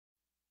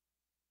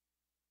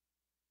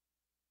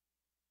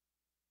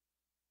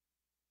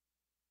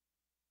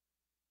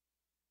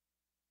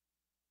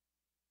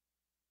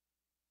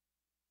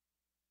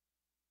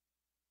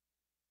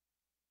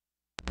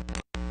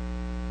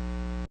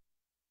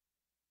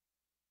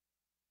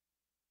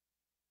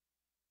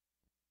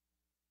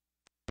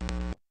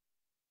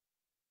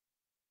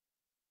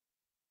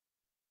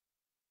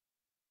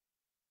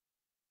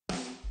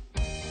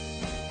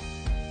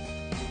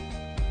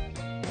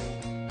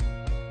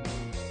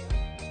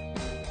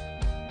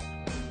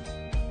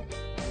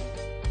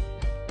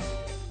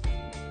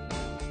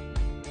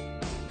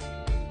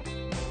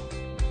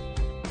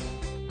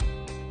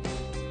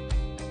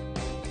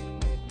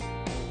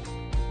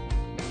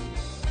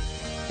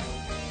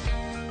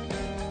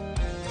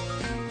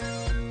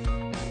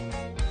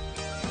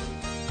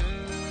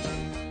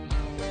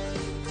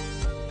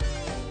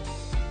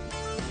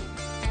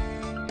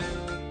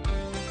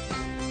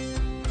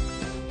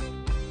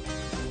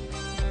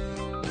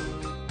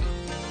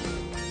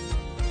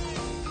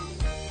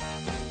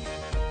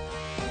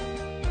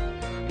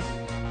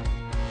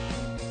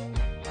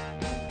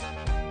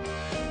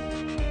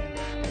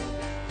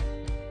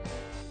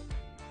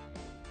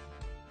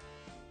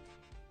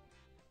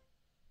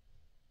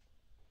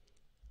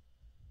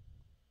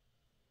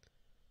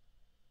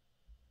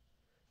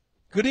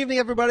Good evening,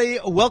 everybody.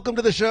 Welcome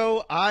to the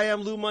show. I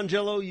am Lou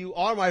Mangello. You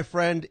are my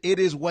friend. It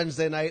is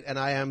Wednesday night, and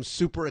I am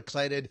super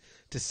excited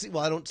to see,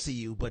 well, I don't see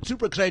you, but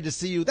super excited to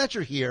see you that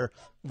you're here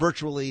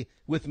virtually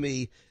with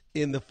me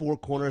in the four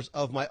corners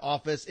of my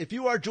office. If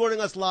you are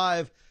joining us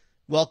live,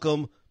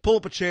 welcome. Pull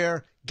up a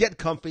chair, get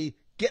comfy,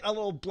 get a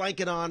little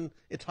blanket on.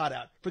 It's hot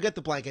out. Forget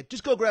the blanket.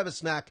 Just go grab a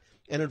snack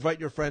and invite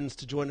your friends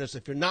to join us.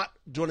 If you're not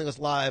joining us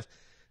live,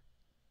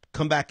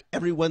 come back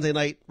every Wednesday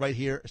night right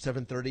here at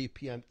 7:30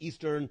 p.m.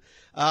 Eastern.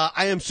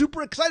 I am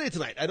super excited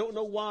tonight. I don't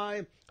know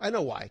why. I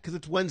know why, because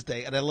it's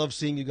Wednesday, and I love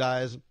seeing you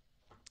guys.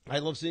 I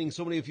love seeing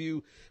so many of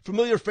you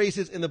familiar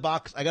faces in the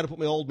box. I got to put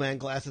my old man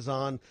glasses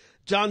on.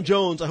 John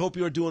Jones, I hope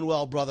you are doing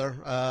well,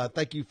 brother.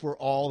 Thank you for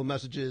all the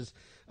messages.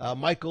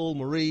 Michael,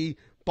 Marie,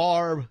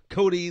 Barb,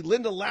 Cody,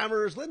 Linda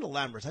Lammers. Linda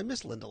Lammers. I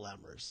miss Linda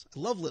Lammers.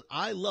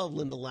 I love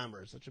Linda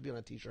Lammers. That should be on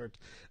a t-shirt.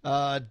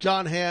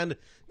 John Hand,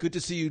 good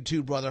to see you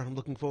too, brother. I'm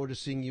looking forward to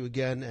seeing you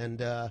again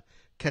and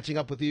catching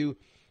up with you.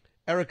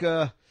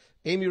 Erica,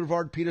 Amy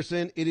Rivard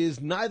Peterson, it is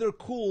neither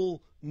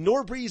cool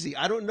nor breezy.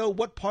 I don't know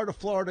what part of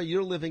Florida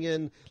you're living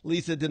in,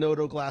 Lisa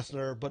Denoto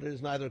Glassner, but it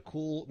is neither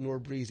cool nor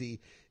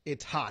breezy.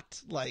 It's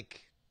hot,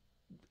 like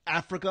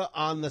Africa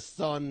on the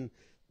sun.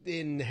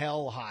 In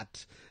hell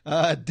hot.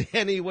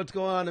 Danny, what's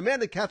going on?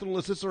 Amanda, Catherine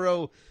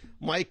LaCicero,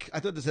 Mike. I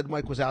thought they said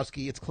Mike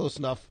Wazowski. It's close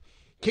enough.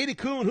 Katie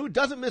Kuhn, who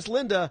doesn't miss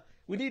Linda?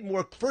 We need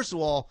more. First of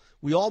all,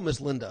 we all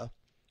miss Linda.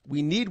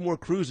 We need more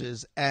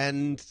cruises,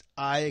 and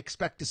I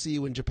expect to see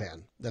you in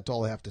Japan. That's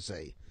all I have to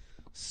say.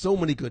 So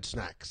many good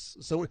snacks.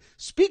 So,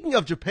 speaking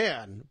of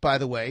Japan, by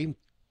the way,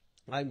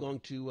 I'm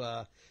going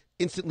to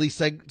instantly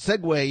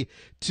segue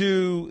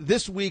to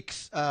this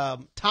week's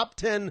top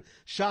 10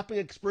 shopping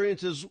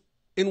experiences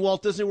in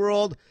Walt Disney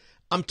World.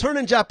 I'm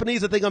turning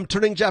Japanese. I think I'm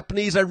turning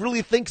Japanese. I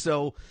really think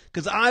so,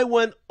 because I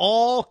went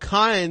all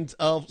kinds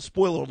of,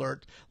 spoiler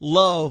alert,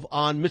 love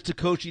on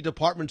Mitsukoshi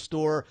Department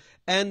Store.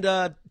 And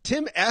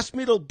Tim asked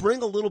me to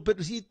bring a little bit.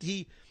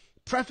 He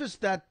prefaced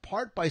that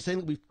part by saying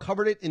that we've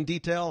covered it in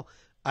detail.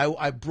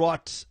 I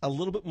brought a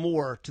little bit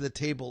more to the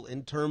table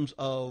in terms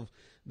of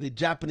the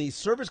Japanese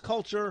service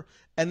culture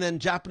and then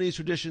Japanese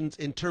traditions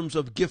in terms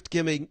of gift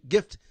giving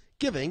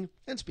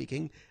and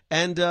speaking,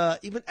 and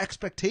even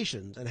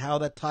expectations, and how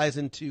that ties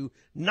into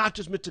not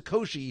just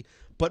Mitsukoshi,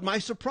 but my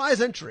surprise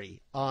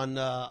entry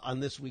on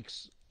this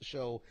week's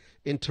show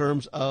in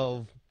terms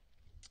of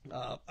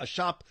a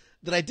shop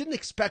that I didn't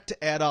expect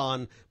to add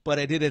on, but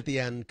I did at the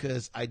end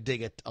because I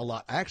dig it a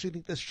lot. I actually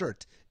think this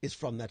shirt is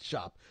from that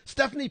shop.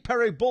 Stephanie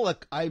Perry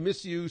Bullock, I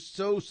miss you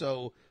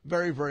so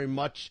very, very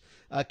much.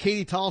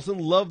 Katie Tolson,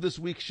 love this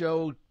week's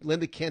show.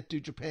 Linda can't do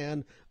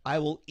Japan. I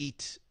will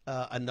eat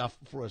enough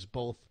for us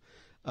both.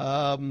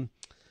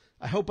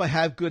 I hope I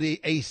have good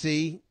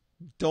AC.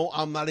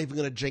 I'm not even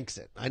going to jinx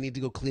it. I need to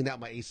go clean out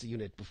my AC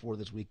unit before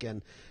this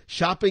weekend.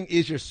 Shopping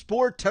is your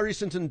sport. Terry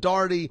Sinton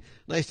Doherty,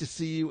 nice to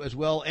see you as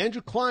well.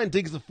 Andrew Klein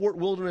digs the Fort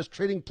Wilderness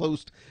Trading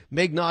Post.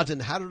 Meg nods,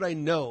 and how did I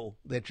know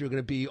that you're going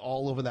to be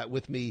all over that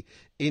with me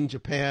in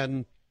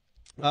Japan?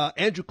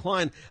 Andrew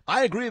Klein,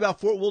 I agree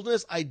about Fort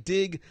Wilderness. I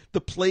dig the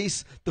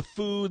place, the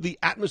food, the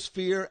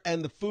atmosphere,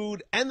 and the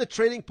food and the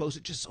trading post.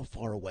 It's just so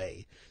far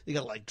away. You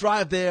got to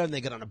drive there, and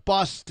they get on a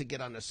bus to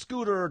get on a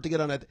scooter to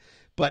get on it.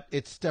 But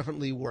it's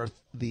definitely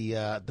worth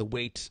the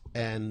wait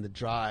and the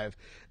drive.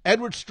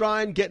 Edward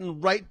Strine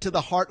getting right to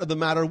the heart of the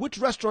matter. Which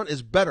restaurant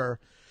is better,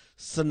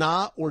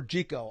 Sana or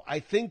Jiko? I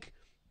think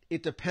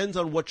it depends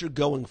on what you're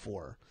going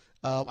for.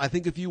 I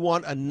think if you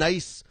want a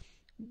nice,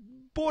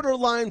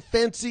 borderline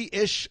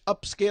fancy-ish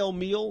upscale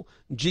meal,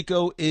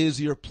 Jiko is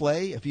your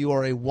play. If you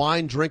are a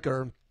wine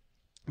drinker,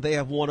 they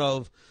have one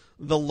of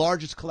the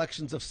largest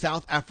collections of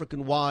South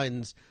African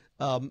wines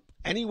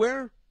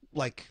anywhere,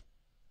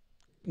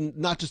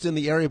 not just in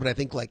the area, but I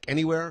think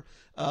anywhere.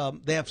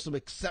 They have some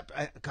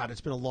God,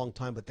 it's been a long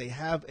time, but they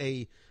have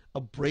a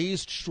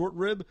braised short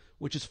rib,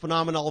 which is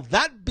phenomenal.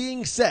 That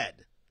being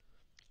said,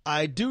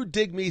 I do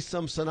dig me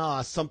some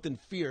Sana, something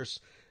fierce.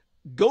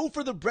 Go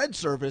for the bread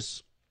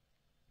service.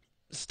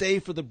 Stay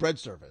for the bread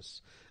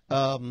service.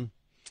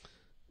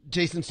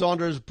 Jason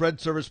Saunders,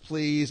 bread service,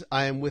 please.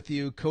 I am with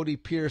you. Cody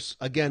Pierce,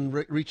 again,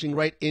 reaching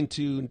right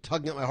into and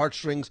tugging at my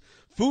heartstrings.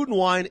 Food and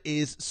wine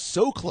is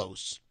so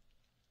close.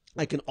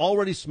 I can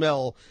already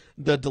smell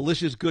the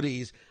delicious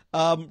goodies.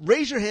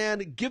 Raise your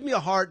hand. Give me a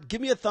heart.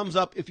 Give me a thumbs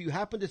up if you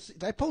happen to see.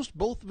 Did I post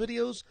both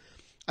videos?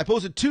 I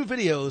posted 2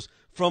 videos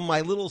from my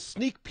little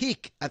sneak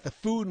peek at the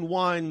food and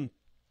wine.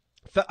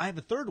 I have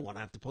a third one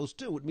I have to post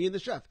too with me and the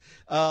chef.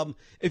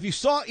 If you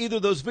saw either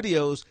of those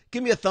videos,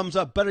 give me a thumbs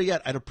up. Better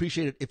yet, I'd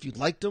appreciate it if you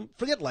liked them.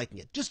 Forget liking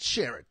it. Just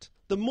share it.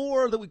 The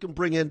more that we can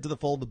bring into the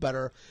fold, the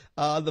better.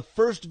 The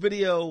first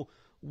video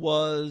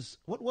was...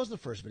 What was the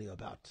first video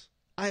about?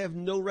 I have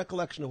no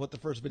recollection of what the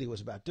first video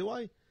was about. Do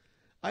I?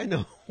 I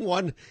know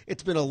one.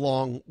 It's been a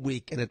long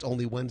week, and it's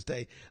only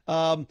Wednesday.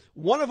 One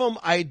of them,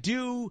 I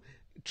do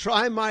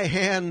try my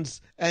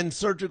hands and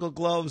surgical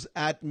gloves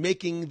at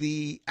making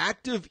the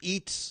Active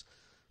Eats...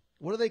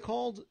 What are they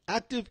called?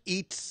 Active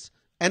Eats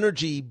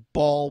energy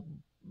ball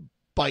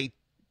bite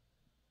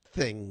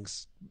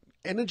things.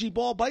 energy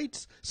ball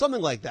bites,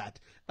 something like that.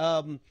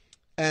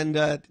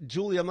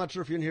 Julie, I'm not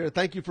sure if you're in here.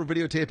 Thank you for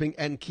videotaping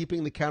and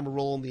keeping the camera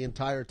rolling the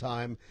entire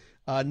time.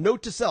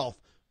 Note to self,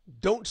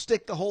 don't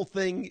stick the whole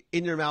thing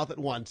in your mouth at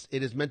once.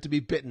 It is meant to be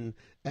bitten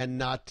and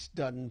not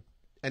done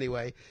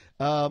anyway.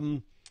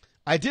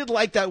 I did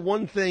like that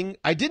one thing.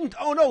 I didn't.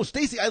 Oh, no,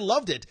 Stacy, I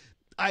loved it.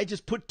 I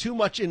just put too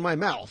much in my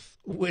mouth,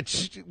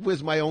 which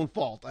was my own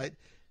fault.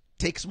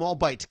 Take small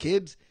bites,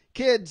 kids.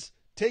 Kids,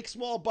 take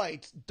small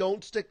bites.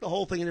 Don't stick the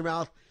whole thing in your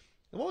mouth.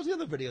 And what was the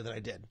other video that I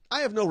did? I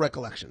have no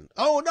recollection.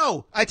 Oh,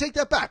 no, I take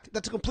that back.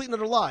 That's a complete and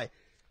utter lie.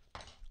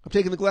 I'm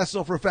taking the glasses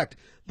off for effect.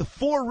 The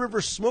Four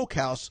Rivers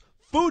Smokehouse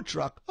food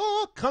truck,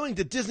 coming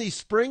to Disney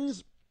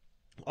Springs,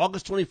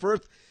 August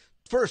 21st.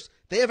 First,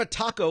 they have a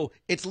taco.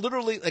 It's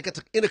literally like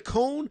it's in a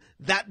cone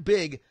that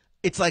big.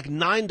 It's like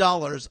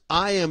 $9.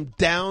 I am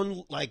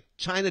down like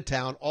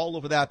Chinatown all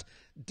over that.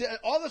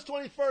 August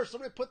 21st,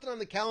 somebody put that on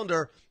the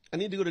calendar. I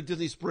need to go to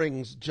Disney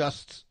Springs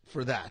just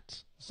for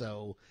that.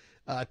 So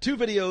 2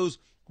 videos,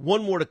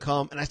 1 more to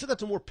come. And I still got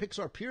some more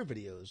Pixar Pier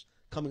videos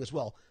coming as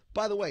well.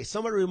 By the way,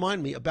 somebody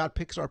remind me about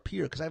Pixar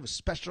Pier because I have a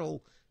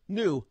special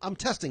I'm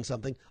testing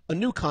something, a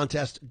new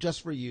contest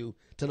just for you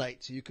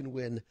tonight. So you can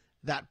win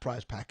that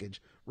prize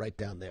package right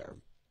down there.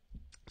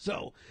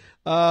 So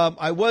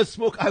I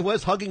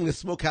was hugging the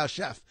smokehouse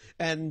chef,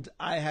 and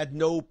I had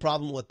no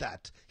problem with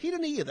that. He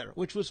didn't either,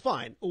 which was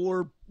fine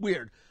or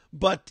weird.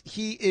 But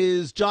he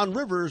is John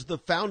Rivers, the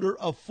founder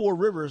of Four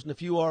Rivers. And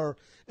if you are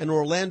an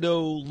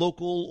Orlando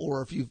local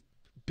or if you've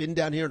been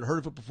down here and heard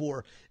of it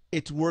before,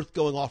 it's worth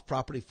going off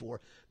property for.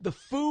 The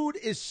food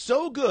is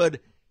so good.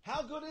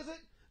 How good is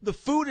it? The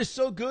food is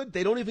so good,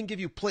 they don't even give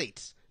you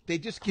plates. They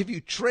just give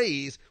you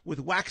trays with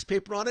wax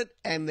paper on it,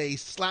 and they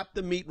slap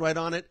the meat right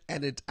on it,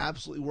 and it's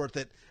absolutely worth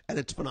it, and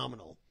it's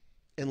phenomenal.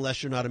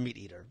 Unless you're not a meat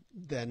eater,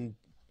 then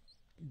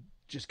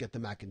just get the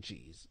mac and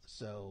cheese.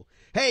 So,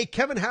 hey,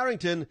 Kevin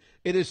Harrington,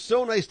 it is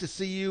so nice to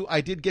see you. I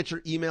did get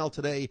your email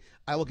today.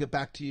 I will get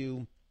back to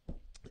you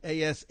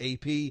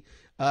ASAP.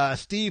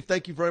 Steve,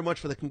 thank you very much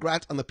for the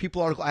congrats on the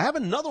People article. I have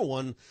another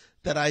one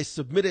that I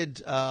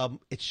submitted.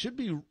 It should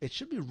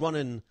be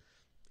running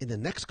in the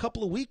next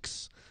couple of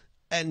weeks,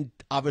 and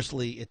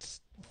obviously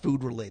it's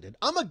food related.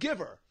 I'm a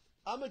giver.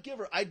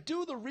 I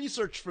do the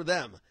research for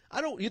them.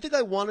 You think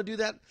I want to do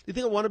that? You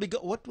think I want to be I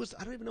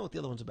don't even know what the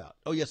other one's about.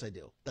 Oh, yes, I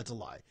do. That's a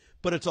lie.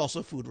 But it's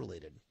also food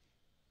related.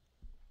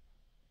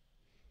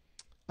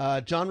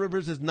 John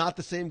Rivers is not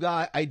the same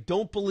guy. I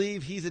don't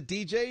believe he's a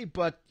DJ,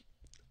 but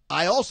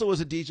I also was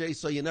a DJ,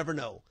 so you never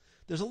know.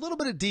 There's a little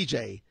bit of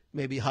DJ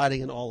maybe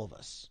hiding in all of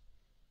us.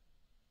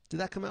 Did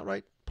that come out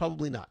right?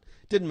 Probably not.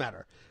 Didn't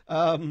matter.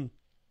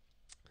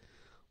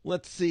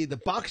 Let's see. The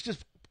box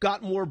just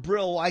got more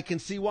Brill. I can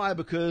see why,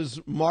 because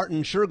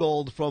Martin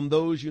Shergold from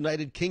those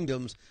United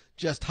Kingdoms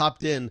just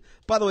hopped in.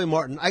 By the way,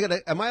 Martin,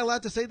 am I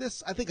allowed to say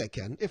this? I think I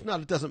can. If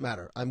not, it doesn't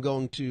matter. I'm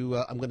going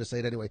to say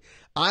it anyway.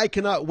 I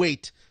cannot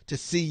wait to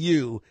see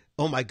you.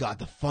 Oh my God,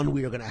 the fun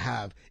we are going to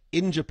have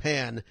in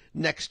Japan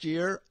next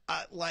year.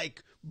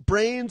 Like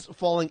brains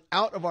falling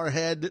out of our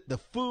head, the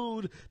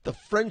food, the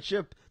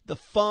friendship, the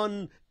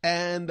fun,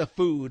 and the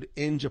food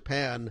in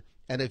Japan.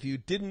 And if you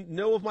didn't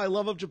know of my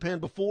love of Japan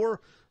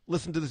before,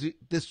 listen to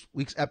this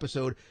week's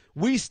episode.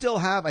 We still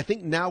have, I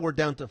think now we're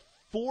down to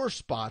 4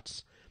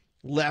 spots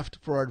left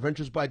for our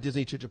Adventures by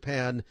Disney to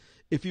Japan.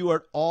 If you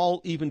are at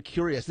all even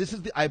curious,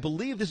 I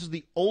believe this is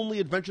the only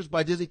Adventures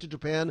by Disney to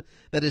Japan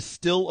that is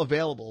still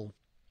available.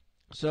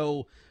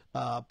 So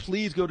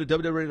please go to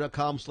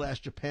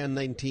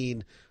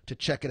www.radio.com/Japan19 to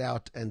check it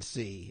out and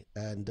see.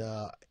 And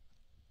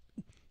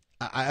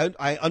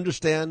I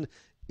understand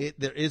it.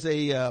 There is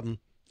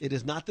it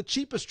is not the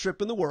cheapest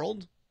trip in the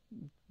world,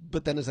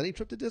 but then is any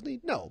trip to Disney?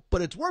 No,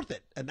 but it's worth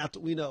it. And that's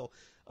what we know.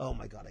 Oh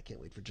my God, I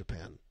can't wait for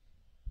Japan.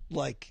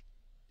 Like,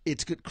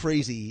 it's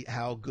crazy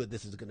how good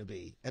this is going to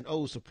be. And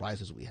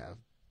surprises we have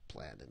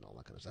planned and all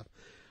that kind of stuff.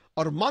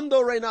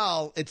 Armando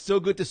Reynal, it's so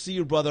good to see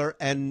you, brother.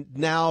 And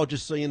now,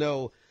 just so you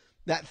know,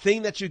 that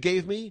thing that you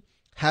gave me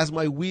has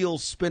my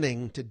wheels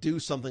spinning to do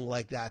something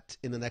like that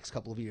in the next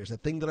couple of years.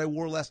 That thing that I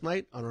wore last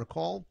night on our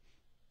call,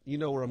 you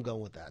know where I'm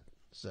going with that.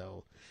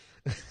 So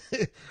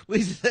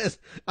Lisa says,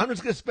 I'm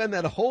just going to spend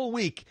that whole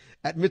week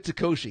at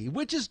Mitsukoshi,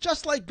 which is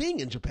just like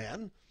being in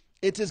Japan.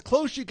 It's as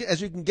close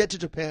as you can get to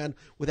Japan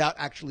without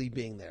actually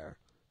being there.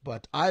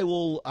 But I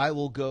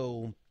will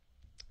go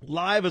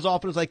live as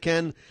often as I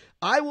can.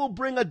 I will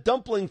bring a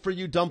dumpling for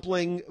you,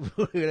 dumpling.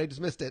 I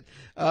just missed it.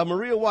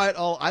 Maria Wyatt,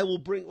 I will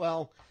bring,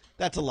 well,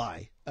 that's a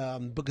lie,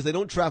 because they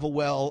don't travel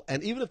well.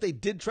 And even if they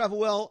did travel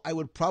well, I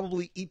would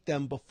probably eat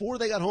them before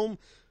they got home.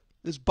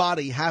 This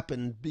body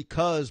happened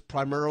because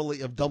primarily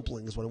of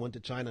dumplings when I went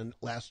to China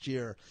last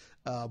year.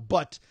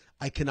 But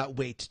I cannot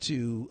wait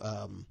to,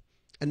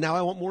 and now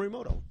I want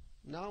Morimoto.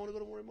 Now I want to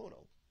go to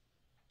Morimoto.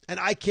 And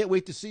I can't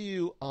wait to see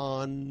you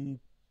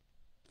on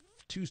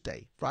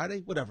Tuesday, Friday,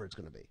 whatever it's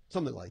going to be.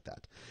 Something like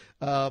that.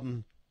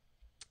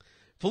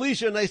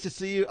 Felicia, nice to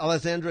see you.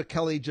 Alessandra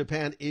Kelly,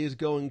 Japan is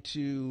going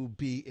to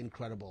be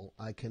incredible.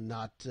 I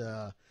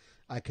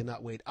I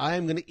cannot wait. I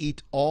am going to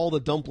eat all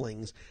the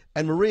dumplings.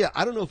 And Maria,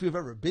 I don't know if you've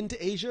ever been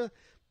to Asia,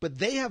 but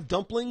they have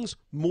dumplings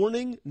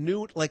morning,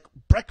 noon, like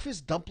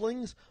breakfast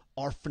dumplings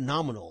are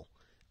phenomenal.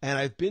 And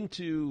I've been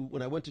to,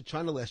 when I went to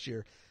China last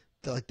year,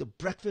 the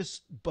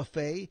breakfast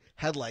buffet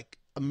had like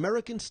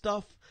American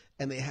stuff,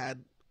 and they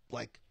had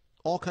like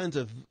all kinds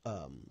of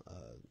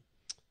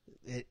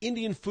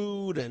Indian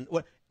food and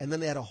then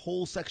they had a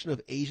whole section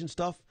of Asian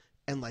stuff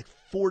and like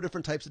 4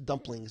 different types of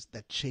dumplings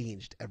that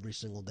changed every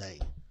single day.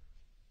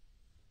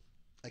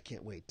 I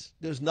can't wait.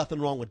 There's nothing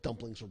wrong with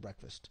dumplings for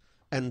breakfast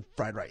and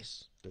fried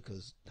rice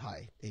because,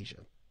 hi, Asia.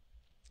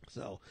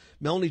 So,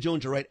 Melanie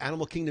Jones, you're right.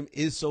 Animal Kingdom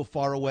is so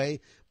far away,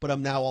 but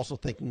I'm now also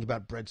thinking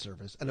about bread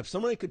service. And if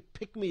somebody could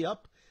pick me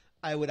up,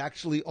 I would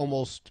actually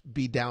almost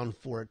be down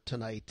for it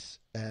tonight.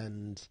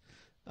 And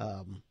I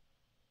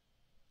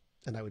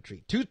would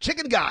treat.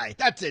 Chicken Guy.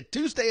 That's it.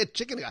 Tuesday at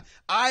Chicken Guy.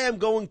 I am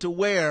going to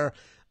wear,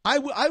 I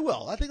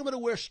will. I think I'm going to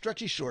wear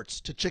stretchy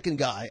shorts to Chicken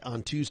Guy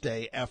on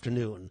Tuesday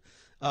afternoon.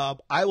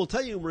 I will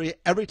tell you, Maria,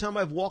 every time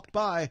I've walked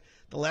by,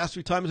 the last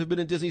 3 times I've been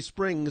in Disney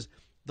Springs,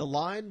 the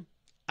line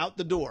out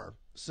the door.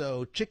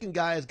 So Chicken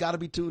Guy has got to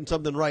be doing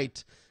something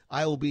right.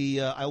 I will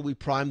be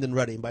primed and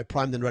ready. And by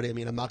primed and ready, I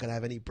mean I'm not going to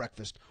have any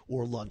breakfast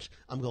or lunch.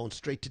 I'm going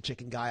straight to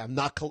Chicken Guy. I'm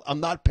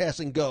not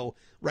passing go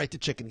right to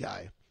Chicken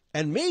Guy.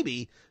 And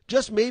maybe,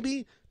 just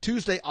maybe,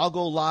 Tuesday I'll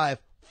go live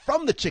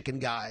from the Chicken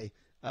Guy,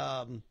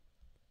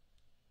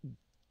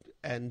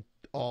 and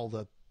all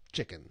the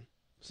chicken.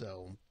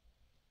 So.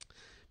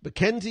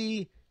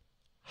 Mackenzie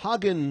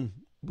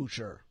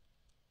Hagenbutcher.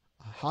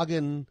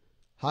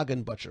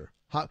 Hagenbutcher.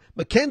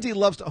 Mackenzie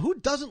loves, who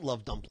doesn't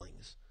love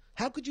dumplings?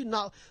 How could you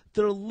not?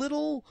 They're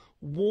little,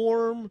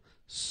 warm,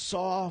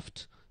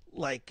 soft,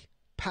 like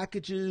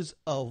packages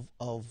of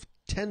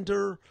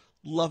tender,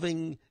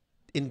 loving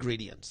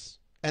ingredients.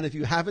 And if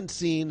you haven't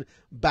seen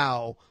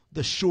Bao,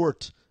 the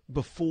short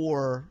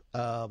before,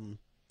 oh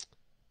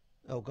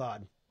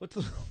God.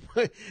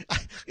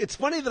 It's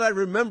funny that I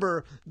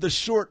remember the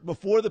short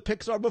before the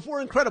Pixar,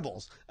 before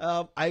Incredibles.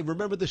 I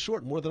remember the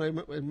short more than I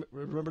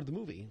remember the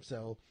movie.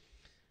 So,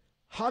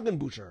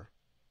 Hagenbutcher.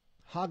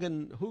 I'll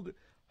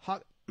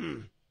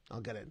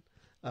get it.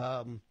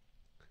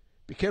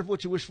 Be careful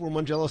what you wish for,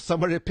 Mangello.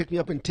 Somebody to pick me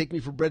up and take me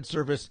for bread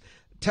service.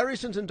 Terry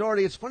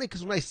Cincinnati, it's funny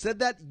because when I said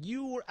that,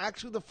 you were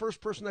actually the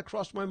first person that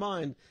crossed my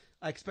mind.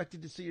 I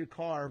expected to see your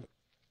car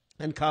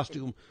and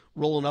costume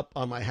rolling up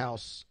on my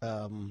house.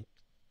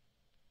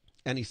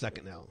 Any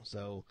second now.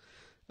 So,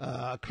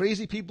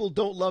 crazy people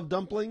don't love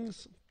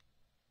dumplings.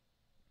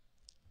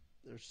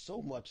 There's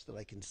so much that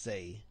I can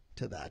say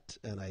to that,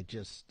 and I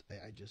just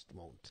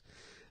won't.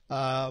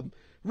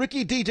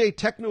 Ricky DJ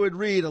Technoid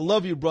Reed, I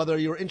love you, brother.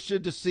 You're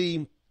interested to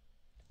see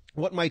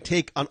what my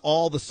take on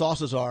all the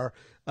sauces are.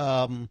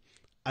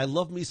 I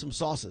love me some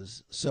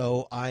sauces,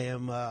 so I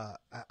am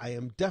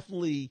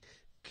definitely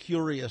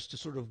curious to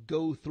sort of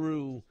go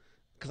through,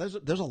 because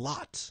there's a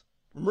lot.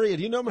 Maria,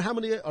 do you know how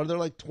many? Are there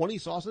like 20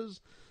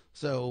 sauces?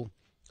 So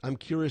I'm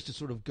curious to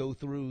sort of go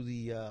through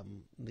the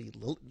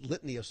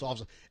litany of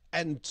sauces.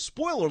 And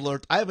spoiler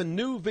alert, I have a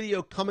new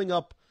video coming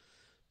up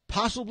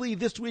possibly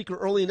this week or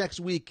early next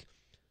week,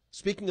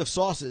 speaking of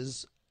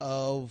sauces,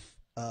 of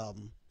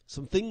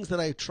some things that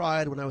I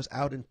tried when I was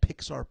out in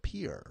Pixar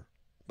Pier,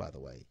 by the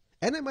way.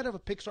 And I might have a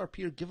Pixar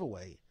Pier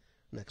giveaway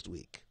next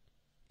week,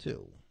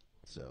 too.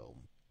 So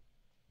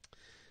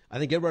I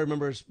think everybody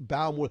remembers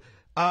Bao more.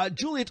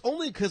 Julie, it's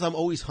only because I'm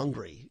always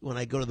hungry when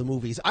I go to the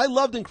movies. I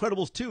loved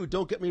Incredibles too,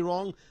 don't get me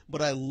wrong,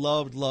 but I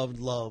loved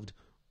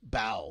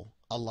Bao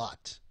a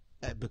lot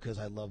because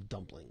I love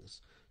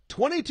dumplings.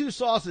 22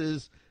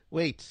 sauces.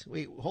 Wait,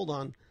 hold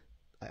on.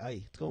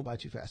 It's going by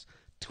too fast.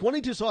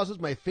 22 sauces.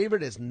 My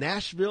favorite is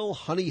Nashville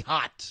Honey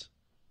Hot.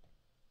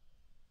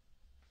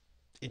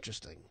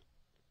 Interesting.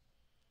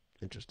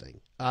 I'm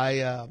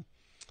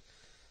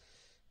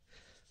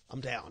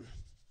down.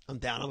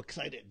 I'm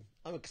excited.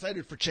 I'm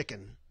excited for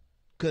chicken.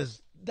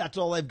 Because that's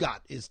all I've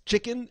got is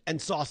chicken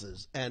and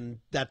sauces, and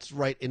that's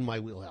right in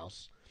my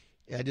wheelhouse.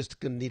 I just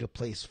gonna need a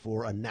place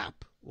for a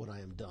nap when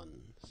I am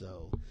done.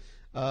 So,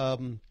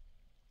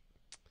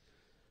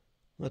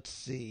 let's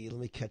see. Let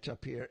me catch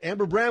up here.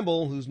 Amber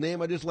Bramble, whose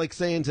name I just like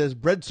saying, says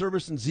bread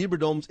service and zebra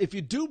domes. If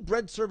you do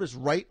bread service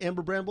right,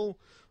 Amber Bramble,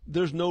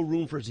 there's no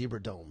room for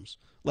zebra domes.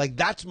 Like,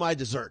 that's my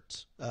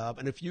dessert.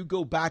 And if you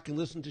go back and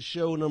listen to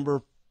show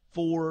number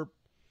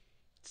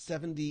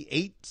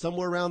 478,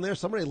 somewhere around there.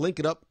 Somebody link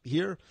it up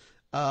here.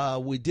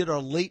 We did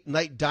our late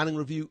night dining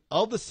review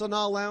of the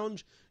Sanaa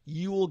Lounge.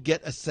 You will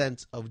get a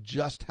sense of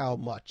just how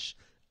much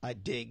I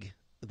dig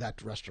that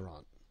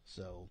restaurant.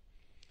 So,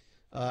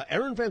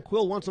 Erin Van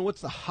Quill wants to know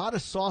what's the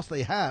hottest sauce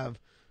they have.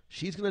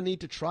 She's gonna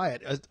need to try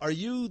it. Are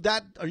you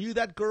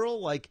that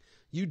girl? Like,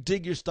 you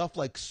dig your stuff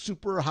like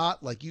super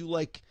hot, like you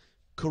like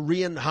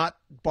Korean hot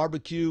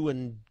barbecue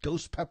and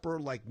ghost pepper,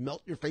 like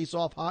melt your face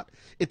off hot.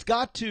 It's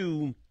got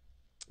to.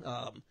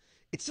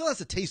 It still has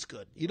to taste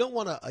good. You don't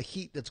want a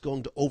heat that's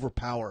going to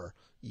overpower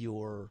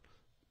your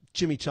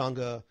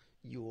chimichanga,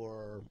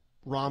 your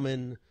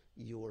ramen,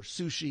 your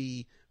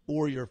sushi,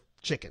 or your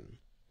chicken.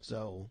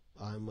 So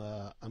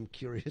I'm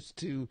curious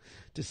to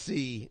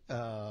see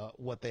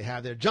what they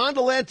have there. John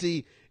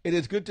Delancey, it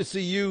is good to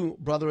see you,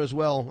 brother, as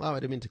well. Oh, I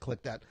didn't mean to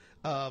click that.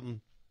 I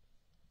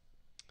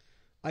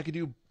could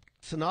do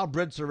Sanaa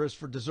bread service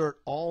for dessert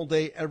all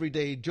day, every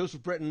day.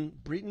 Joseph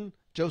Breton,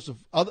 Joseph.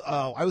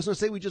 I was going to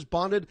say we just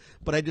bonded,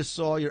 but I just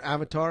saw your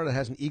avatar that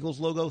has an Eagles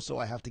logo, so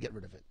I have to get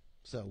rid of it.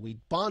 So we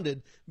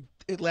bonded.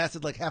 It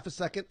lasted like half a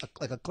second,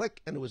 like a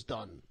click, and it was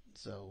done.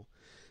 So.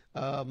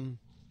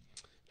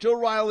 Joe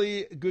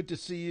Riley, good to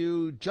see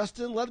you.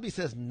 Justin Letterby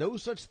says no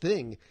such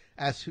thing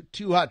as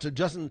too hot. So,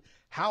 Justin,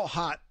 how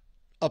hot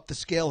up the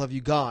scale have you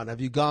gone? Have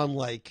you gone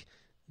like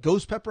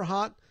ghost pepper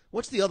hot?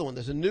 What's the other one?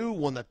 There's a new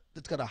one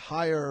that's got a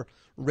higher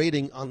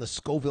rating on the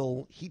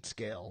Scoville heat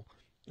scale.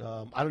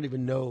 I don't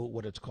even know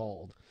what it's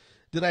called.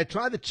 Did I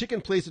try the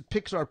chicken place at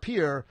Pixar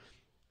Pier?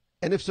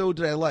 And if so,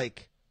 did I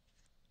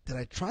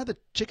try the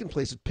chicken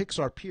place at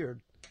Pixar Pier?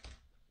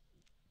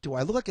 Do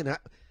I look like an...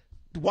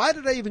 Why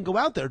did I even go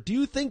out there? Do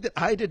you think that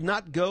I did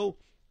not go?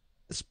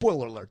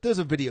 Spoiler alert, there's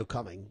a video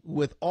coming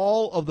with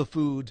all of the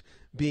food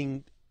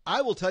being...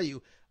 I will tell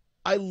you,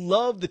 I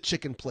love the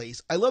chicken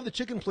place. I love the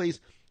chicken place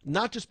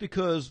not just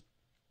because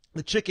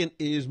the chicken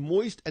is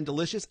moist and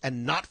delicious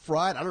and not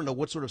fried. I don't know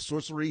what sort of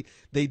sorcery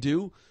they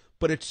do,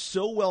 but it's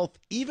so well...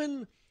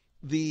 Even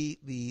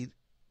the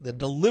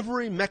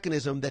delivery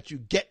mechanism that you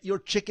get your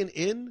chicken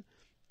in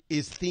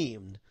is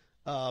themed.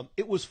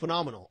 It was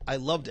phenomenal. I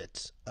loved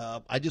it.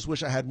 I just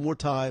wish I had more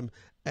time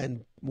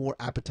and more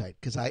appetite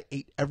because I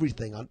ate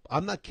everything.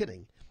 I'm not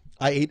kidding.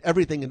 I ate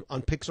everything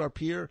on Pixar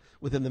Pier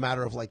within the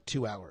matter of like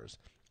 2 hours.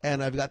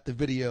 And I've got the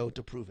video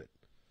to prove it.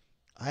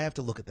 I have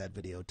to look at that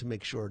video to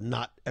make sure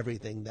not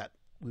everything that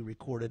we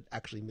recorded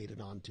actually made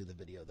it onto the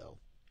video, though.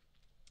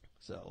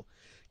 So,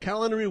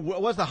 Carolina Reaper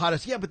was the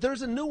hottest. Yeah, but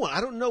there's a new one. I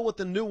don't know what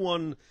the new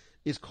one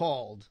is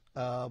called.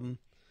 Brian,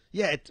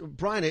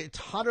 it's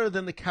hotter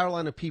than the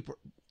Carolina Peeper.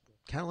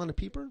 Carolina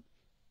Peeper?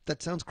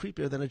 That sounds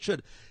creepier than it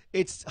should.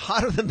 It's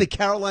hotter than the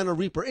Carolina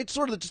Reaper. It's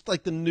sort of just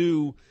like the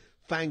new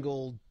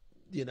fangled,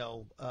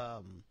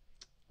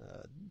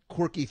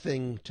 quirky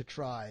thing to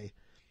try.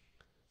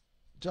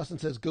 Justin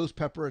says ghost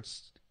pepper.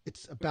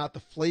 It's about the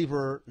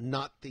flavor,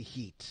 not the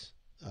heat.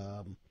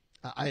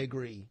 I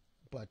agree,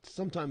 but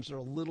sometimes they're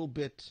a little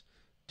bit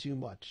too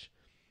much.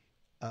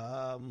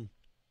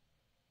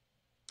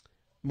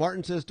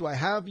 Martin says, do I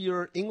have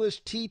your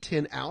English tea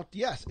tin out?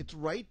 Yes, it's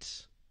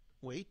right.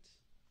 Wait.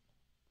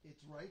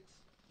 It's right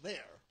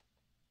there.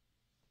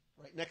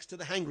 Right next to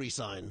the hangry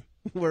sign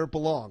where it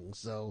belongs.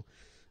 So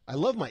I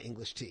love my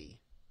English tea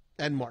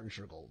and Martin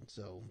Shergold.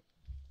 So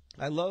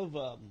I love,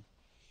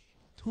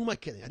 who am I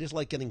kidding? I just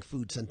like getting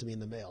food sent to me in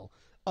the mail.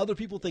 Other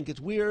people think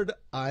it's weird.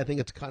 I think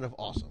it's kind of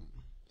awesome.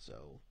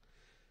 So,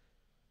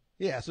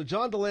 yeah. So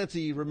John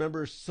Delancey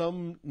remembers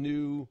some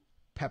new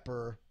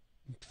pepper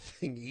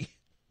thingy.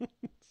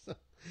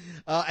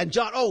 And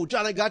John,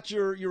 I got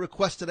your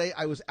request today.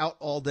 I was out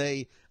all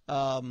day.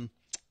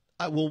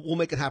 We'll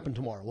make it happen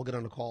tomorrow. We'll get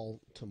on a call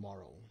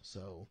tomorrow.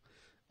 So,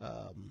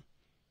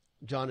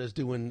 John is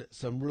doing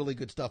some really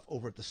good stuff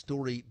over at the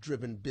Story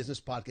Driven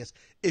Business Podcast.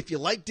 If you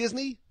like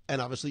Disney,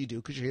 and obviously you do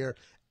because you're here,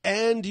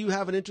 and you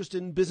have an interest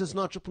in business and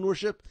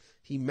entrepreneurship,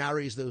 he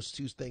marries those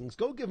two things.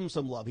 Go give him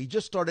some love. He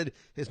just started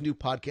his new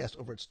podcast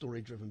over at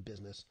Story Driven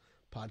Business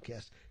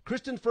Podcast.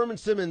 Kristen Furman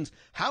Simmons,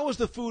 how was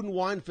the food and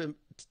wine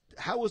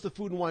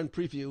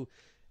preview?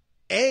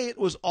 A, it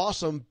was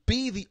awesome.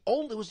 B, it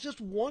was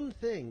just one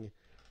thing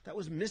that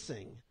was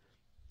missing.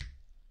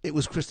 It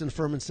was Kristen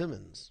Furman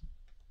Simmons.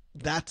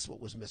 That's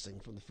what was missing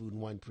from the food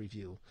and wine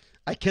preview.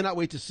 I cannot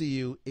wait to see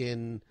you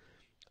in,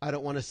 I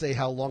don't want to say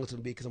how long it's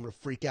going to be because I'm going to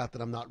freak out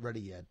that I'm not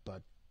ready yet,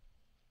 but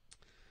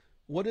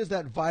what is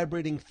that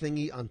vibrating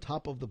thingy on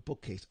top of the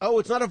bookcase? Oh,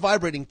 it's not a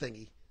vibrating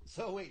thingy.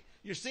 So wait,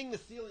 you're seeing the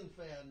ceiling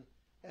fan,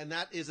 and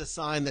that is a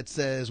sign that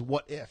says,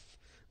 what if?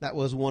 That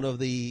was one of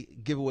the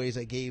giveaways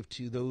I gave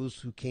to those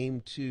who came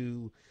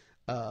to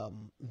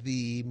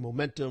the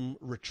Momentum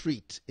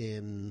Retreat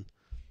in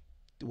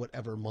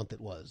whatever month it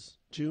was.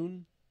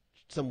 June?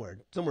 Somewhere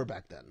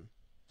back then.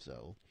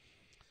 So,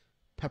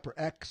 Pepper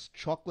X,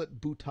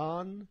 Chocolate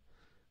Bhutan.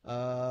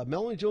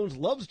 Melanie Jones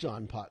loves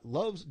John's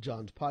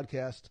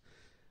podcast.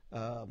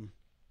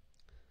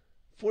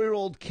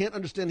 4-year-old can't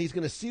understand he's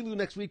going to see Lou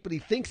next week, but he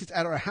thinks it's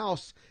at our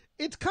house.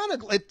 It's kind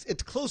of,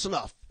 it's close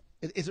enough.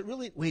 Is it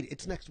really? Wait,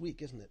 it's next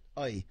week, isn't it?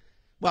 I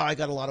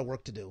got a lot of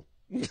work to do.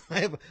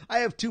 I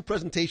have 2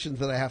 presentations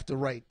that I have to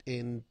write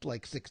in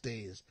like 6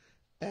 days,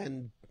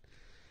 and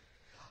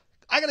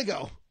I gotta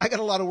go. I got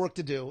a lot of work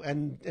to do,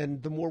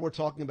 and the more we're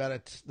talking about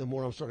it, the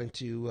more I'm starting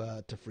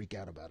to freak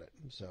out about it.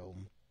 So,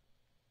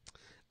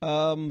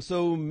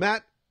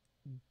 Matt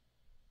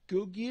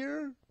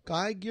Geiger,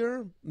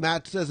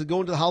 Matt says,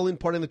 going to the Halloween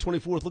party on the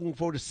 24th. Looking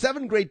forward to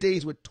 7 great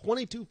days with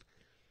 22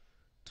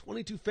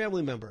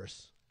 family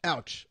members.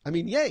 Ouch. I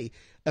mean, yay.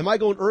 Am I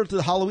going early to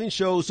the Halloween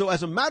show? So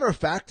as a matter of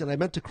fact, and I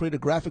meant to create a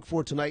graphic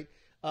for it tonight,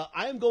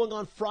 I am going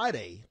on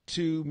Friday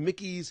to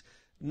Mickey's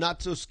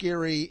Not So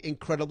Scary,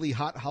 Incredibly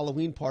Hot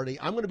Halloween Party.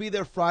 I'm going to be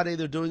there Friday.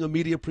 They're doing a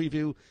media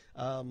preview,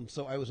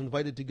 so I was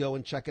invited to go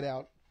and check it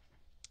out.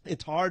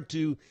 It's hard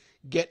to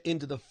get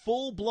into the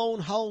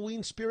full-blown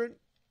Halloween spirit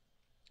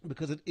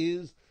because it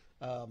is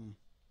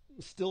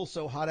still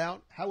so hot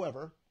out.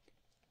 However,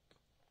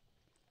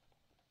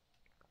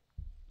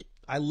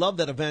 I love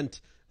that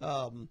event.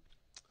 I'll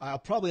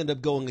probably end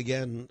up going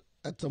again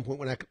at some point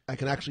when I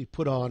can actually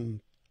put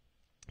on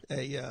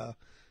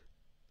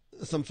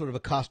some sort of a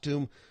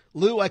costume.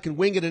 Lou, I can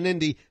wing it in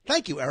Indy.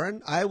 Thank you,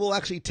 Aaron. I will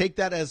actually take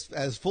that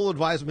as full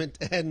advisement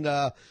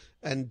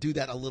and do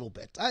that a little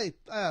bit.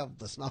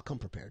 Listen, I'll come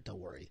prepared. Don't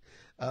worry.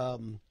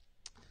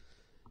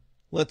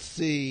 Let's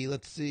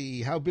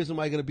see. How busy am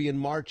I going to be in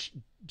March?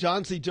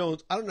 John C.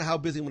 Jones, I don't know how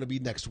busy I'm going to be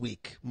next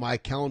week. My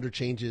calendar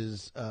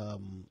changes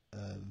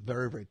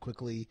very, very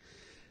quickly.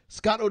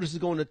 Scott Otis is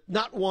going to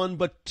not one,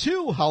 but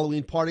 2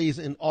 Halloween parties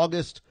in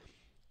August.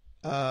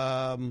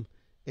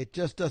 It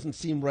just doesn't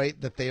seem right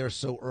that they are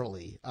so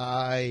early.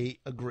 I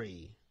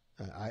agree.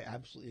 I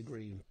absolutely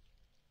agree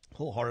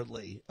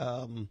wholeheartedly.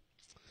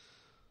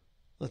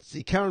 Let's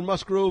see. Karen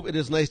Musgrove, it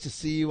is nice to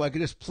see you. I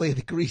could just play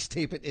the grease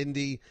tape at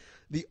Indy.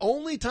 The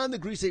only time the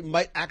grease tape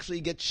might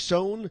actually get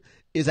shown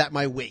is at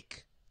my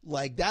wake.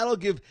 Like,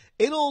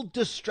 it'll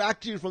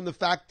distract you from the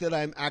fact that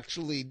I'm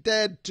actually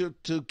dead to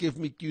give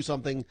you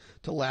something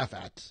to laugh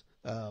at.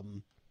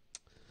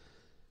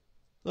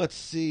 Let's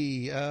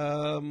see.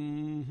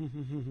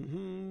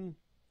 I'm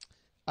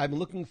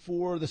looking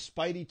for the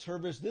Spidey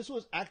Turvis. This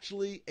was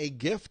actually a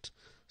gift.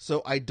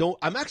 So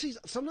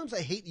sometimes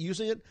I hate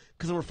using it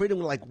because I'm afraid I'm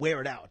going to like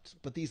wear it out.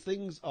 But these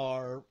things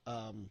are,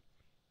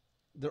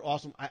 they're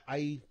awesome.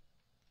 I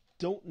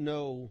don't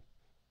know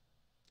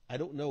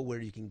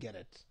where you can get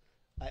it.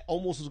 I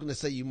almost was going to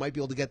say you might be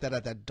able to get that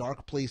at that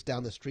dark place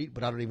down the street,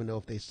 but I don't even know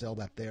if they sell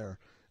that there.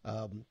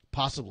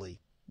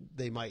 Possibly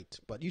they might,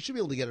 but you should be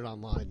able to get it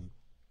online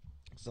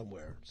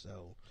somewhere.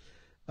 So,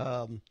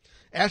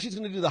 Ashley's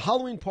going to do the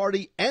Halloween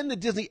party and the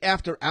Disney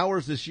After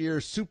Hours this year.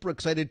 Super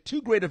excited.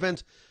 2 great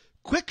events.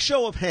 Quick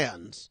show of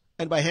hands,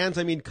 and by hands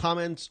I mean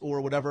comments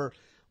or whatever.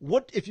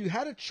 What if you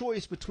had a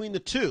choice between the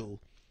 2?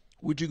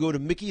 Would you go to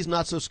Mickey's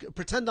Not So Scary?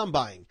 Pretend I'm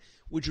buying.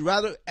 Would you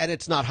rather? And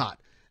it's not hot.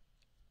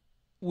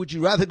 Would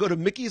you rather go to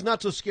Mickey's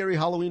Not So Scary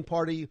Halloween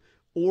Party,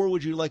 or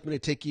would you like me to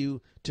take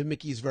you to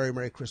Mickey's Very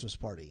Merry Christmas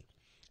Party?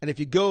 And if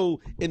you go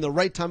in the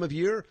right time of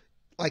year,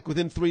 like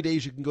within 3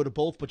 days, you can go to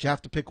both, but you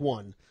have to pick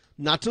one.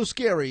 Not So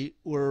Scary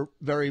or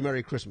Very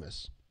Merry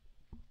Christmas.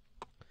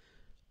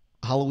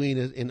 Halloween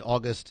in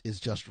August is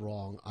just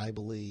wrong, I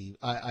believe.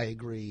 I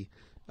agree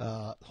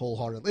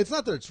wholeheartedly. It's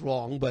not that it's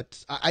wrong,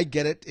 but I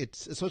get it.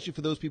 It's especially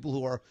for those people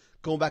who are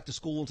going back to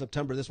school in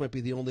September. This might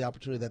be the only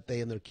opportunity that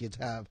they and their kids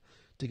have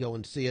to go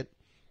and see it.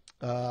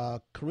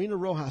 Karina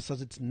Rojas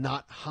says it's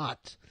not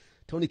hot.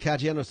 Tony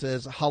Caggiano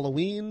says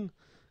Halloween.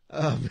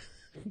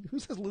 Who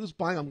says Lou's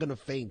buying? I'm going to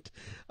faint.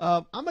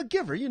 I'm a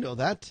giver. You know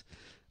that.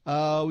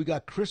 We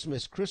got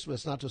Christmas,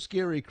 Not So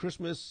Scary,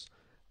 Christmas,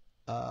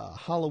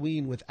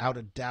 Halloween, without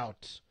a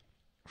doubt.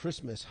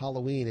 Christmas,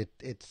 Halloween.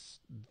 It's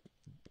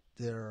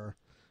there.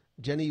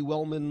 Jenny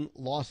Wellman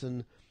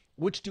Lawson.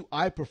 Which do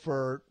I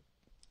prefer?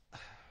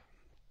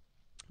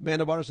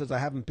 Amanda Barter says I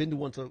haven't been to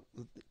one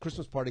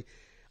Christmas party.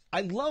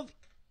 I love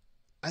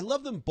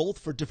them both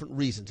for different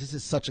reasons. This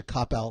is such a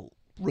cop-out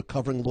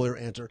recovering lawyer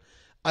answer.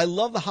 I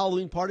love the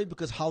Halloween party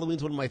because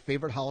Halloween's one of my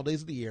favorite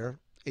holidays of the year.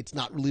 It's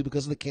not really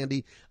because of the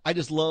candy. I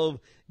just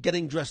love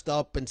getting dressed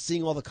up and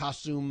seeing all the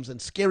costumes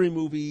and scary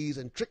movies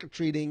and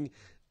trick-or-treating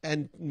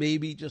and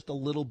maybe just a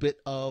little bit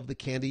of the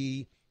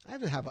candy. I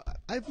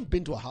haven't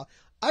been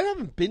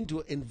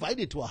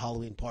invited to a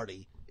Halloween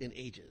party in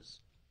ages.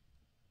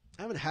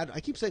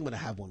 I keep saying I'm going to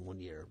have one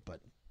year,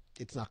 but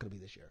it's not going to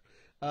be this year.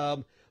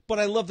 But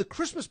I love the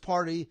Christmas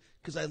party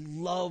because I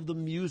love the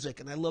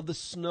music and I love the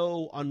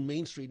snow on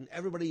Main Street and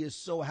everybody is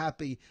so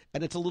happy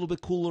and it's a little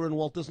bit cooler in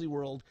Walt Disney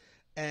World.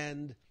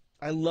 And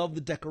I love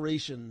the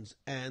decorations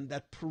and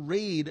that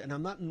parade. And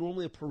I'm not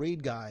normally a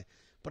parade guy,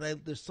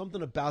 but there's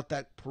something about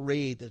that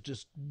parade that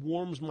just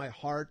warms my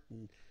heart,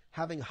 and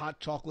having hot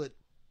chocolate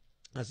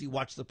as you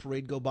watch the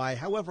parade go by.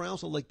 However, I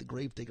also like the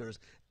grave diggers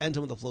and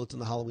some of the floats in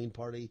the Halloween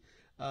party.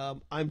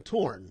 I'm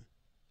torn.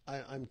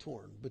 I'm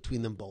torn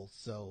between them both.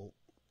 So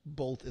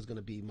both is going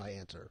to be my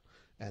answer,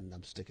 and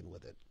I'm sticking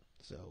with it.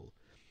 So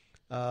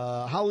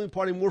Halloween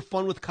party, more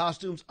fun with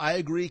costumes. I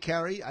agree,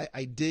 Carrie.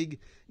 I dig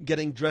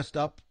getting dressed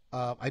up.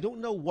 I don't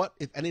know what,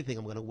 if anything,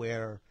 I'm going to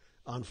wear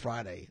on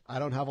Friday. I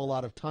don't have a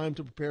lot of time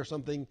to prepare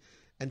something.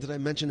 And did I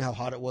mention how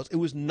hot it was? It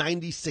was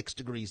 96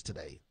 degrees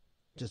today.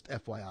 Just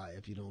FYI,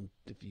 if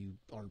you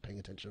aren't paying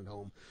attention at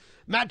home.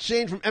 Matt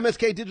Shane from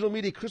MSK Digital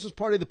Media, Christmas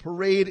party. The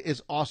parade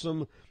is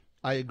awesome.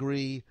 I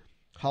agree.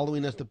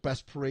 Halloween has the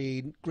best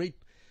parade. Great.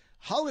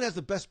 Halloween has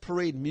the best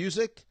parade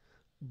music,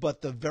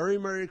 but the Very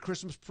Merry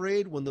Christmas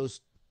parade, when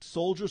those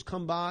soldiers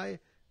come by,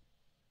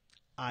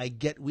 I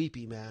get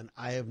weepy, man.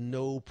 I have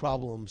no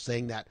problem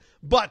saying that.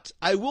 But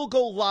I will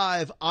go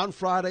live on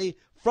Friday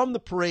from the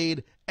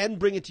parade and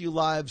bring it to you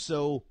live.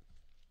 So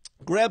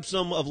grab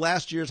some of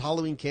last year's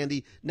Halloween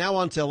candy, now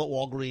on sale at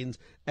Walgreens,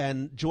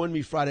 and join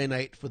me Friday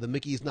night for the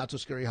Mickey's Not So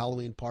Scary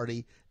Halloween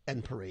party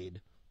and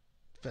parade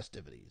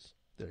festivities.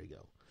 There you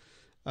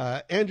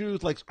go. Andrew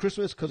likes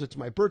Christmas because it's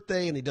my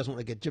birthday, and he doesn't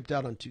want to get gypped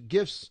out on 2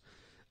 gifts.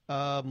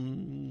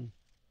 Let's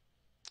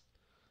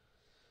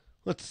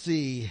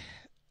see.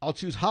 I'll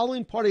choose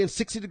Halloween party in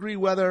 60-degree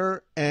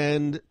weather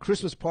and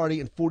Christmas party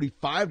in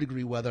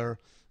 45-degree weather.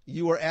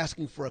 You are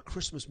asking for a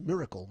Christmas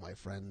miracle, my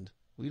friend.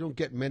 We don't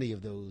get many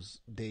of those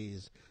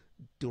days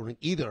during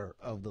either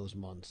of those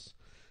months.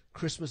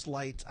 Christmas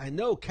lights. I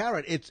know,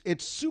 Carrot,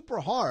 it's super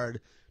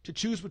hard to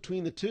choose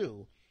between the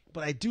two,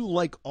 but I do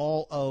like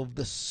all of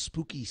the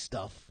spooky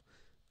stuff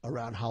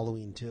around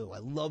Halloween, too. I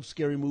love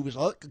scary movies.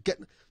 I like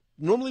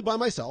normally by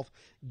myself,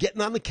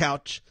 getting on the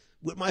couch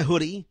with my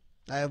hoodie.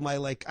 I have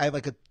like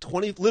a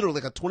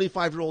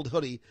 25-year-old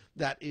hoodie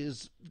that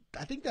is,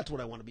 I think that's what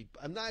I want to be.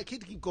 I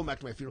can't keep going back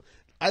to my funeral.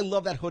 I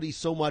love that hoodie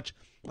so much.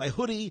 My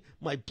hoodie,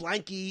 my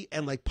blankie,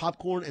 and like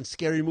popcorn and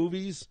scary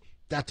movies.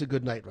 That's a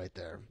good night right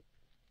there.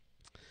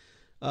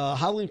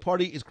 Halloween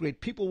party is great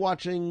people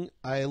watching.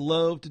 I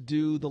love to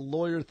do the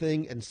lawyer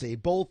thing and say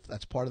both.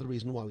 That's part of the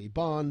reason why we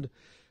bond.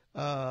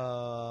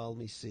 Let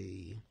me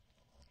see.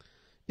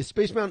 Is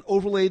Space Mountain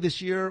overlay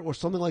this year or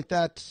something like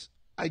that?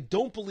 I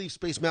don't believe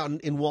Space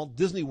Mountain in Walt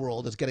Disney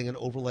World is getting an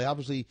overlay.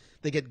 Obviously,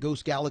 they get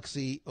Ghost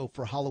Galaxy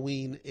for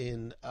Halloween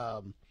in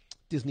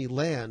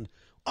Disneyland.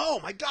 Oh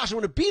my gosh, I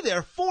want to be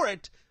there for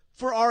it,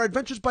 for our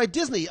Adventures by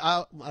Disney.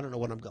 I don't know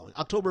when I'm going.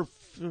 October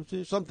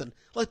something,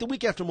 like the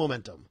week after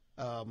Momentum.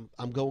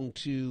 I'm going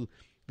to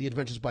the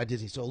Adventures by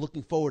Disney. So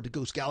looking forward to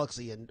Ghost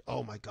Galaxy and,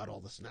 oh my God, all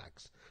the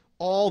snacks.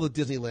 All the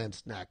Disneyland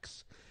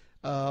snacks.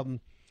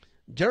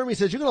 Jeremy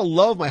says, you're going to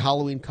love my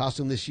Halloween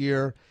costume this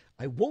year.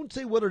 I won't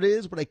say what it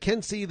is, but I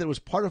can see that it was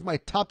part of my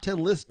top 10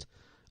 list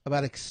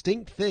about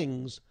extinct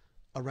things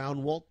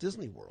around Walt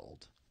Disney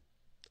World.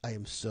 I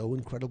am so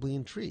incredibly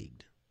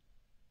intrigued.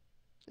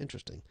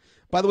 Interesting.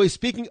 By the way,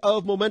 speaking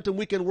of Momentum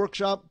Weekend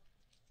Workshop,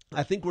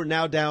 I think we're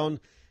now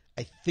down,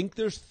 I think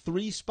there's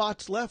 3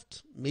 spots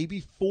left, maybe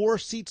 4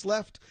 seats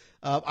left.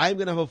 I'm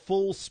going to have a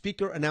full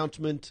speaker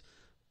announcement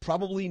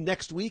probably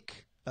next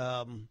week.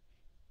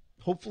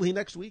 Hopefully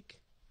next week.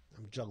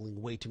 I'm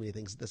juggling way too many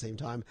things at the same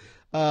time.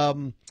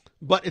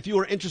 But if you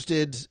are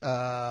interested,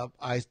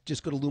 I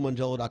just go to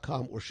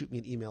LouMongello.com or shoot me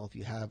an email if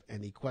you have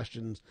any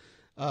questions.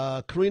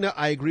 Karina,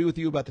 I agree with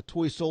you about the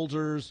toy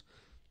soldiers.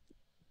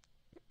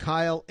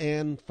 Kyle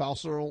Ann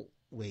Fauser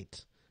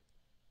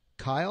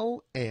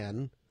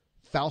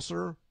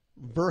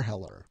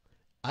Verheller.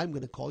 I'm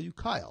going to call you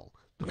Kyle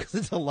because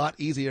it's a lot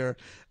easier.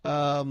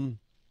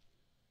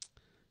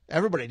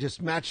 Everybody,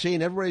 just Matt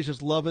Shane, everybody's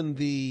just loving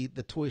the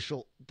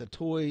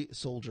toy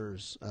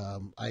soldiers.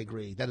 I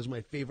agree. That is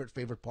my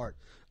favorite part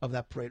of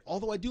that parade.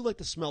 Although I do like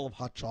the smell of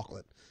hot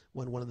chocolate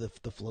when one of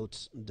the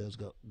floats does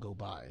go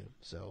by.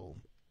 So,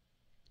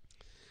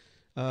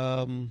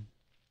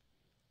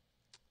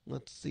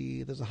 let's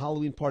see. There's a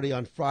Halloween party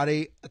on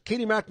Friday.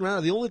 Katie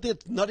McNamara, the only thing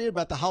that's nutty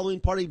about the Halloween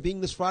party being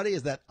this Friday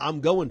is that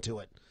I'm going to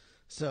it.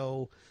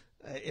 So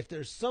if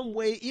there's some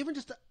way, even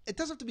just, it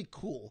doesn't have to be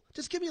cool.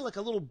 Just give me like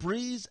a little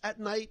breeze at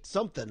night,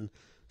 something,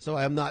 so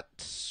I'm not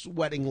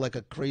sweating like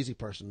a crazy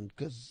person,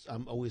 because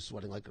I'm always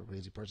sweating like a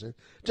crazy person.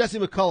 Jesse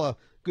McCullough,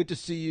 good to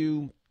see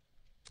you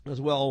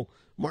as well.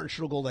 Martin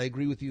Schurgold, I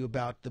agree with you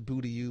about the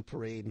Boo to You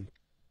parade,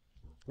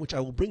 which I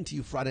will bring to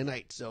you Friday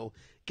night. So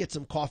get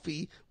some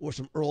coffee or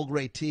some Earl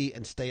Grey tea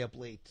and stay up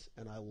late,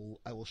 and I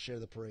will share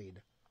the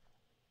parade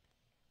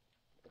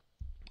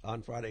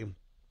on Friday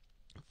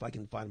if I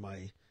can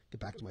get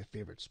back to my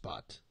favorite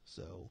spot.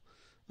 So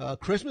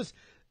Christmas,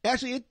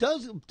 actually, it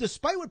does,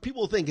 despite what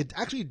people think, it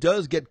actually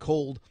does get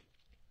cold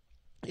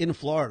in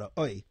Florida.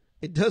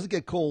 It does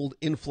get cold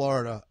in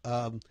Florida.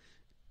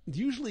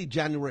 Usually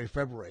January,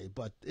 February,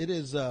 but it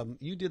is.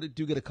 You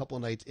do get a couple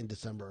of nights in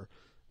December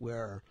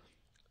where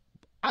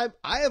I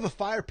have a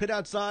fire pit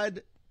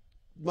outside.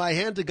 My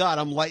hand to God,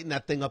 I'm lighting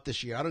that thing up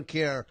this year. I don't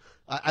care.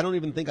 I don't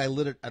even think I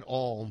lit it at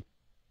all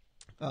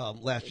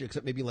last year,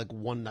 except maybe like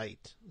one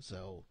night.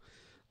 So,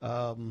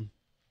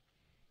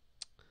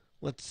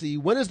 let's see.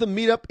 When is the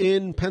meetup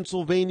in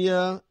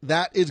Pennsylvania?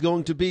 That is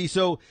going to be,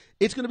 so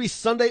it's going to be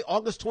Sunday,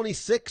 August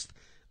 26th.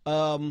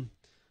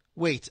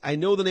 Wait, I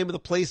know the name of the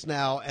place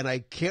now, and I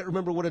can't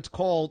remember what it's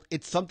called.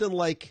 It's something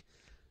like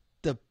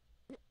the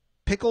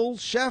Pickle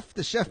Chef,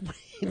 the Chef.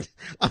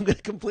 I'm going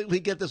to completely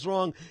get this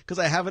wrong because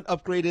I haven't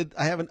updated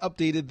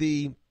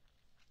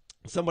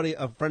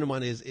a friend of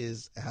mine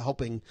is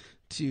helping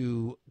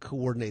to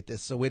coordinate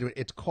this. So wait a minute.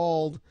 It's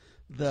called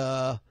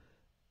I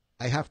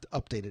have to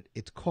update it.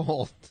 It's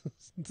called,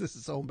 this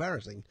is so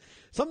embarrassing,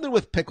 something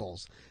with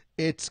pickles.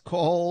 It's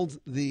called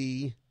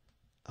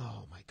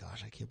oh my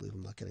gosh, I can't believe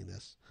I'm not getting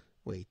this.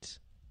 Wait.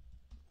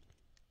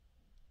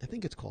 I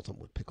think it's called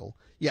something with pickle.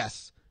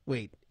 Yes.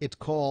 Wait. It's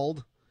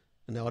called,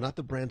 no, not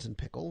the Branson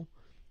Pickle.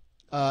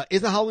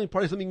 Is the Halloween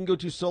party something you can go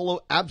to solo?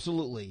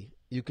 Absolutely.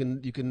 You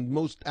can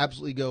most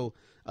absolutely go,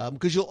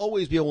 because you'll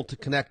always be able to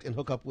connect and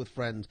hook up with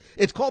friends.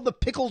 It's called the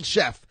Pickled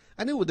Chef.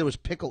 I knew there was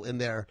pickle in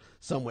there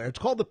somewhere. It's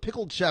called the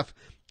Pickled Chef.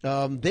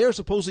 They're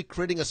supposedly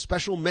creating a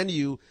special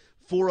menu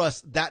for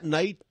us that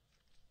night.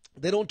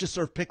 They don't just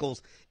serve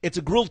pickles. It's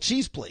a grilled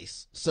cheese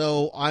place.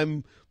 So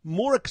I'm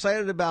more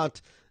excited about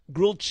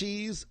grilled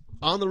cheese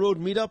on the road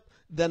meetup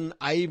than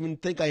I even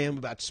think I am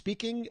about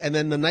speaking. And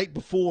then the night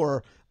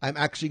before, I'm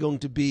actually going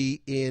to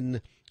be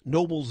in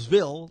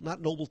Noblesville,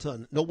 not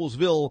Nobleton,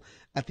 Noblesville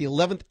at the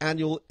 11th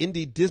annual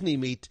Indie Disney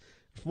Meet.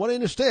 From what I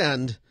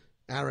understand,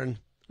 Aaron,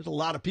 there's a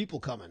lot of people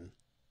coming.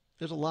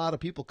 There's a lot of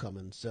people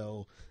coming.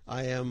 So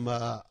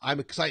I'm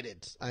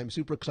excited. I'm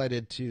super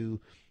excited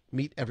to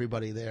meet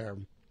everybody there.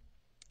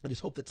 I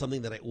just hope that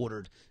something that I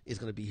ordered is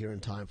going to be here in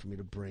time for me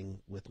to bring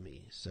with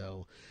me.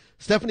 So,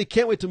 Stephanie,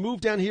 can't wait to move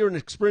down here and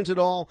experience it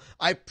all.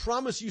 I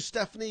promise you,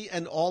 Stephanie,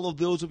 and all of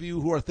those of you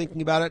who are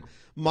thinking about it,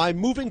 my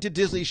moving to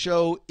Disney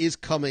show is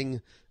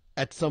coming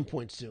at some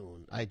point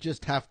soon. I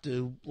just have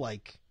to,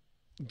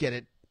 get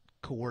it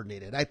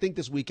coordinated. I think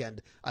this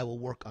weekend I will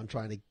work on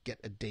trying to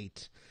get a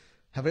date.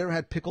 Have I ever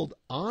had pickled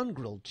on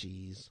grilled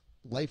cheese?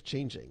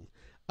 Life-changing.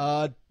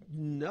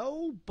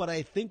 No, but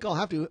I think I'll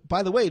have to.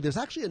 By the way, there's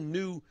actually a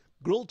new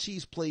grilled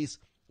cheese place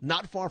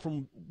not far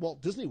from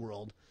Walt Disney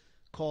World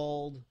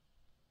called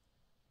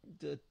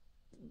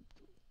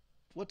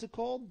what's it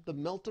called? The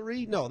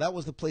Meltery? No, that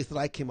was the place that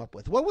I came up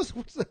with. What's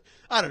the,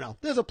 I don't know.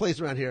 There's a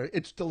place around here.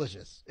 It's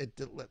delicious.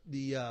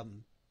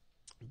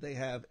 They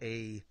have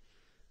a,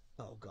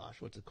 oh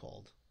gosh, what's it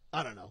called?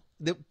 I don't know.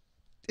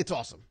 It's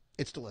awesome.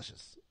 It's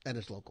delicious and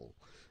it's local.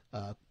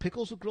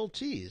 Pickles with grilled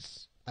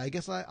cheese. I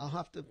guess I'll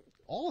have to,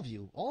 all of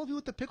you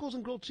with the pickles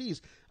and grilled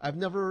cheese. I've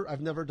never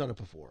done it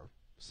before.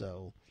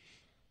 So,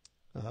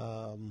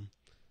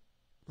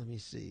 let me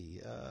see.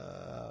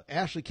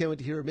 Ashley can't wait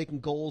to hear her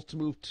making goals to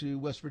move to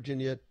West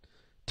Virginia.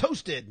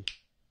 Toasted.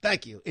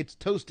 Thank you. It's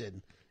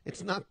toasted.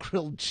 It's not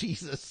grilled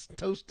cheeses.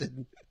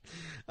 Toasted.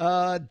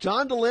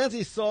 John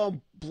Delancey saw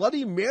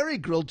Bloody Mary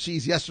grilled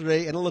cheese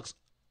yesterday, and it looks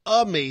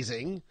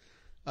amazing.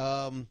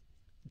 Down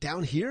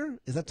here?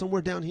 Is that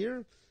somewhere down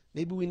here?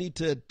 Maybe we need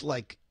to,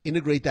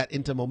 integrate that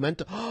into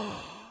Momentum.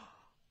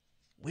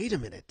 Wait a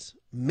minute.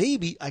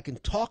 Maybe I can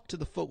talk to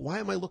the folk. Why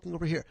am I looking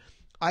over here?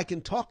 I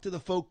can talk to the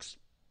folks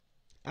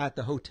at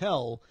the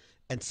hotel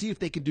and see if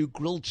they can do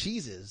grilled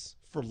cheeses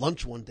for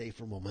lunch one day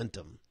for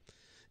Momentum.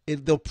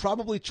 They'll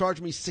probably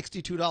charge me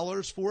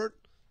 $62 for it,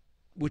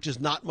 which is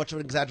not much of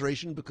an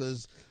exaggeration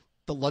because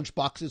the lunch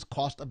boxes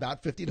cost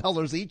about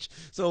 $50 each.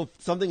 So if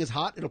something is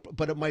hot,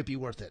 but it might be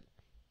worth it.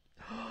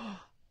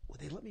 Would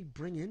they let me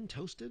bring in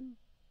toasted?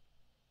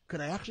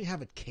 Could I actually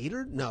have it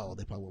catered? No,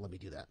 they probably won't let me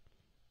do that.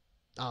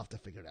 I'll have to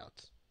figure it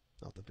out.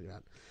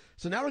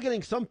 So now we're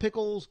getting some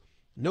pickles,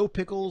 no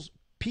pickles,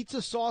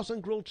 pizza sauce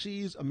and grilled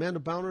cheese. Amanda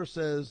Bowner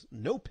says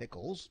no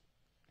pickles.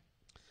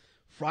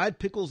 Fried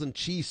pickles and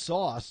cheese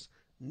sauce.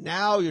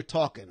 Now you're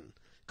talking.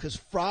 Because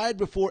fried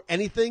before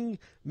anything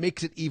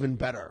makes it even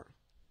better.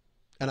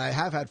 And I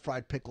have had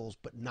fried pickles,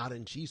 but not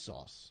in cheese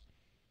sauce.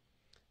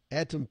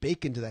 Add some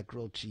bacon to that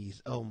grilled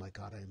cheese. Oh my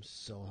God, I am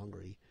so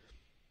hungry.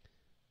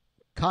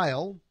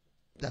 Kyle,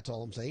 that's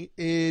all I'm saying.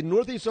 In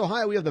Northeast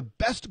Ohio, we have the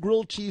best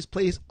grilled cheese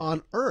place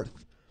on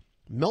earth.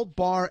 Melt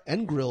bar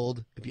and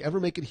grilled. If you ever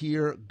make it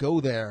here,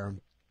 go there.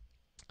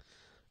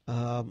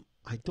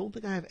 I don't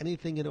think I have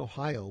anything in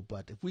Ohio,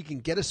 but if we can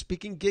get a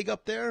speaking gig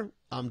up there,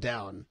 I'm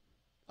down.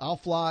 I'll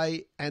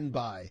fly and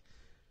buy.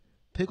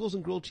 Pickles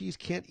and grilled cheese,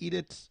 can't eat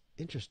it.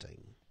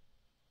 Interesting.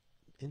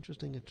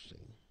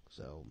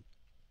 So,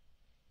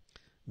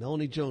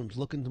 Melanie Jones,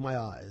 look into my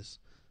eyes.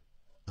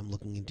 I'm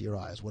looking into your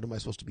eyes. What am I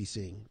supposed to be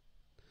seeing?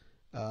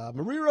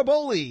 Maria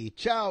Raboli,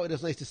 ciao. It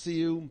is nice to see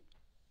you.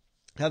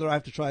 Heather, I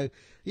have to try.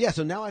 Yeah,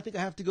 so now I think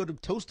I have to go to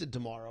Toasted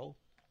tomorrow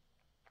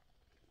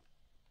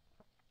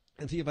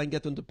and see if I can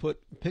get them to put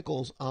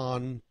pickles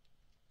on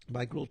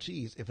my grilled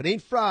cheese. If it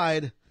ain't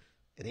fried,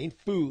 it ain't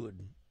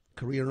food.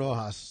 Korea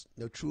Rojas,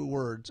 no true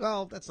words.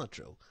 Oh, that's not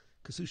true,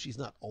 because sushi's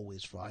not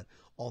always fried.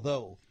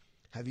 Although,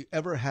 have you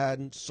ever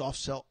had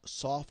soft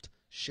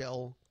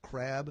shell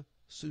crab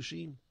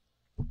sushi?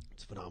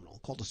 It's phenomenal.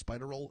 Called a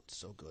spider roll. It's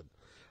so good.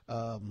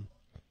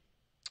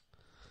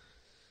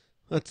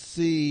 Let's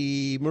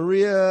see.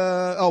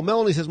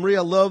 Melanie says,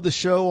 Maria, love the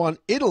show on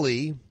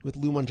Italy with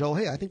Lou Mangiello.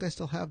 Hey, I think I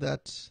still have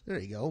that. There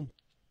you go.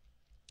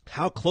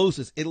 How close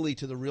is Italy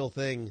to the real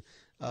thing?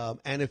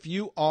 And if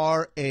you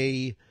are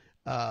a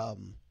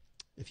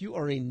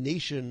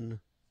nation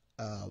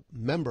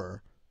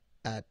member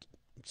at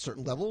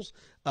certain levels,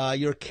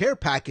 your care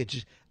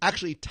package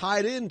actually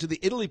tied into the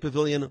Italy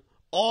pavilion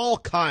all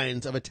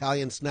kinds of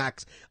Italian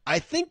snacks. I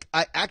think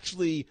I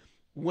actually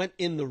went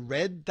in the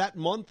red that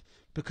month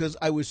because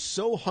I was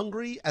so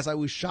hungry as I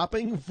was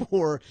shopping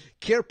for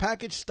care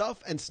package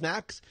stuff and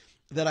snacks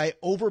that I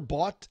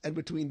overbought, and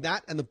between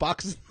that and the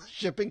boxes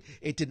shipping,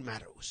 it didn't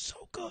matter. It was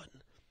so good.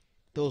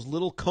 Those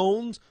little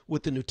cones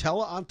with the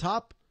Nutella on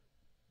top,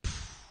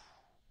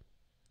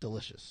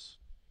 delicious.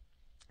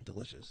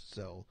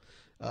 So,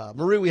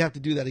 Marie, we have to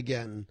do that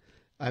again.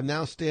 I'm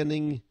now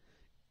standing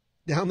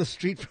down the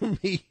street from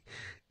me.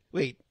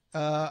 Wait,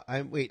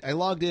 I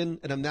logged in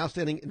and I'm now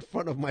standing in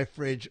front of my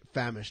fridge,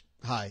 famished.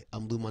 Hi,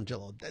 I'm Lou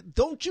Mangello.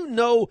 Don't you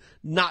know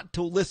not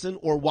to listen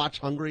or watch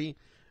hungry?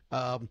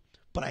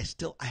 But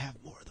I have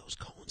more of those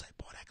cones. I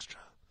bought extra.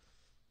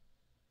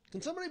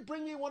 Can somebody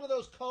bring me one of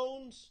those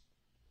cones?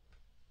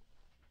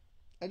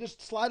 I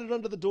just slide it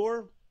under the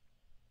door.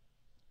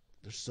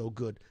 They're so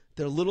good.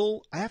 They're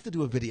little. I have to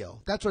do a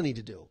video. That's what I need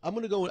to do.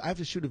 I have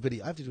to shoot a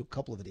video. I have to do a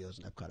couple of videos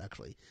in Epcot,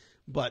 actually.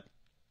 But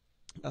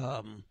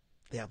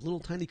they have little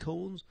tiny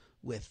cones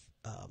with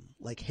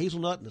like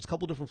hazelnut, and there's a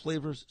couple different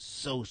flavors.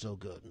 So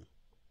good.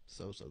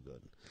 So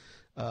good.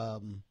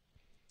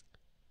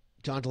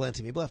 John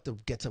Delancey, maybe I'll have to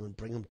get some and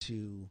bring them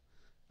to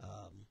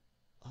I'll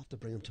have to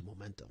bring them to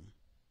Momentum.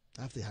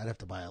 I'd have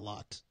to buy a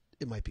lot.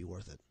 It might be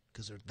worth it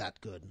because they're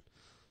that good.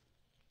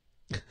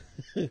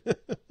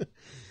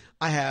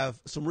 I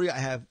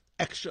have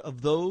extra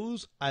of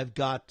those. I've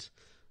got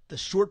the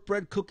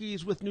shortbread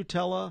cookies with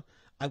Nutella.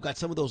 I've got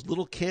some of those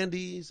little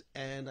candies,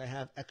 and I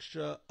have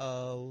extra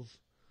of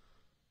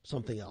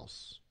something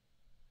else.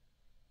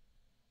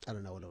 I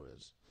don't know what it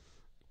is.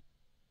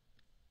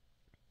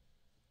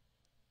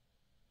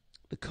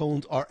 The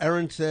cones are,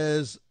 Aaron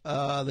says,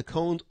 the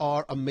cones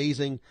are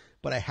amazing,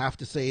 but I have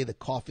to say the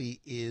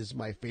coffee is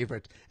my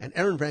favorite. And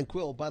Aaron Van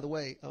Quill, by the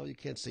way, you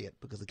can't see it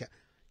because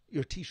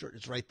your T-shirt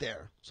is right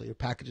there. So your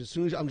package, as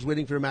soon as I'm just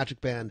waiting for your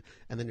magic band,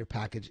 and then your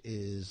package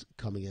is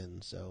coming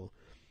in. So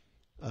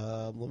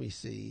let me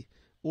see.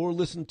 Or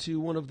listen to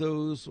one of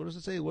those, what does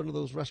it say? One of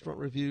those restaurant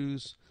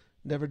reviews.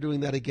 Never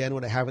doing that again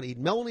when I haven't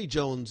eaten. Melanie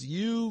Jones,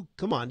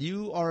 come on,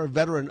 you are a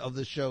veteran of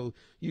the show.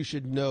 You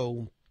should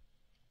know.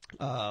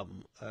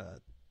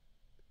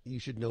 You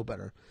should know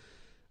better.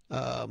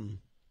 I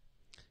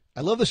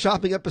love the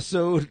shopping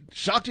episode.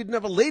 Shocked you didn't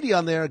have a lady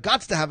on there.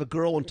 Gots to have a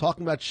girl when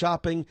talking about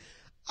shopping.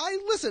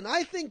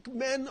 I think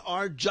men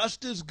are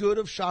just as good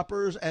of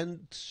shoppers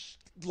and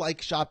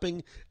like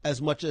shopping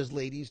as much as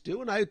ladies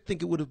do, and I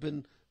think it would have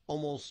been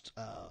almost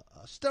too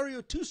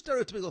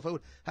stereotypical if I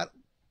would have.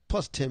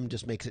 Plus, Tim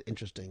just makes it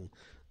interesting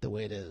the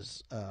way it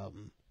is.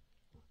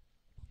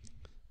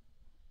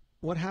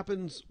 What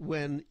happens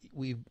when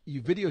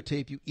you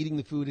videotape you eating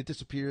the food? It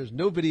disappears.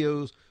 No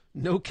videos,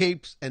 no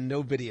capes, and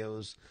no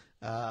videos.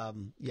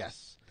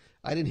 Yes.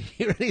 I didn't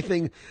hear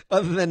anything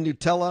other than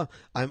Nutella.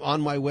 I'm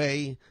on my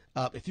way.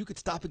 If you could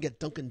stop and get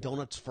Dunkin'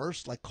 Donuts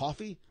first, like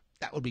coffee,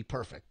 that would be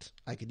perfect.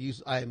 I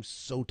am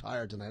so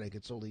tired tonight, I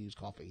could solely use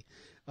coffee.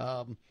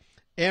 Aaron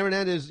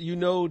Anders,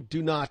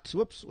 do not.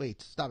 Whoops,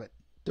 wait, stop it.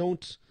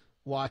 Don't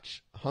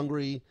watch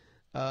Hungry.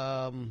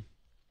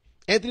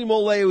 Anthony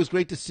Mole, it was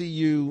great to see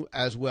you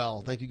as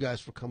well. Thank you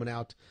guys for coming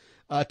out.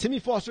 Timmy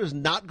Foster is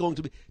not going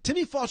to be.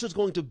 Timmy Foster is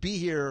going to be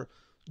here.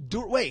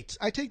 Wait,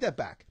 I take that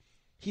back.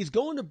 He's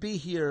going to be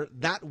here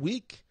that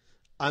week.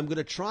 I'm going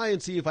to try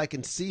and see if I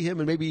can see him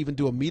and maybe even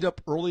do a meetup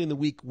early in the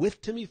week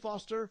with Timmy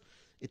Foster.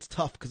 It's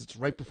tough because it's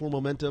right before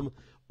Momentum.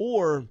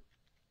 Or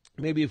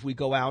maybe if we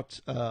go out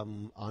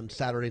on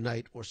Saturday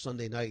night or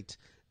Sunday night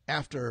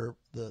after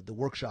the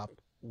workshop,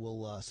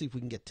 we'll see if we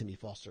can get Timmy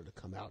Foster to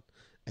come out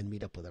and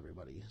meet up with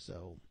everybody.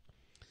 So,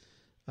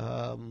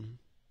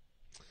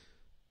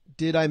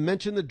 did I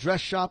mention the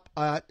dress shop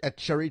at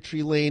Cherry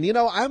Tree Lane?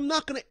 I'm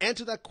not going to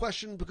answer that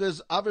question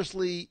because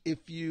obviously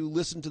if you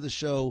listen to the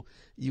show,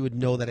 you would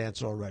know that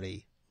answer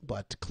already.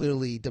 But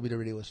clearly WDW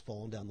Radio has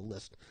fallen down the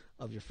list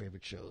of your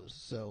favorite shows.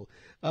 So,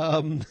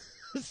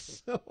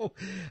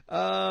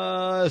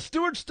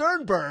 Stuart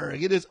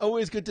Sternberg, it is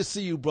always good to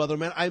see you, brother,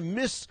 man. I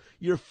miss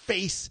your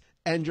face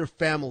and your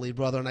family,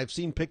 brother. And I've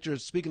seen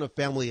pictures, speaking of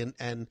family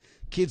and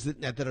kids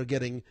that are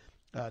getting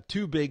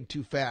too big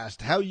too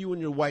fast. How you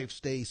and your wife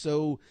stay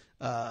so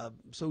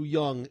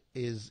young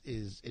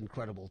is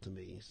incredible to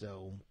me.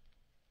 So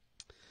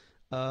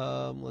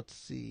let's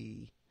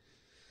see.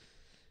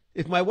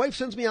 If my wife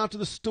sends me out to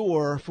the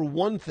store for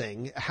one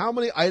thing, how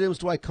many items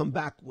do I come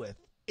back with?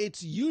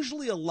 It's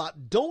usually a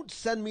lot. Don't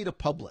send me to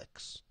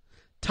Publix.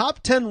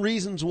 Top 10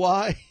 reasons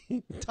why.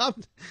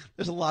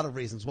 There's a lot of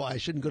reasons why I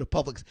shouldn't go to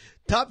Publix.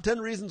 Top 10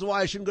 reasons why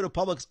I shouldn't go to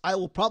Publix. I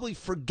will probably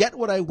forget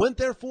what I went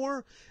there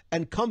for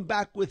and come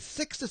back with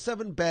 6 to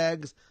 7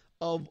 bags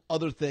of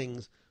other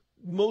things.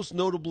 Most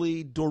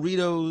notably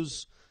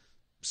Doritos,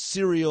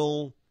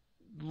 cereal,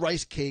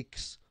 rice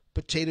cakes,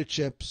 potato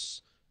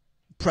chips,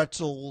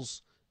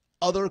 pretzels,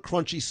 other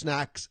crunchy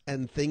snacks,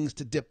 and things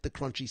to dip the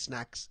crunchy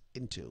snacks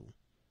into.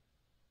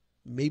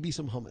 Maybe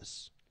some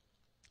hummus.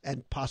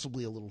 And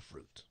possibly a little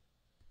fruit.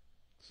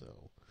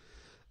 So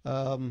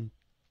I'm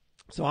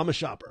a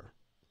shopper.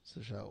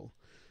 So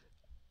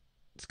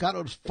Scott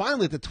was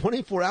finally at the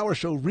 24-hour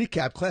show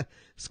recap.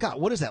 Scott,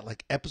 what is that,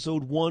 like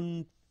episode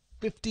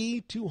 150,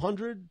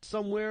 200,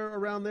 somewhere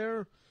around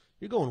there?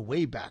 You're going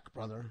way back,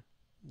 brother.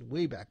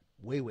 Way back,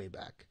 way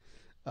back.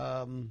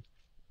 The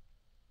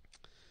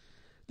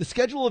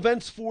schedule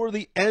events for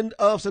the end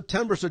of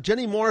September. So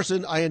Jenny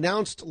Morrison, I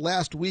announced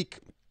last week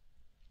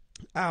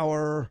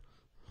I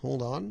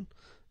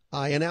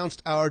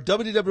announced our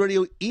WDW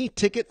Radio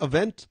e-ticket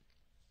event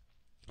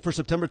for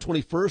September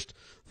 21st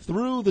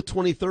through the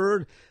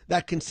 23rd.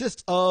 That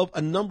consists of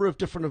a number of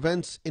different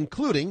events,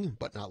 including,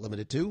 but not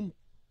limited to,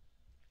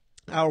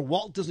 our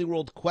Walt Disney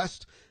World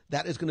Quest.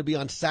 That is going to be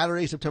on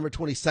Saturday, September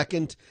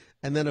 22nd.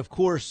 And then, of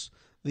course,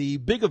 the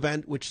big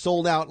event, which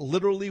sold out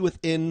literally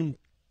within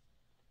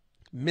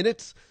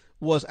minutes,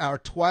 was our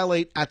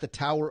Twilight at the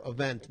Tower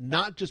event.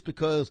 Not just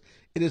because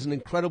it is an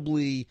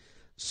incredibly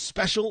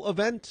special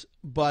event,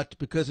 but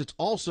because it's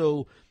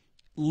also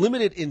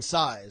limited in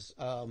size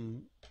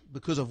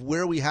because of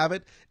where we have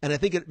it. And I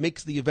think it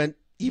makes the event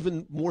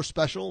even more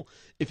special.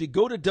 If you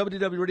go to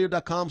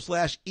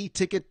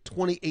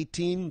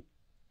www.radio.com/eticket2018,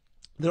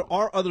 there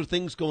are other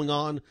things going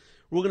on.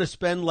 We're going to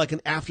spend like an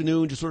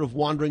afternoon just sort of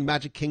wandering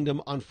Magic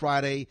Kingdom on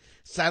Friday.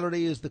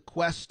 Saturday is the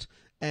Quest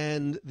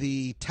and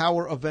the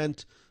Tower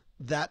event.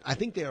 That I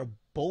think they are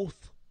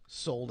both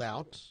sold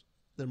out.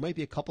 There might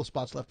be a couple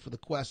spots left for the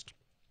Quest.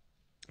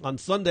 On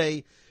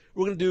Sunday,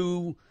 we're going to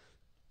do,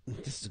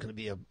 this is going to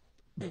be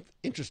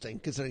interesting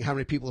considering how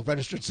many people have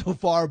registered so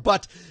far,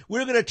 but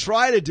we're going to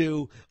try to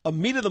do a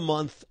meet of the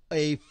month,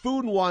 a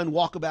food and wine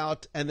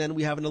walkabout, and then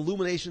we have an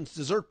Illuminations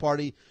dessert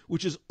party,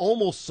 which is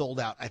almost sold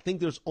out. I think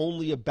there's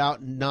only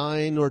about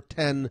 9 or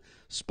 10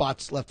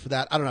 spots left for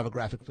that. I don't have a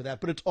graphic for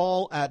that, but it's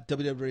all at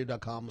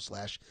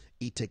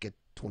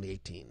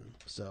www.com/eticket2018.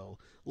 So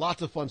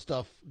lots of fun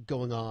stuff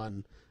going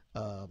on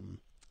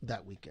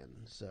that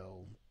weekend.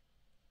 So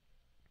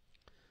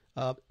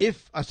I'm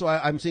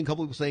seeing a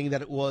couple people saying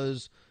that it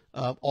was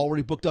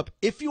already booked up.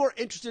 If you are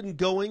interested in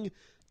going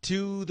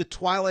to the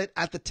Twilight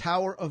at the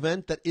Tower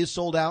event that is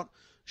sold out,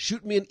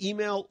 shoot me an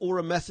email or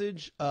a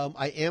message.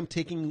 I am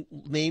taking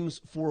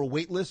names for a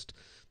wait list.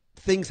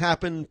 Things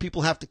happen,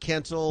 people have to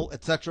cancel,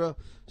 etc.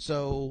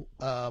 So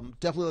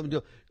definitely let me do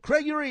it.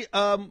 Craig Urey,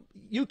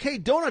 UK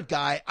donut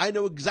guy, I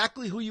know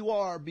exactly who you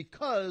are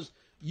because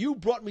you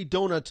brought me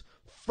donuts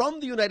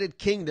from the United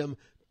Kingdom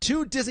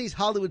to Disney's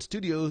Hollywood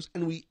Studios,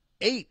 and we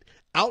ate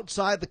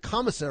outside the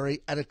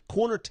commissary at a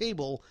corner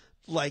table.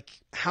 Like,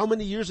 how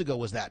many years ago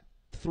was that?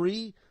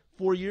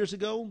 3-4 years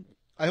ago?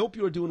 I hope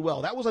you are doing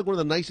well. That was like one of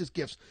the nicest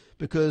gifts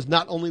because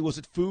not only was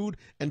it food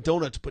and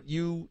donuts, but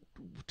you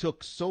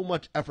took so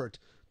much effort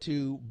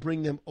to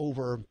bring them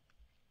over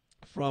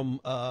from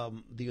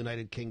the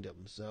United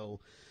Kingdom. So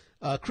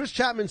Chris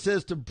Chapman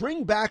says to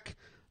bring back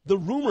the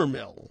rumor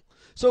mill.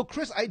 So,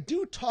 Chris, I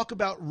do talk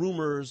about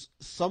rumors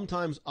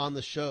sometimes on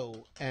the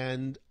show,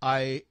 and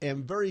I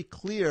am very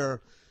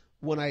clear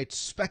when I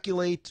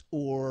speculate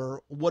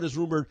or what is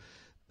rumored.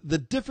 The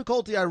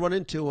difficulty I run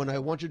into, and I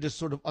want you to just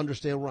sort of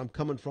understand where I'm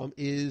coming from,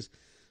 is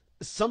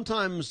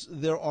sometimes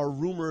there are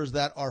rumors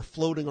that are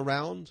floating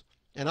around.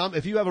 And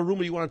if you have a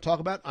rumor you want to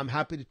talk about, I'm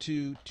happy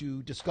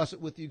to discuss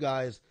it with you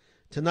guys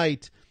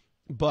tonight.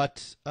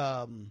 But,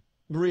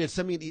 Maria,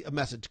 send me a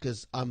message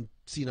because I'm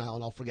senile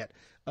and I'll forget.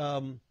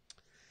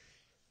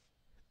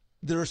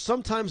 There are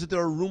sometimes that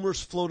there are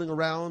rumors floating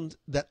around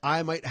that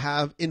I might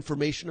have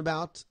information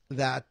about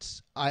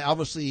that I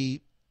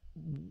obviously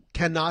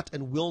cannot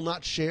and will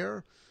not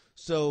share.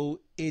 So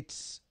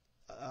it's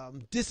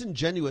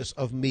disingenuous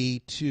of me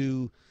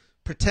to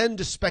pretend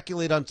to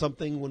speculate on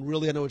something when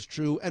really I know it's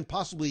true and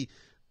possibly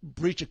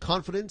breach a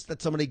confidence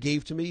that somebody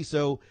gave to me.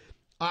 So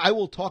I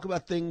will talk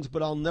about things,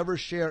 but I'll never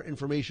share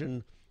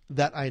information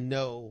that I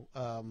know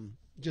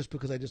just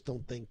because I just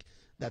don't think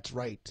that's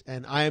right.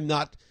 And I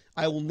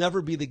will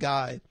never be the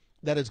guy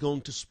that is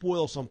going to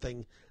spoil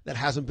something that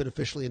hasn't been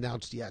officially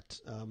announced yet.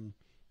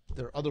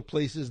 There are other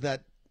places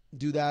that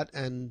do that,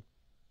 and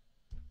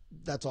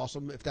that's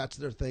awesome if that's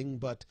their thing.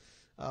 But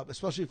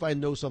especially if I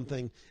know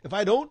something. If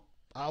I don't,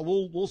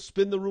 we'll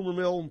spin the rumor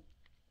mill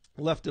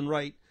left and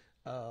right.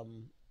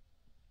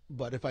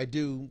 But if I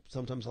do,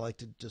 sometimes I like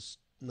to just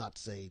not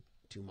say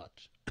too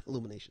much.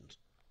 Illuminations.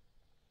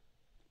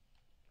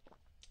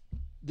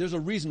 There's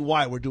a reason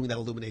why we're doing that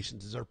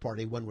Illuminations dessert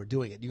party when we're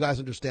doing it. You guys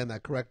understand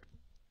that, correct?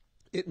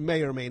 It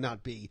may or may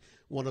not be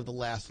one of the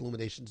last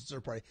Illuminations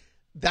dessert party.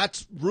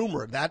 That's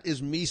rumor. That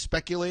is me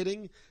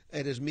speculating.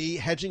 It is me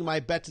hedging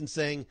my bets and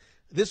saying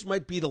this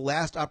might be the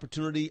last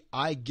opportunity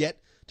I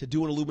get to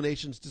do an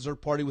Illuminations dessert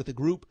party with a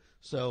group.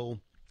 So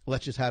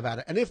let's just have at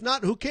it. And if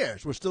not, who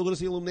cares? We're still going to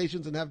see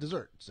Illuminations and have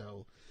dessert.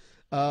 So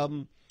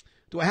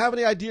do I have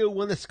any idea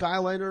when the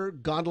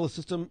Skyliner gondola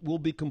system will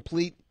be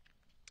complete?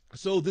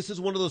 So this is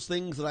one of those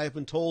things that I have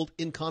been told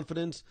in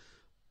confidence,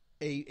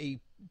 a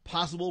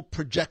possible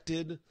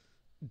projected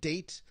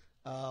date.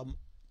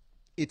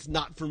 It's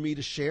not for me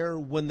to share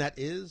when that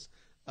is.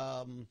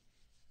 I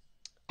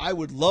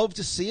would love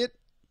to see it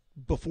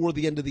before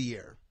the end of the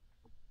year.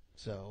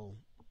 So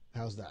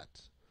how's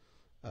that?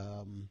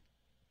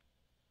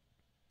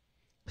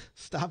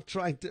 Stop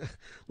trying to...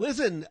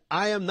 Listen,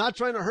 I am not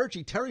trying to hurt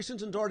you. Terry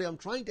Simpson Doherty, I'm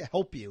trying to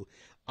help you.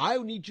 I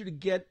need you to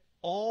get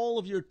all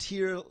of your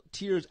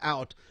tears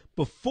out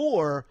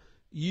before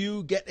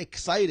you get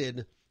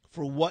excited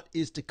for what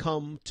is to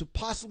come to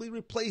possibly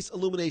replace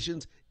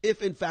Illuminations,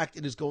 if in fact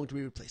it is going to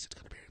be replaced. It's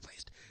going to be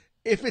replaced.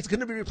 If it's going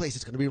to be replaced,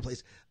 it's going to be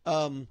replaced.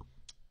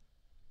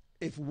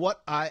 If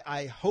what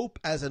I hope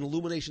as an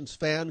Illuminations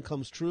fan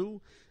comes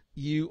true,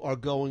 you are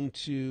going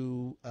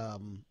to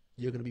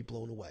you're going to be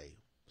blown away.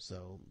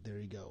 So there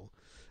you go.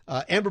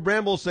 Amber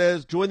Bramble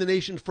says, join the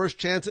nation, first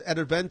chance at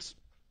events.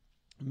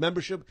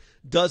 Membership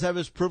does have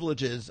its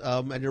privileges.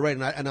 And you're right.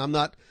 And I'm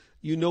not,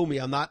 you know me,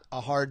 I'm not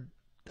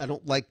I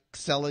don't like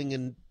selling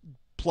and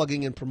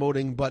plugging and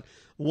promoting, but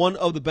one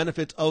of the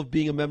benefits of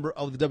being a member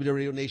of the WDW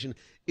Radio Nation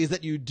is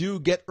that you do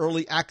get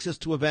early access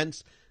to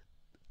events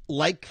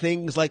like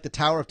things like the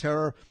Tower of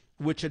Terror,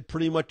 which had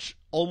pretty much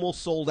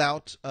almost sold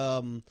out.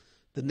 The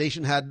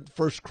Nation had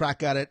first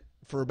crack at it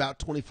for about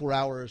 24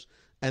 hours,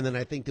 and then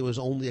I think there was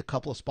only a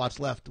couple of spots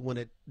left when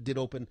it did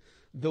open.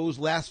 Those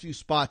last few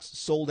spots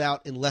sold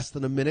out in less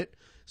than a minute.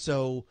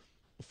 So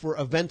for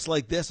events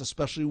like this,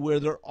 especially where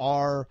there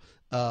are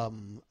a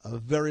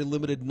very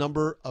limited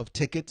number of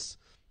tickets,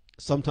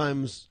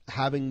 sometimes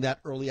having that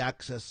early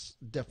access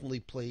definitely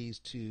plays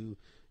to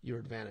your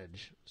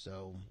advantage.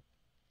 So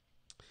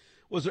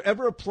was there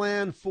ever a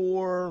plan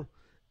for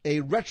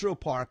a retro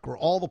park where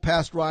all the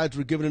past rides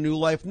were given a new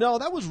life? No,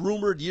 that was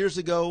rumored years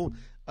ago,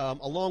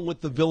 along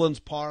with the Villains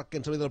Park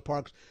and some of the other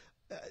parks.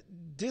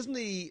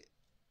 Disney,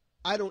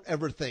 I don't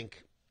ever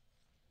think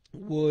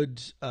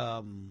would.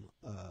 I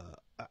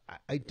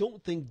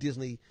don't think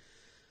Disney,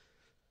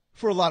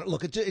 for a lot of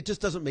look, it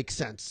just doesn't make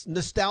sense.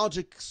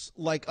 Nostalgics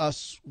like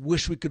us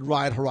wish we could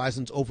ride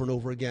Horizons over and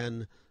over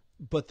again,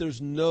 but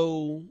there's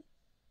no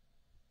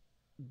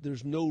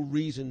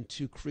reason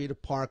to create a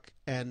park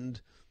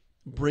and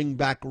bring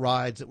back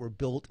rides that were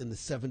built in the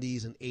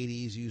 70s and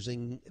 80s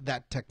using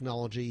that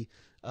technology.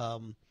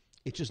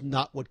 It's just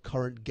not what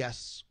current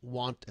guests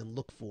want and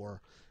look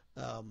for.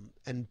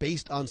 And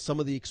based on some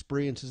of the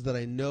experiences that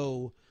I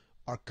know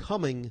are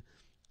coming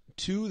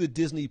to the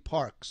Disney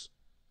parks,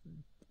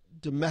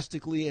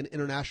 domestically and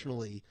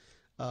internationally,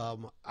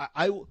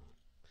 I will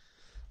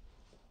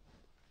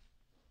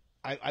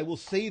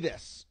say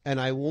this, and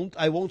I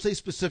won't say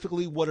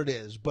specifically what it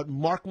is, but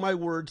mark my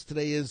words,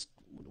 today is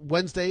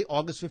Wednesday,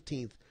 August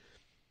 15th.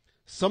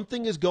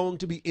 Something is going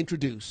to be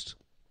introduced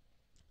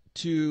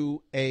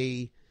to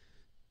a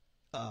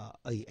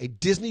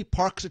Disney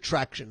Parks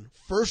attraction,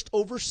 first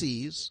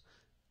overseas,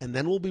 and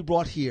then will be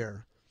brought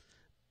here,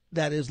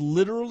 that is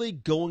literally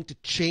going to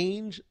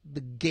change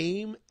the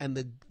game and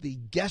the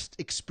guest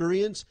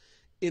experience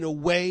in a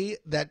way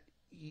that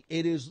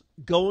it is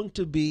going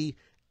to be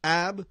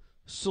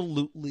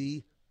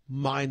absolutely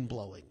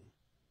mind-blowing.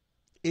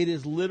 It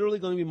is literally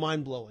going to be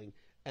mind-blowing.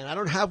 And I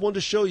don't have one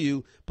to show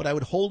you, but I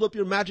would hold up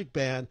your Magic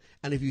Band,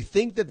 and if you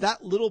think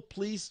that little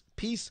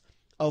piece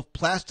of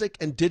plastic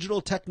and digital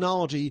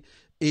technology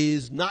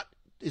is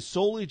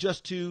solely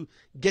just to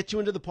get you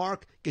into the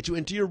park, get you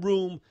into your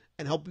room,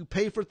 and help you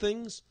pay for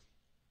things,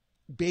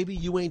 baby,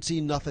 you ain't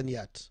seen nothing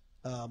yet.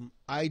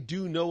 I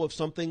do know of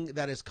something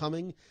that is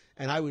coming,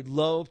 and I would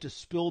love to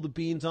spill the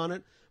beans on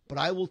it, but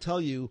I will tell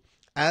you,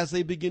 as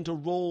they begin to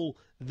roll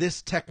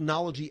this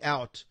technology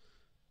out,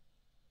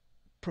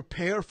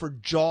 prepare for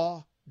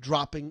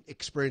jaw-dropping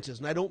experiences.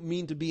 And I don't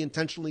mean to be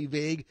intentionally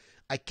vague.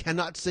 I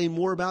cannot say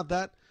more about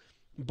that,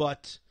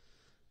 but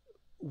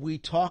we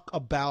talk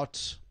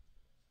about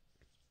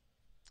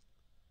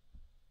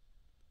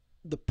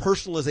the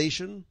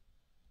personalization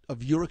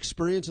of your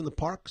experience in the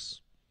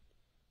parks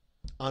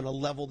on a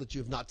level that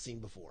you have not seen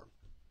before.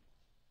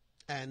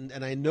 And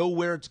I know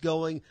where it's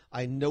going.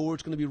 I know where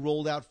it's going to be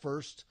rolled out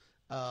first.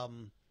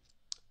 When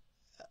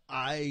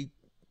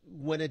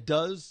it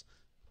does,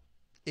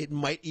 it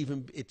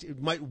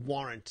might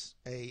warrant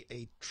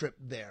a trip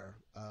there.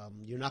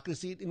 You're not going to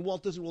see it in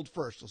Walt Disney World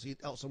first. You'll see it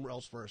somewhere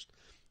else first.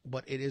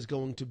 But it is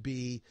going to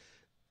be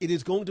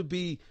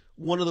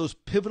one of those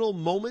pivotal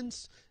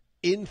moments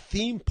in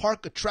theme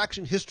park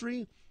attraction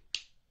history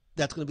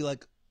that's going to be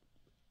like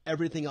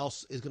everything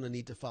else is going to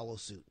need to follow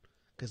suit,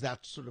 because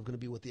that's sort of going to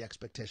be what the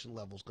expectation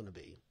level is going to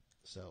be.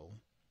 So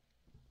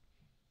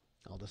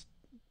I'll just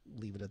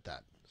leave it at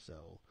that.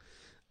 So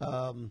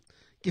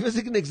give us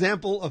an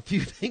example of a few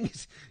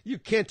things you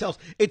can't tell us.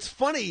 It's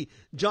funny,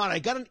 John, I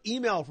got an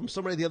email from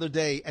somebody the other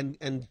day,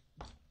 and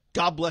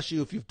God bless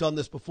you if you've done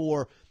this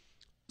before.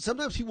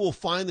 Sometimes people will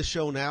find the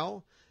show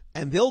now,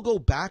 and they'll go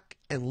back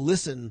and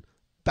listen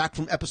back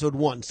from episode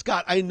 1.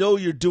 Scott, I know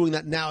you're doing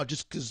that now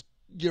just because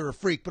you're a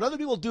freak, but other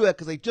people do it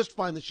because they just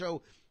find the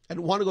show and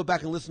want to go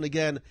back and listen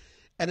again.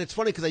 And it's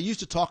funny because I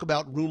used to talk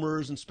about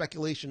rumors and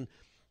speculation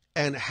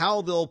and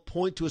how they'll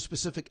point to a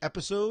specific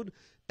episode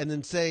and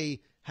then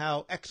say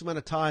how X amount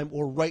of time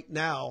or right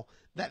now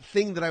that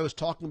thing that I was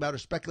talking about or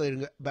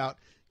speculating about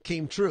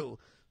came true.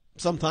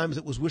 Sometimes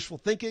it was wishful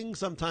thinking.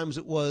 Sometimes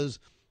it was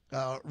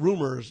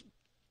rumors.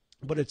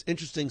 But it's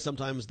interesting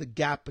sometimes the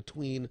gap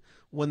between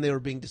when they were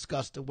being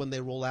discussed and when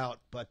they roll out.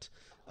 But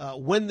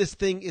when this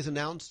thing is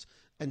announced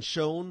and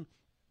shown,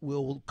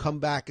 we'll come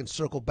back and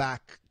circle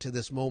back to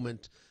this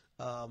moment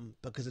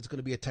because it's going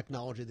to be a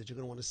technology that you're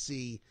going to want to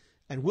see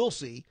and will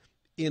see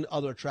in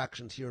other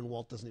attractions here in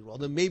Walt Disney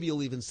World. And maybe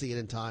you'll even see it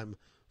in time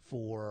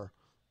for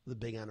the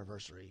big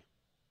anniversary.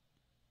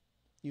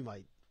 You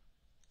might.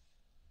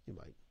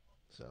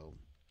 So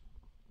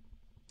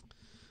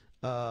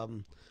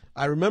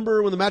I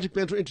remember when the Magic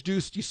Bands were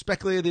introduced, you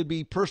speculated there'd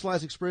be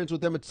personalized experience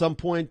with them at some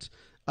point.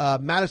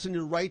 Madison,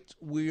 you're right.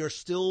 We are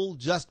still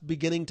just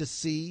beginning to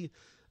see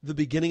the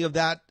beginning of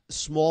that.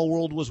 Small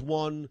World was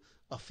one.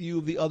 A few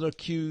of the other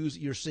cues,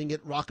 you're seeing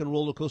it. Rock and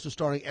Roller Coaster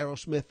starring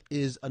Aerosmith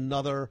is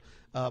another.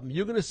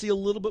 You're going to see a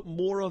little bit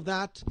more of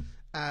that,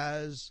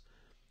 as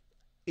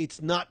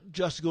it's not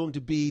just going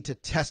to be to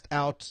test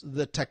out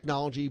the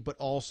technology, but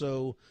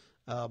also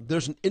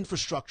there's an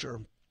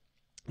infrastructure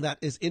that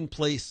is in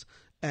place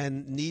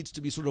and needs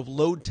to be sort of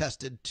load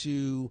tested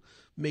to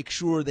make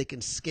sure they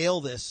can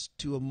scale this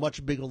to a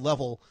much bigger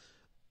level,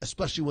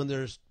 especially when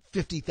there's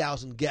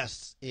 50,000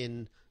 guests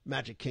in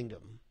Magic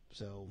Kingdom.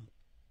 So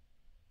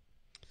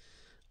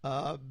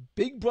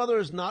Big Brother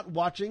is not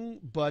watching,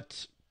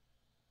 but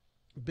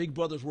Big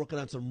Brother's working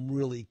on some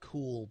really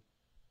cool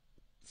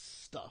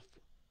stuff.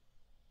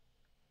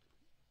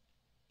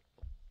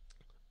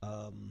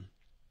 Let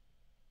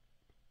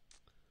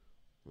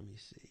me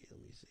see. Let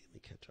me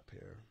catch up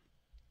here.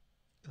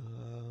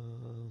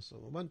 So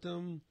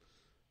momentum.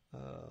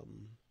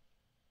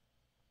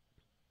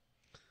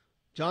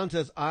 John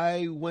says,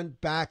 I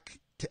went back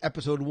to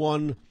episode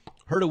 1,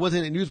 heard it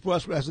wasn't a news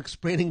broadcast where I was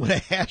explaining what a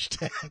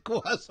hashtag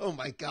was. Oh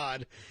my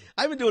God.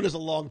 I've been doing this a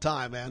long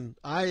time, man.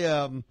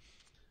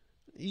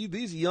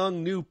 These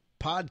young new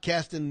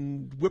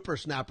podcasting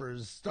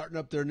whippersnappers starting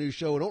up their new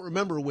show. I don't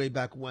remember way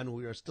back when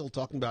we were still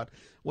talking about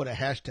what a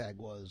hashtag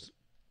was.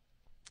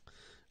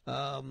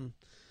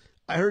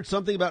 I heard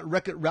something about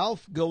Wreck-It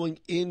Ralph going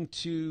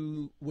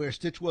into where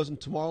Stitch was in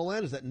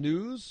Tomorrowland. Is that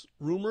news,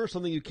 rumor,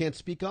 something you can't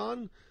speak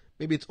on?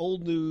 Maybe it's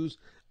old news.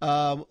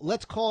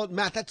 Let's call it,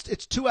 Matt,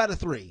 it's 2 out of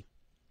 3.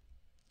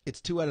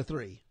 It's 2 out of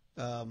 3.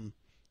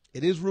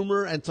 It is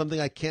rumor and something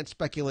I can't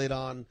speculate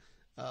on.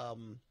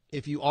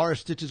 If you are a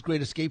Stitch's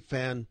Great Escape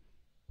fan,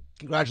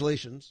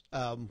 congratulations,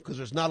 because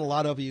there's not a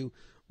lot of you,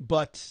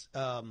 but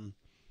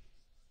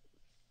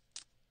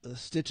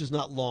Stitch is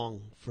not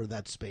long for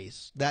that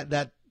space.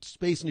 That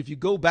space, and if you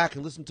go back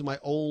and listen to my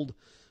old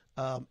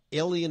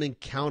Alien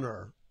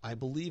Encounter, I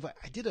believe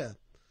I did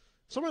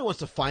somebody wants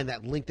to find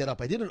that, link that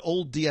up. I did an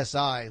old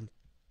DSI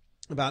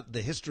about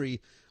the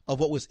history of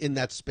what was in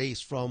that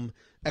space, from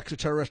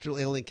extraterrestrial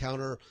alien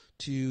encounter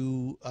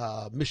to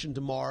mission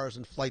to Mars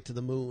and flight to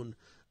the moon.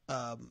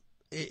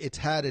 It's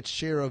had its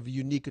share of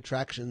unique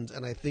attractions,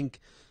 and I think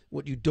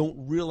what you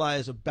don't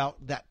realize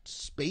about that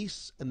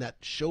space and that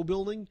show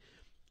building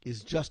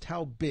is just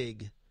how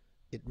big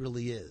it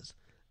really is.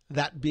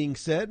 That being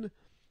said,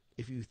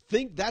 if you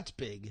think that's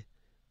big,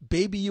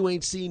 baby, you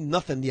ain't seen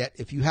nothing yet.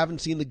 If you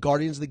haven't seen the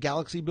Guardians of the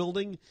Galaxy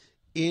building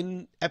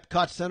in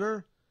Epcot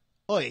Center,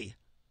 oi,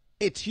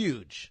 it's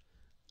huge.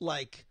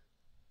 Like,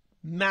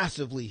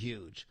 massively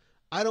huge.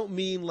 I don't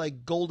mean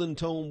like Golden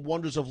Tome,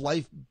 Wonders of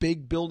Life,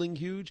 big building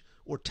huge,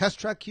 or Test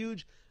Track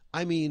huge.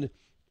 I mean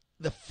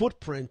the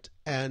footprint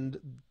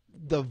and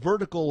the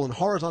vertical and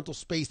horizontal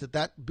space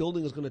that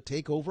building is going to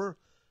take over.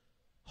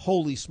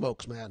 Holy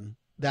smokes, man.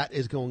 That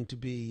is going to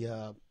be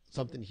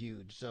something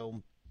huge.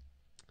 So,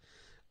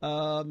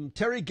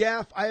 Terry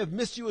Gaff, I have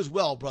missed you as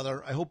well,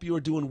 brother. I hope you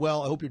are doing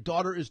well. I hope your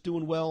daughter is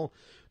doing well.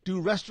 Do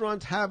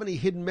restaurants have any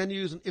hidden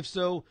menus? And if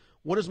so,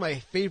 what is my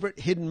favorite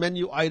hidden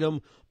menu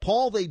item?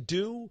 Paul, they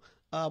do.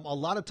 A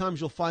lot of times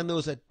you'll find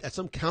those at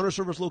some counter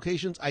service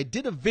locations. I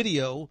did a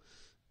video.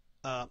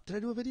 Did I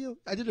do a video?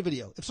 I did a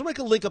video. If somebody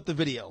can link up the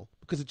video,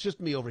 because it's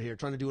just me over here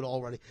trying to do it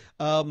already.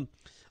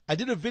 I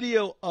did a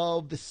video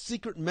of the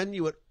secret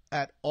menu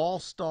at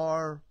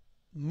All-Star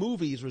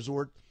Movies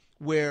Resort,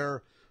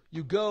 where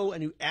you go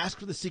and you ask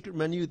for the secret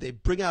menu. They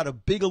bring out a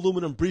big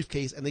aluminum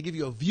briefcase and they give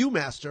you a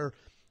Viewmaster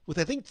with,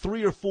 I think,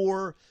 3 or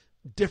 4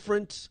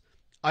 different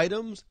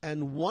items.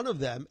 And one of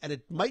them, and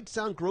it might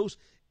sound gross,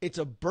 it's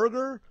a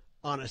burger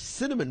on a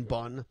cinnamon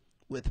bun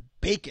with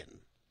bacon.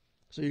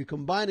 So you're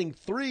combining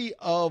 3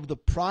 of the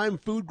prime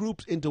food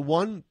groups into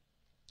one.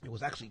 It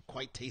was actually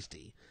quite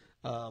tasty.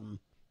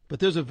 But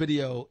there's a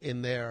video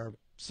in there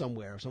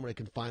somewhere. Somebody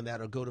can find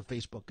that, or go to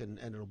Facebook and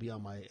it'll be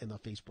on in the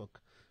Facebook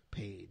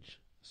page.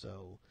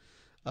 So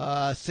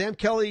Sam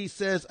Kelly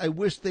says, I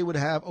wish they would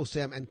have,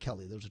 Sam and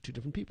Kelly, those are 2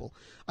 different people.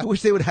 I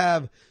wish they would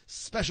have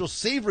special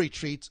savory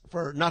treats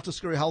for Not So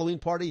Scary Halloween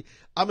Party.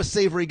 I'm a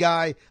savory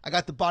guy. I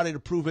got the body to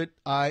prove it.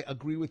 I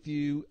agree with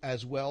you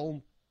as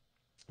well.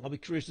 I'll be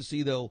curious to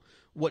see, though,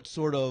 what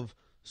sort of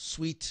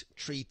sweet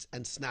treats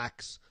and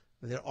snacks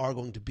there are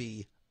going to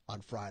be on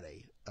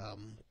Friday.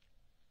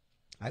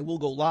 I will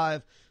go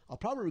live. I'll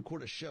probably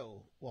record a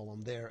show while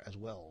I'm there as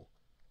well.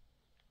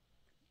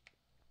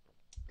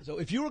 So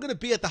if you were going to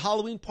be at the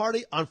Halloween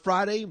party on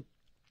Friday,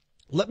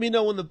 let me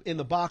know in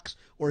the box,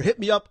 or hit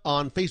me up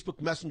on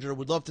Facebook Messenger.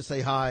 Would love to say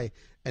hi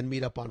and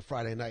meet up on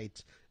Friday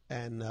night.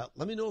 And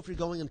let me know if you're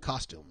going in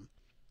costume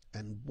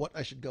and what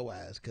I should go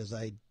as, because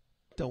I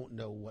don't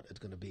know what it's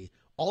going to be.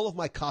 All of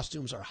my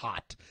costumes are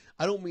hot.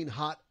 I don't mean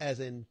hot as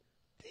in,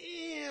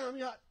 damn,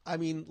 hot. I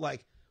mean,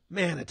 like,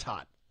 man, it's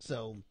hot.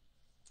 So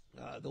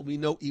there'll be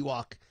no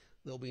Ewok.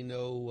 There'll be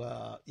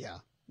no,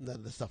 none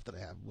of the stuff that I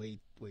have. Way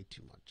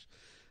too much.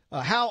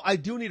 Hal, I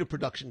do need a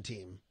production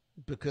team.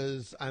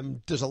 because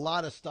there's a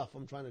lot of stuff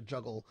I'm trying to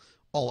juggle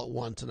all at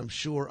once, and I'm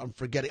sure I'm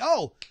forgetting.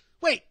 Oh,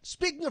 wait,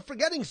 speaking of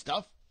forgetting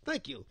stuff,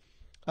 thank you.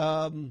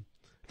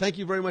 Thank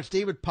you very much,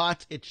 David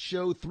Potts. It's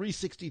show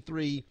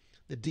 363,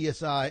 the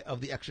DSI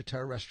of the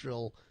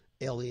extraterrestrial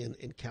alien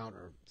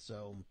encounter.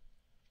 So,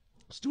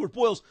 Stuart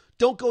Boyles,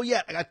 don't go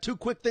yet. I got two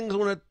quick things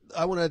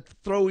I want to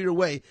throw your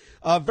way.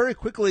 Very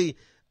quickly,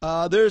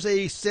 there's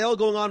a sale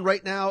going on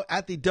right now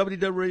at the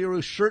WDW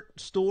Radio shirt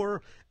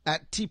store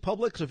at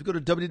TeePublic. So if you go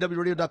to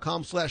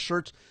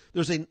www.radio.com/shirts,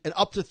 there's an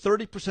up to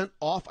 30%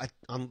 off. I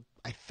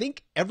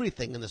think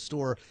everything in the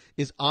store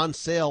is on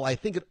sale. I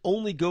think it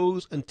only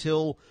goes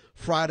until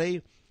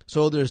Friday.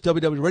 So there's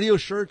WDW Radio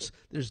shirts,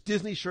 there's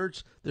Disney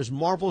shirts, there's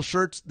Marvel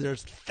shirts,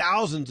 there's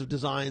thousands of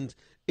designs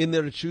in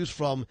there to choose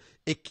from.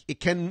 It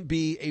can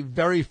be a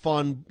very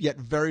fun yet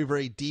very,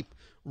 very deep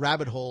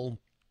rabbit hole.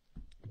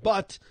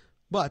 But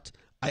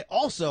I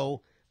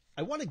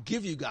want to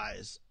give you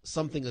guys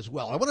something as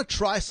well. I want to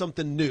try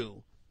something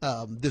new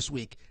this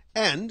week.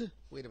 And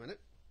wait a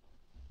minute.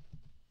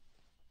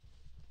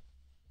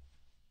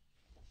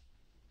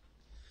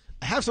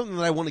 I have something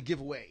that I want to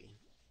give away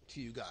to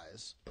you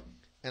guys.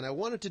 And I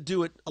wanted to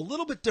do it a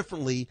little bit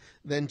differently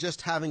than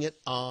just having it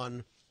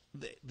on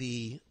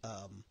the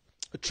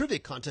trivia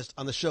contest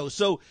on the show.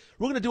 So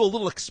we're going to do a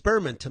little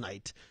experiment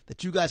tonight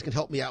that you guys can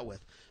help me out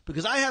with.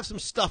 Because I have some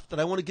stuff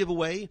that I want to give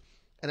away,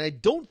 and I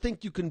don't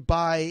think you can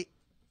buy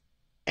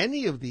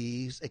any of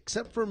these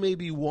except for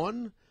maybe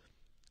one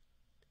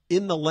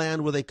in the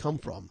land where they come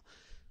from.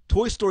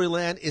 Toy Story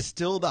Land is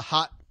still the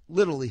hot,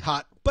 literally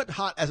hot, but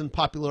hot as in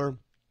popular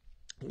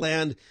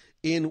land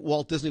in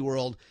Walt Disney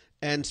World.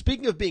 And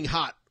speaking of being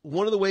hot,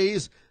 one of the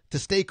ways to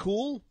stay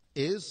cool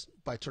is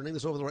by turning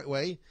this over the right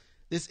way.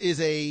 This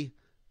is a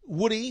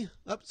Woody.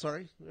 Oh,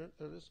 sorry. There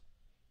it is.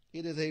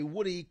 It is a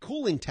Woody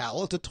cooling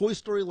towel. It's a Toy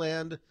Story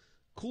Land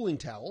cooling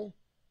towel,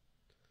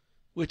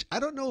 which I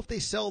don't know if they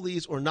sell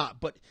these or not,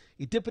 but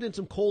you dip it in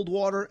some cold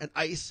water and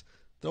ice,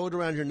 throw it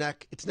around your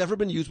neck. It's never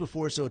been used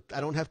before, so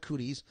I don't have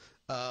cooties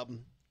other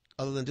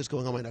than just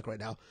going on my neck right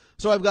now.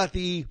 So I've got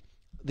the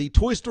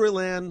Toy Story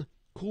Land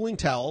cooling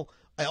towel.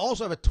 I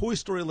also have a Toy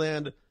Story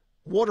Land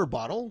water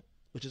bottle,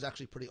 which is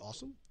actually pretty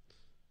awesome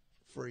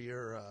for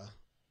your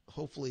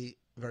hopefully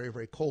very,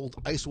 very cold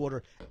ice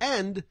water,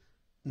 and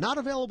not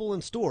available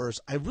in stores.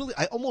 I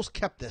almost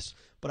kept this,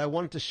 but I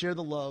wanted to share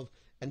the love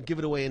and give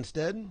it away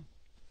instead.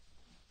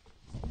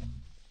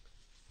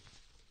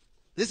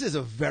 I'm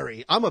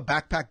a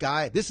backpack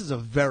guy. This is a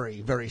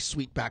very, very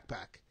sweet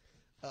backpack.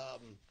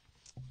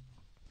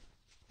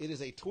 It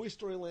is a Toy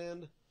Story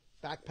Land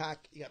backpack.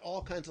 You got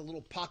all kinds of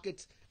little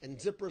pockets and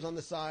zippers on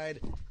the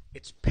side.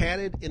 It's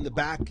padded in the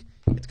back.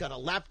 It's got a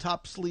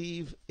laptop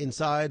sleeve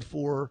inside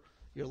for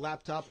your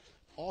laptop.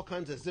 All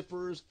kinds of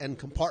zippers and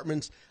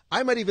compartments.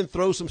 I might even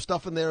throw some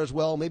stuff in there as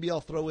well. Maybe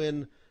I'll throw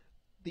in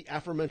the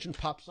aforementioned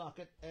pop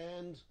socket,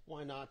 and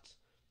why not?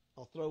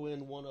 I'll throw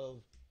in one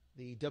of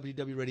the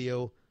WDW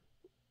Radio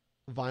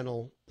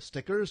vinyl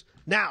stickers.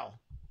 Now,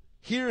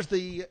 here's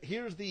the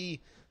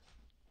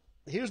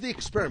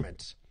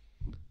experiment.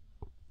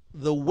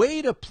 The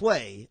way to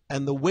play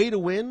and the way to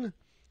win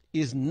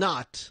is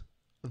not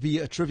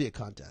via a trivia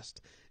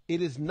contest.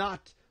 It is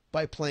not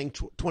by playing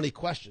 20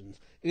 questions.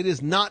 It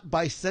is not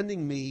by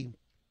sending me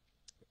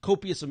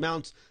copious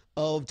amounts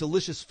of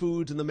delicious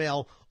foods in the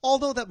mail,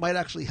 although that might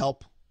actually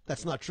help.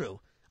 That's not true.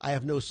 I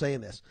have no say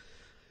in this.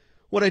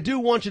 What I do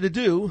want you to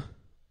do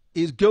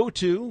is go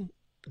to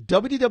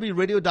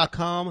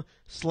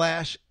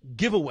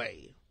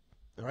wdwradio.com/giveaway.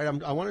 All right,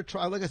 I want to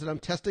try, like I said, I'm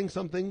testing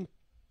something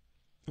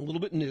a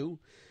little bit new.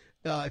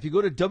 If you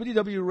go to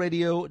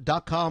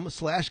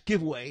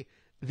wdwradio.com/giveaway,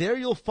 there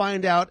you'll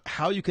find out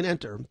how you can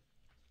enter.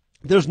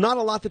 There's not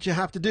a lot that you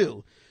have to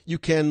do. You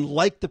can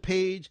like the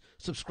page,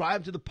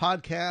 subscribe to the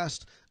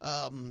podcast,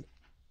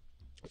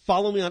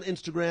 follow me on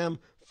Instagram,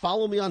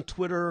 follow me on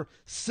Twitter,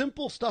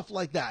 simple stuff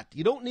like that.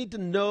 You don't need to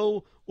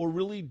know or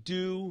really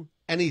do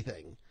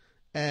anything.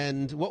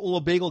 And what will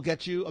a bagel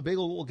get you? A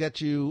bagel will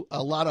get you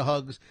a lot of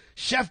hugs.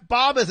 Chef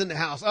Bob is in the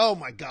house. Oh,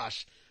 my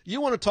gosh.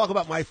 You want to talk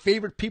about my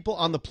favorite people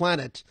on the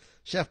planet.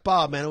 Chef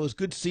Bob, man, it was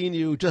good seeing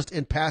you just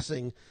in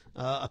passing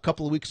a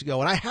couple of weeks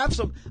ago. And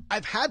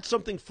I've had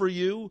something for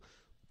you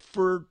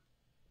for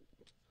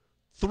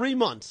 3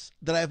 months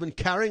that I've been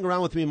carrying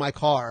around with me in my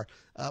car.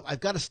 I've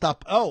got to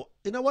stop. Oh,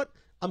 you know what?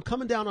 I'm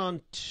coming down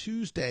on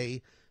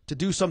Tuesday to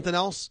do something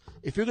else.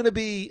 If you're going to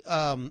be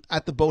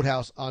at the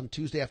boathouse on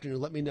Tuesday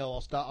afternoon, let me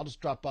know. I'll just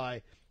drop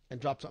by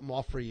and drop something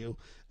off for you.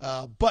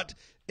 But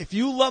if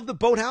you love the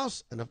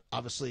boathouse, and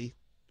obviously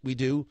we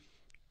do,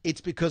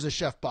 it's because of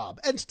Chef Bob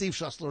and Steve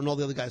Schussler and all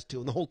the other guys too,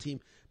 and the whole team.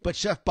 But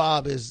Chef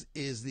Bob is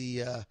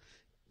the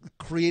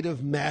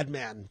creative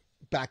madman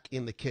back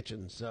in the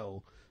kitchen.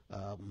 So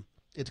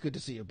it's good to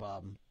see you,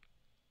 Bob.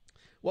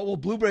 What will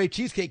blueberry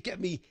cheesecake get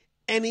me?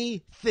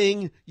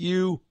 Anything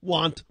you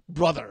want,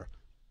 brother.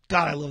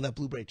 God, I love that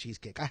blueberry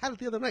cheesecake. I had it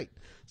the other night.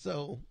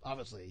 So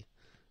obviously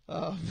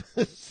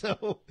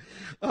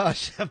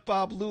Chef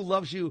Bob, Lou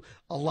loves you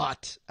a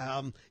lot.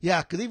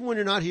 Yeah, because even when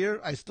you're not here,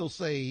 I still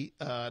say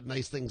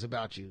nice things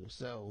about you.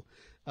 So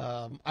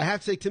I have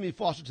to say, Timmy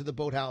Foster to the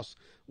Boathouse.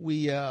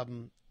 We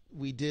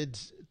did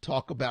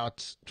talk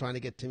about trying to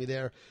get Timmy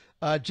there.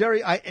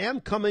 Jerry, I am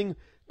coming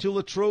to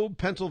Latrobe,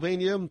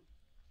 Pennsylvania.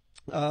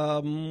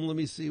 Let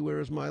me see. Where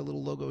is my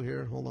little logo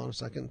here? Hold on a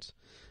second.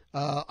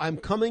 I'm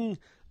coming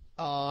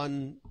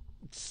on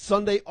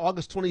Sunday,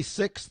 August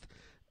 26th.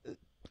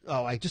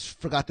 Oh, I just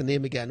forgot the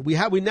name again. We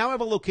now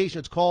have a location.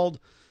 It's called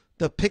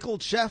the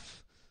Pickled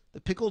Chef,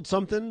 the Pickled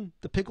something,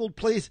 the Pickled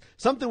Place,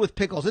 something with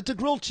pickles. It's a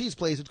grilled cheese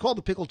place. It's called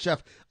the Pickled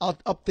Chef. I'll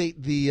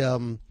update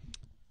the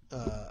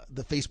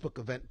Facebook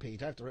event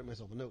page. I have to write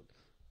myself a note.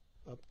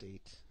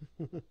 Update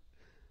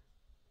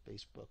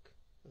Facebook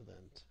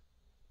event.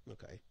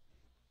 Okay.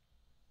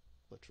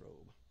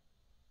 Latrobe.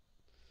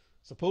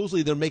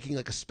 Supposedly they're making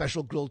like a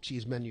special grilled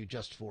cheese menu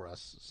just for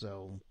us.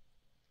 So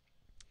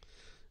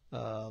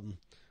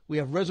we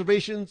have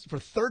reservations for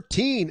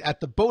 13 at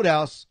the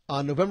Boathouse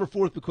on November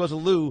 4th because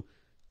of Lou.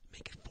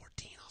 Make it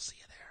 14. I'll see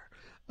you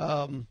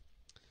there.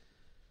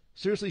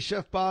 Seriously,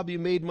 Chef Bob, you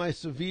made my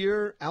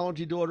severe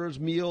allergy daughter's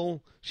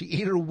meal. She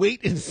ate her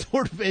weight in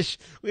swordfish.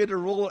 We had to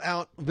roll it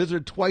out,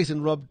 visited twice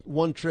and rubbed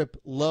one trip.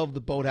 Love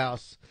the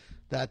Boathouse.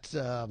 That's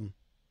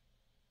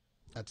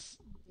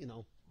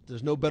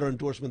there's no better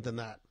endorsement than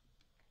that.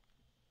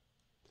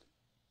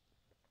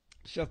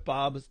 Chef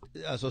Bob,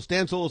 so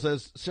Stan Solo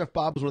says, Chef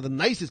Bob was one of the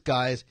nicest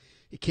guys.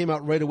 He came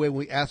out right away when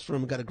we asked for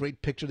him and got a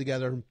great picture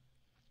together.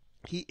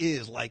 He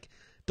is like,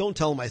 don't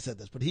tell him I said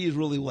this, but he is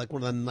really like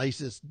one of the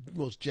nicest,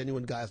 most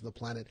genuine guys on the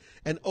planet.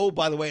 And oh,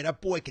 by the way,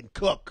 that boy can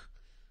cook.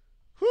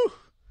 Whew.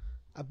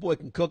 That boy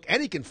can cook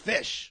and he can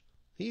fish.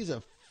 He's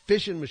a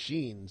fishing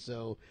machine.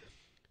 So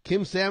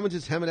Kim Salmons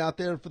is hemming out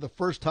there for the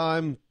first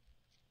time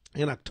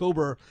in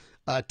October.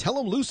 Tell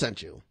him Lou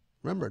sent you.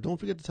 Remember, don't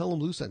forget to tell him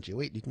Lou sent you.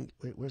 Wait,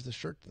 where's the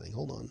shirt thing?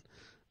 Hold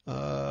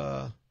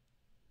on.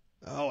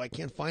 I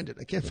can't find it.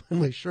 I can't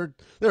find my shirt.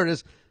 There it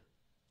is.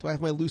 Do I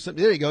have my Lou sent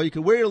me? There you go. You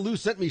can wear your Lou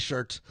sent me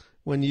shirt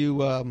when you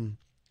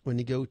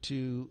go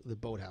to the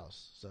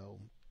Boathouse. So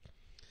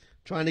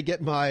trying to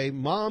get my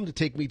mom to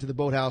take me to the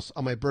Boathouse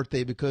on my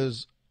birthday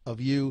because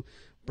of you,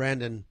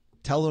 Brandon.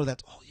 Tell her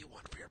that's all you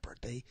want for your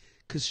birthday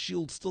because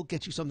she'll still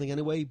get you something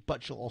anyway,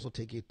 but she'll also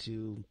take you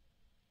to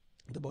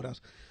the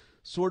Boathouse.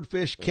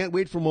 Swordfish, can't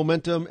wait for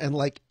momentum and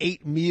like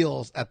 8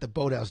 meals at the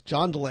Boathouse.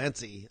 John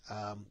Delancey.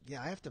 I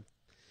have to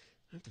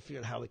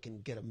figure out how we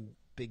can get a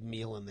big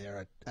meal in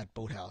there at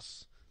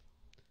Boathouse.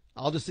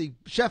 I'll just see,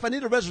 Chef, I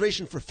need a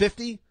reservation for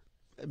 50.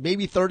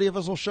 Maybe 30 of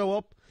us will show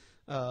up.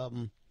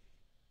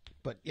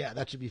 But yeah,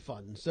 that should be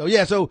fun. So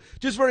yeah, so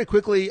just very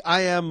quickly,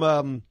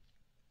 I'm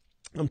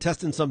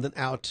testing something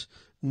out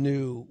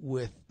new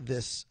with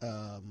this.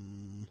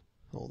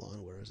 Hold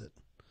on, where is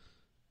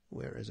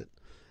it?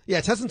 Yeah,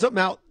 testing something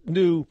out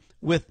new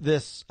with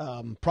this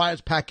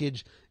prize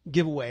package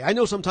giveaway. I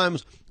know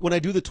sometimes when I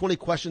do the 20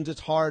 questions,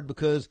 it's hard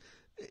because,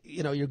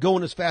 you're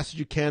going as fast as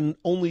you can.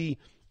 Only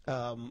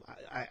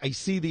I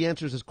see the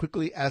answers as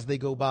quickly as they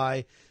go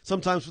by.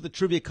 Sometimes for the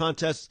trivia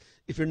contests,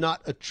 if you're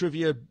not a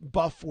trivia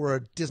buff or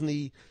a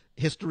Disney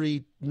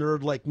history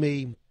nerd like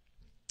me,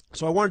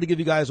 so I wanted to give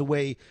you guys a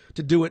way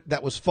to do it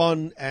that was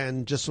fun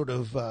and just sort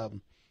of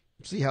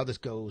see how this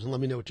goes and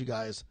let me know what you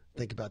guys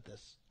think about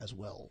this as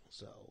well.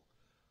 So.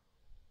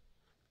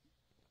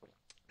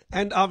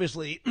 And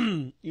obviously,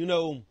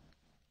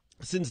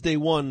 since day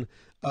one,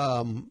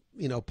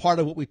 part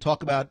of what we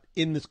talk about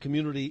in this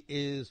community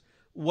is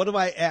what have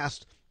I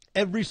asked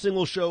every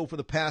single show for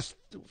the past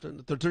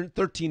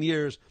 13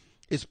 years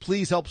is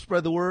please help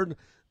spread the word.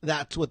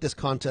 That's what this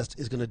contest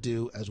is going to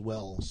do as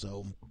well.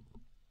 So,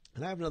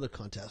 and I have another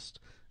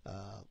contest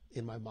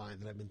in my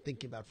mind that I've been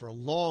thinking about for a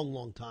long,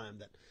 long time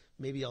that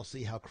maybe I'll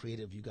see how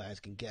creative you guys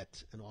can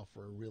get and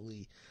offer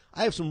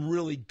I have some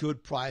really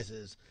good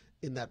prizes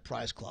in that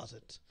prize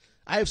closet.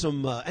 I have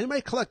some,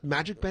 anybody collect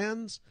magic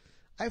bands?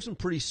 I have some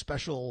pretty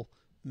special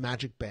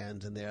magic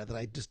bands in there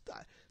that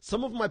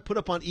some of them I put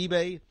up on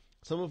eBay.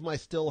 Some of them I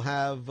still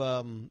have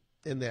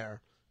in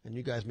there. And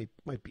you guys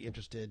might be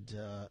interested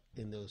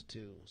in those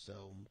too.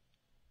 So,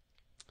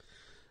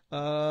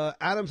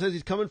 Adam says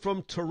he's coming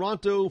from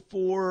Toronto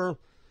for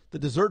the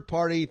dessert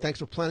party. Thanks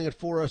for planning it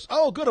for us.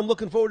 Oh, good. I'm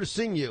looking forward to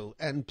seeing you.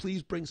 And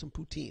please bring some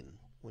poutine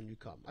when you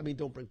come. I mean,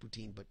 don't bring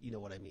poutine, but you know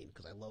what I mean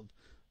because I love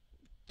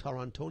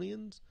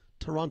Torontoans.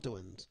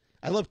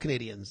 I love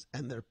Canadians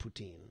and their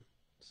poutine.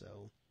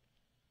 So,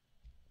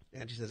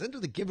 and she says,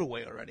 enter the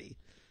giveaway already.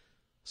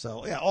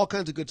 So, yeah, all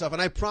kinds of good stuff.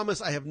 And I promise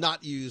I have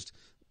not used,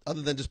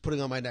 other than just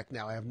putting on my neck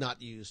now, I have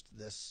not used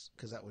this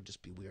because that would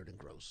just be weird and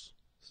gross.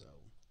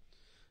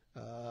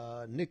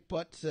 So, Nick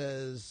Butt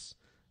says,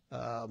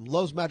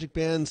 loves magic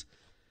bands.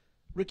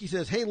 Ricky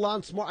says, hey,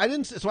 Lon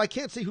Smart. So I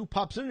can't see who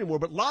pops in anymore,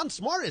 but Lon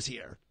Smart is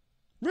here.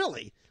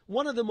 Really?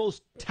 One of the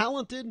most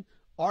talented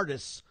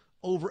artists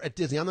over at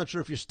Disney. I'm not sure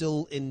if you're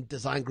still in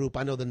design group.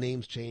 I know the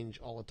names change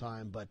all the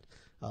time, but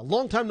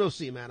long time no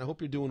see, man. I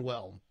hope you're doing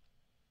well.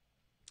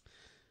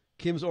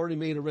 Kim's already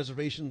made a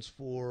reservations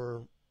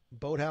for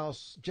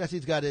Boathouse.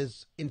 Jesse's got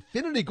his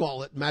Infinity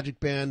Gauntlet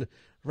Magic Band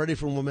ready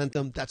for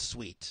Momentum. That's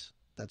sweet.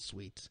 That's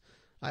sweet.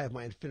 I have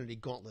my Infinity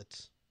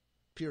Gauntlet,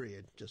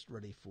 period, just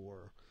ready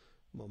for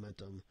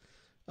Momentum.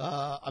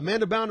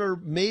 Amanda Bowner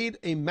made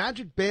a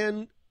Magic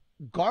Band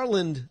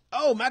garland.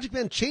 Oh, Magic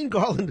Band chain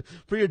garland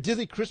for your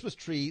Disney Christmas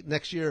tree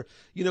next year.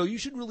 You know, you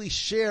should really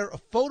share a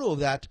photo of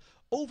that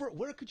over.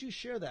 Where could you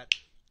share that?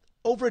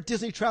 Over at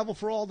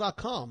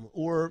DisneyTravelForAll.com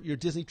or your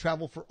Disney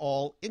Travel for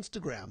All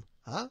Instagram.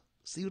 Huh?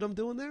 See what I'm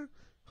doing there?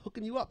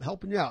 Hooking you up,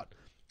 helping you out.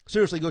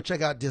 Seriously, go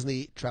check out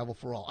Disney Travel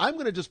for All. I'm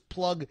going to just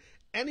plug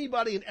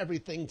anybody and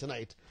everything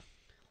tonight.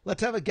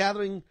 Let's have a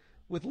gathering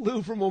with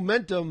Lou for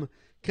Momentum.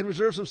 Can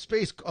reserve some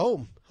space.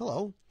 Oh,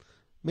 hello.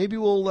 Maybe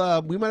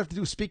we might have to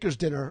do speakers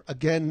dinner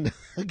again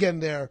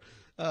there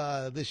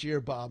this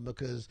year, Bob,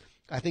 because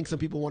I think some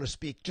people want to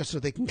speak just so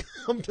they can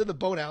come to the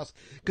Boathouse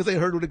because they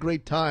heard what a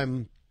great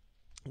time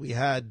we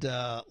had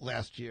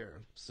last year.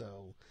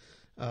 So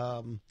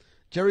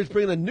Jerry's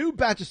bringing a new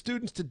batch of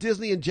students to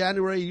Disney in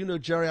January. You know,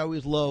 Jerry, I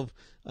always love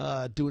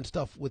doing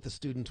stuff with the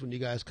students when you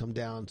guys come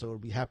down, so we'll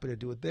be happy to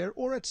do it there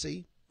or at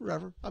sea,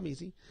 wherever. I'm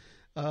easy.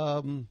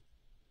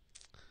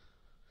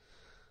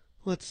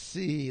 Let's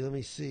see. Let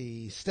me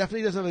see.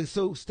 Stephanie doesn't have.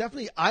 So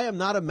Stephanie, I am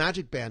not a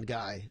Magic Band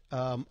guy.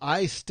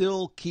 I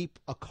still keep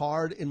a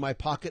card in my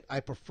pocket. I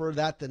prefer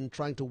that than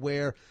trying to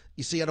wear.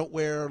 You see, I don't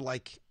wear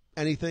like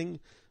anything,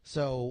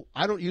 so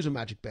I don't use a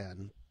Magic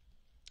Band,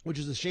 which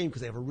is a shame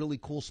because they have a really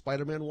cool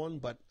Spider-Man one,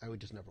 but I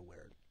would just never wear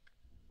it.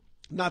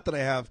 Not that I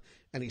have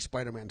any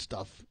Spider-Man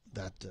stuff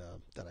that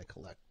I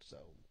collect. So,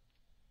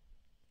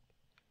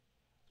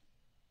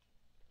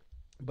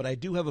 but I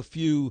do have a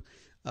few.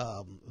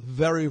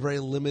 Very, very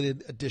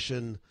limited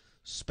edition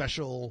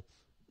special,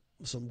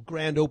 some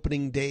grand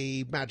opening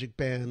day Magic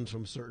Bands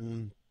from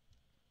certain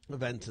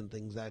events and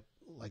things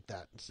like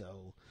that.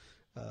 So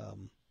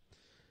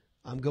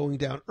I'm going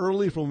down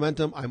early for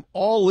Momentum. I'm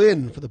all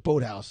in for the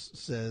Boathouse,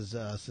 says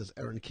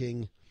Aaron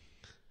King.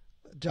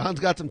 John's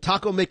got some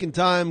taco making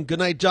time. Good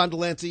night, John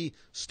Delancey.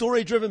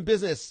 Story-driven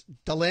business,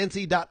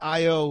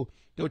 Delancey.io.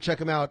 Go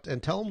check him out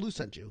and tell him Lou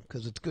sent you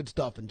because it's good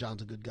stuff and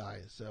John's a good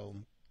guy. So.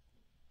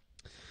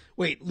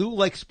 Wait, Lou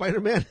likes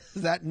Spider-Man?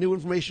 Is that new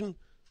information?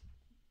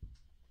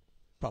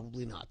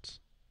 Probably not.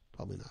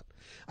 Probably not.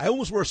 I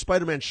almost wore a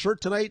Spider-Man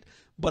shirt tonight,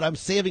 but I'm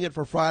saving it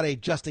for Friday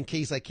just in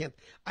case I can't.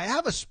 I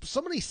have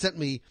somebody sent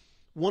me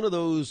one of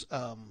those,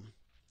 I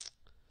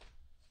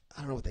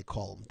don't know what they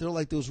call them. They're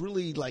like those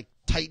really like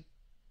tight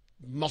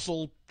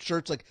muscle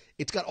shirts. Like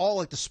it's got all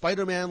like the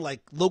Spider-Man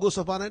like logo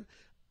stuff on it.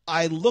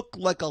 I look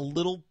like a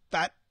little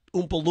fat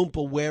Oompa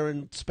Loompa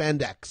wearing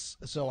spandex,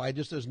 so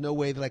there's no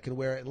way that I can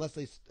wear it unless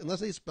they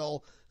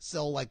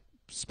sell like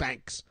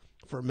Spanx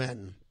for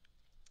men.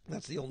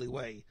 That's the only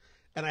way.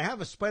 And I have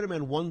a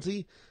Spider-Man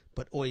onesie,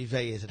 but oy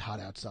vey, is it hot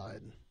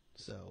outside.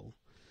 So,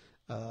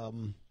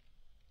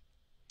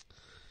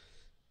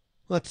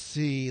 let's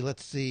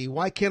see.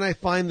 Why can't I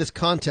find this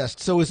contest?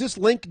 So is this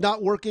link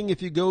not working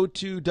if you go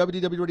to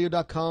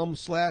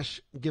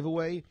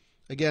wdwradio.com/giveaway?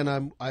 Again,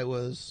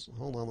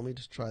 hold on, let me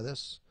just try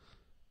this.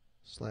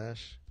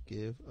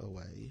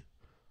 /giveaway.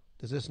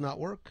 Does this not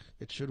work?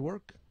 It should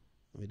work.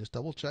 Let me just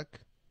double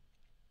check.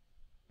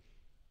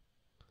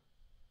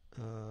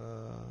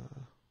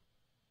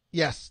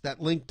 Yes,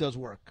 that link does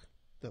work.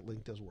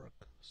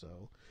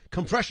 So,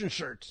 compression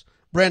shirts.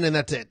 Brandon,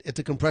 that's it. It's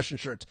a compression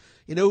shirt.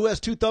 You know who has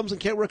two thumbs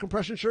and can't wear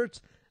compression shirts?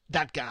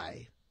 That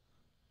guy.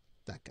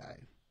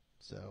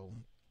 So,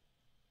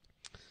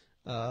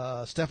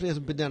 Stephanie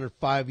hasn't been down in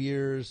 5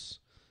 years.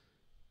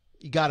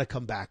 You got to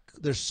come back.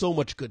 There's so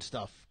much good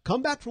stuff.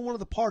 Come back from one of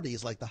the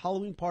parties, like the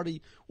Halloween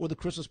party or the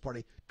Christmas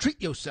party.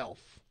 Treat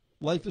yourself.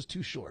 Life is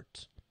too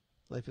short.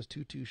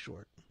 Too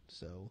short.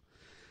 So,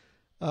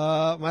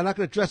 am I not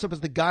going to dress up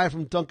as the guy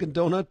from Dunkin'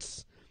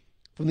 Donuts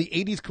from the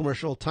 80s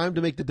commercial, Time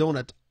to Make the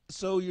Donut?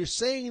 So you're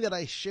saying that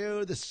I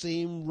share the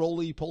same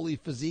roly-poly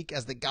physique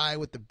as the guy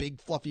with the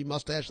big fluffy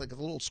mustache, like a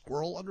little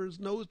squirrel under his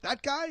nose?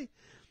 That guy?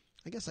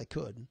 I guess I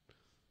could.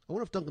 I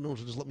wonder if Dunkin'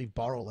 Donuts would just let me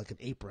borrow like an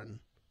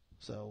apron.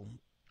 So...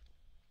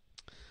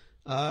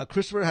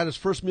 Christopher had his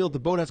first meal at the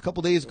Boathouse a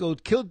couple days ago.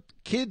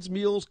 Kids'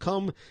 meals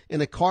come in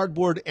a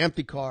cardboard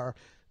amphicar.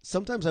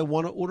 Sometimes I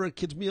want to order a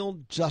kid's meal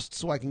just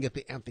so I can get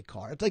the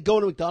amphicar. It's like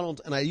going to McDonald's,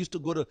 and I used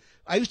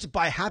to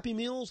buy Happy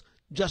Meals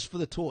just for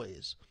the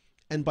toys.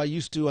 And by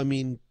used to, I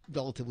mean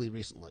relatively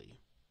recently.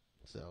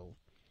 So,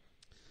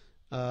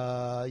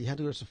 you had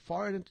to go to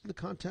Safari into the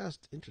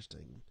contest.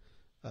 Interesting.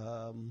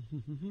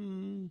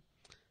 Haven't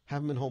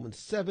been home in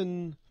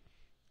 7.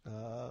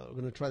 We're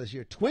going to try this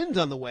year. Twins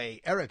on the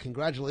way. Eric,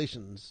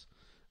 congratulations.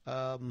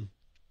 The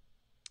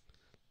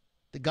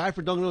guy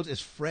for Dunkin' Donuts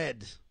is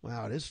Fred.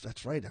 Wow, it is.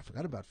 That's right. I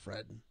forgot about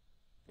Fred.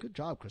 Good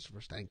job,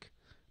 Christopher Stank,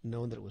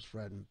 knowing that it was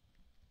Fred.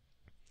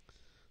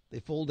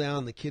 They fold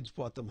down. The kids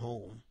brought them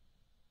home.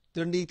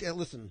 They're neat.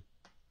 Listen,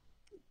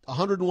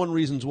 101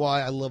 reasons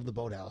why I love the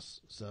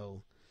Boathouse.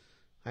 So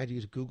I had to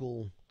use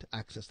Google to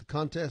access the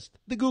contest.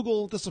 The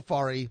Google, the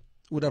Safari,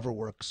 whatever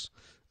works.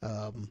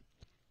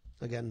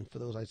 Again, for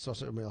those, I saw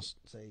somebody else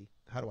say,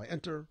 how do I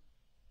enter?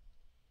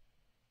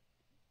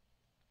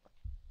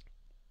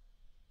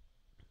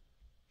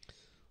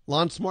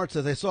 Lon Smart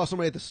says, I saw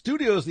somebody at the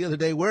studios the other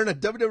day wearing a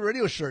WDW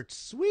Radio shirt.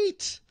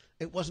 Sweet.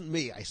 It wasn't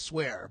me, I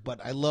swear, but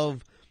I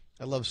love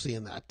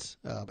seeing that.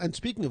 And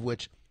speaking of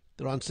which,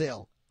 they're on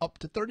sale, up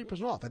to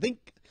 30% off. I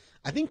think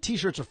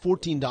T-shirts are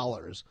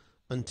 $14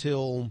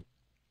 until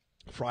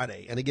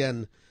Friday. And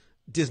again,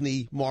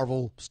 Disney,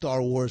 Marvel,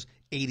 Star Wars,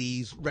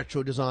 80s,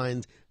 retro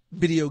designs,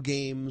 video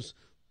games,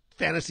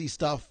 fantasy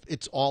stuff.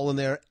 It's all in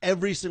there.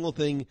 Every single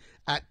thing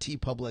at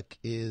TeePublic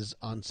is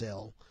on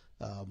sale.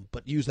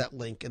 But use that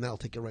link, and that'll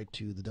take you right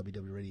to the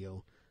WDW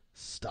Radio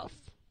stuff.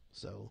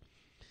 So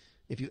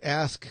if you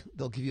ask,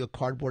 they'll give you a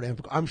cardboard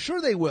amphicar. I'm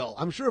sure they will.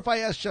 I'm sure if I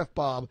asked Chef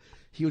Bob,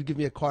 he would give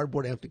me a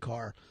cardboard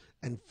amphicar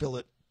and fill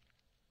it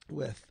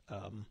with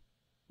the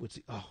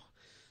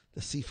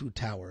seafood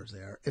towers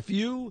there. If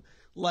you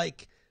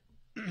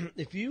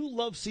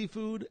love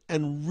seafood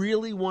and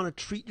really want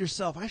to treat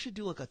yourself, I should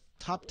do like a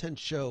top 10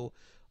 show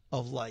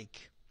of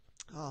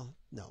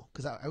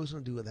because I was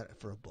going to do that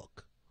for a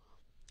book.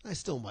 I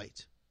still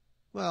might.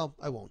 Well,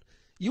 I won't.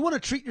 You want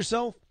to treat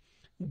yourself?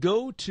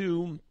 Go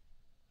to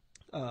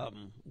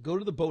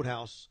the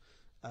boathouse,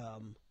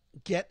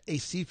 get a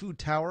seafood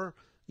tower.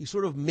 You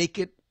sort of make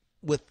it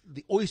with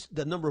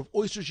the number of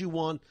oysters you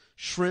want,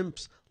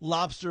 shrimps,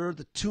 lobster,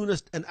 the tuna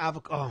and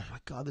avocado. Oh my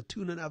God, the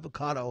tuna and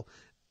avocado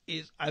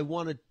is. I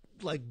want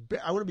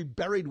to be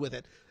buried with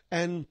it.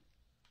 And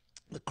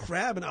the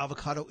crab and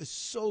avocado is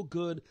so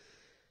good.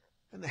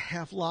 And the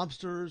half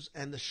lobsters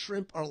and the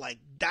shrimp are like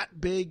that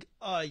big.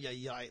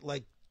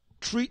 Like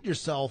treat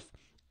yourself.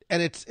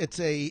 And it's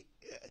a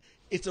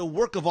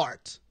work of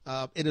art.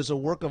 It is a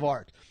work of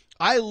art.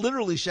 I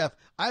literally, Chef,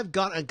 I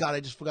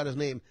just forgot his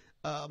name.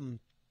 I've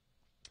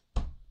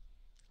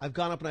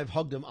gone up and I've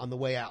hugged him on the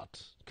way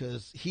out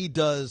because he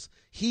does.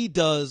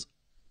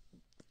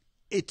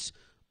 It's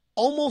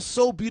almost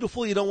so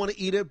beautiful you don't want to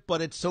eat it,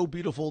 but it's so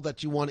beautiful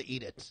that you want to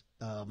eat it.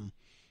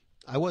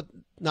 I went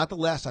not the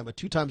last time, but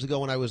 2 times ago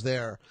when I was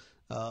there,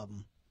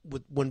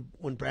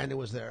 when Brandon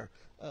was there,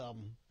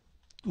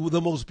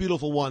 the most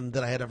beautiful one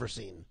that I had ever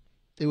seen.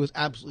 It was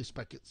absolutely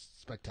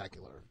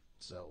spectacular.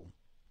 So,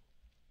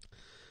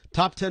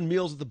 top 10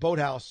 meals at the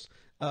Boathouse.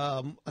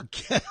 A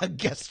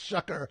guest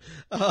shucker.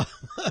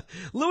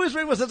 Louis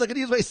Rainbow says I could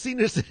use my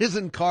senior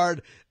citizen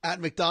card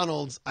at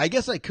McDonald's. I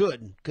guess I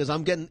could because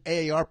I'm getting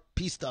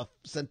AARP stuff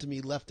sent to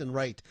me left and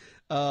right.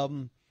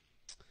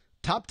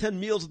 Top 10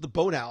 meals at the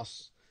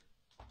Boathouse.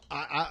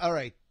 All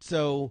right.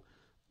 So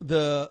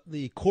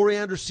the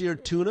coriander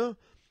seared tuna.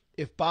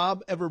 If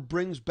Bob ever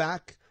brings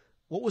back,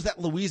 what was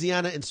that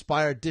Louisiana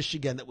inspired dish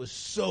again that was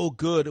so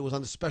good? It was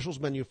on the specials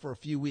menu for a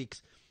few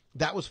weeks.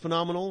 That was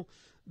phenomenal.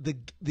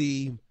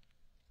 The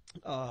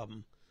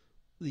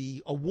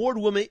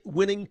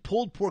award-winning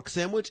pulled pork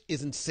sandwich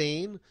is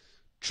insane.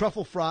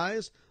 Truffle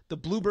fries, the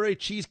blueberry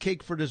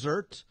cheesecake for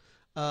dessert.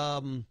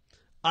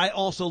 I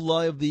also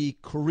love the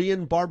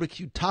Korean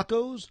barbecue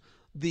tacos,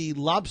 the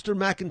lobster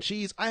mac and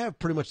cheese. I have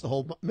pretty much the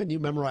whole menu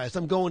memorized.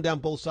 I'm going down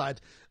both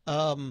sides.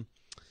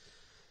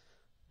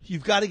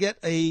 You've got to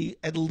get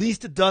at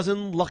least a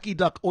dozen Lucky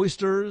Duck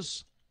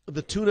oysters,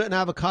 the tuna and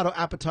avocado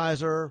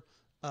appetizer.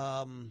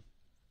 Gosh.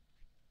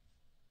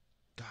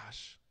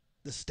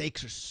 The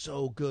steaks are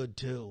so good,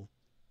 too.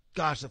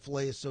 Gosh, the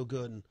filet is so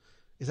good.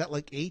 Is that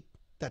like 8?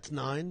 That's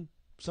 9?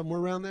 Somewhere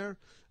around there?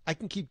 I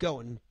can keep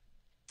going.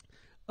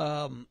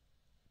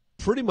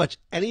 Pretty much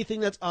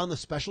anything that's on the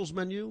specials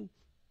menu,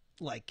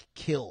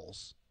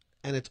 kills.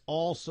 And it's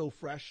all so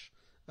fresh.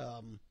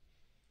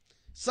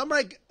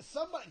 Somebody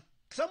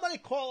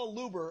call a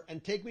Luber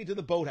and take me to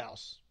the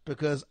Boathouse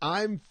because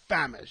I'm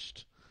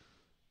famished.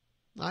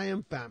 I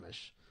am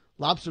famished.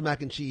 Lobster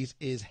mac and cheese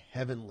is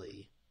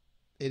heavenly.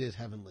 It is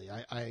heavenly.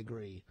 I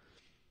agree.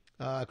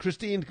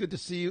 Christine, good to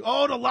see you.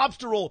 Oh, the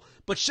lobster roll.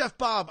 But Chef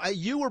Bob,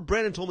 you or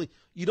Brandon told me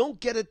you don't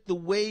get it the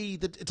way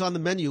that it's on the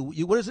menu.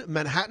 What is it?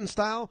 Manhattan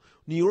style?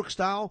 New York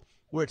style?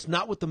 Where it's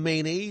not with the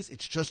mayonnaise.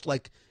 It's just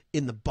like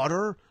in the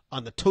butter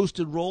on the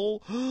toasted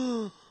roll.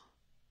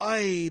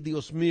 Ay,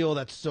 Dios mío,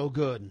 that's so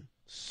good.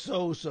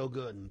 So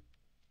good.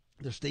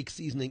 Their steak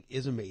seasoning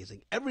is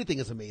amazing. Everything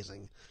is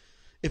amazing.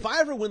 If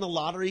I ever win the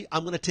lottery,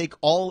 I'm going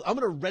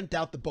to rent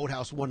out the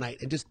Boathouse one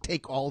night and just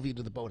take all of you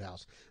to the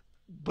Boathouse.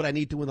 But I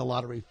need to win the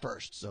lottery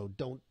first, so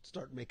don't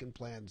start making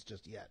plans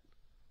just yet.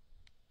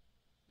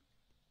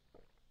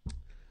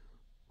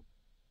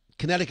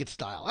 Connecticut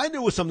style. I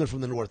knew it was something from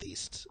the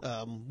Northeast.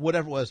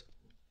 Whatever it was.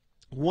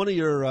 One of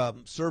your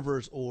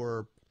servers,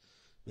 or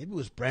maybe it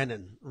was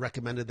Brandon,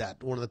 recommended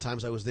that one of the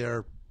times I was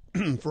there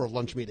for a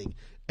lunch meeting,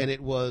 and it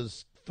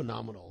was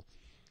phenomenal.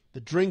 The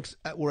drinks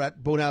were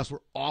at Boathouse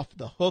were off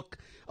the hook.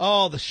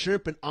 Oh, the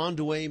shrimp and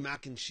andouille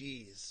mac and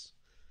cheese.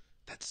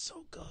 That's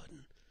so good.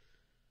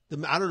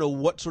 I don't know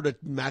what sort of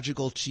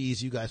magical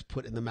cheese you guys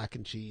put in the mac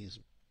and cheese.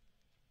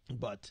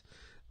 But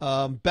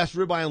best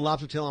ribeye and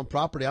lobster tail on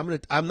property.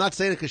 I'm not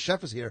saying it because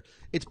Chef is here.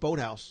 It's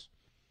Boathouse.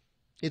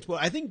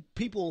 I think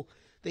people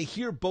they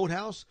hear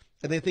Boathouse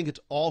and they think it's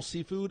all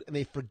seafood and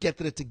they forget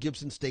that it's a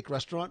Gibson steak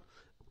restaurant,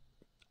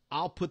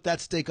 I'll put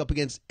that steak up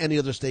against any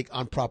other steak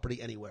on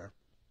property anywhere.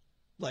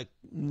 Like,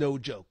 no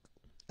joke.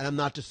 And I'm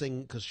not just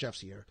saying because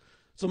Chef's here.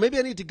 So maybe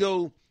I need to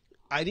go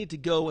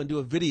and do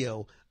a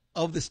video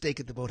of the steak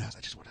at the Boathouse.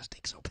 I just want a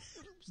steak so bad.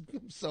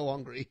 I'm so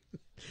hungry.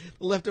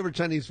 The leftover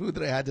Chinese food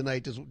that I had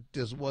tonight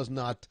just was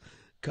not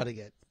cutting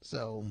it.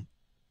 So,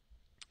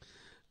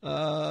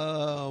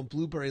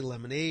 blueberry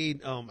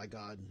lemonade. Oh my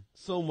God.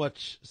 So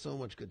much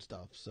good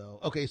stuff. So,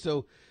 okay.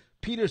 So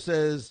Peter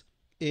says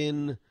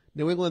in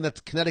New England,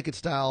 that's Connecticut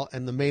style,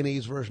 and the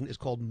mayonnaise version is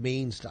called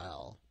Maine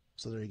style.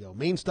 So there you go.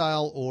 Maine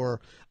style,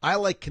 or I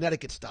like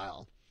Connecticut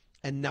style,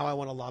 and now I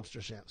want a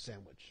lobster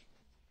sandwich.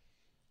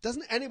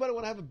 Doesn't anybody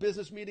want to have a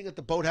business meeting at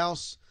the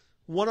Boathouse?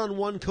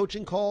 One-on-one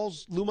coaching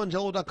calls,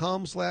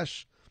 LouMongello.com/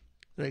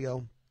 there you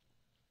go.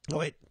 Oh,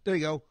 wait, there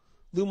you go.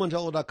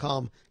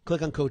 LouMongello.com.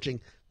 Click on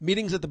coaching.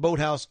 Meetings at the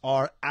Boathouse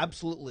are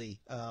absolutely,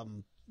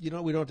 we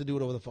don't have to do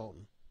it over the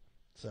phone.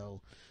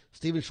 So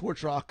Steven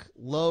Schwartzrock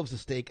loves the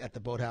steak at the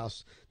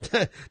Boathouse.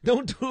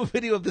 Don't do a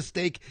video of the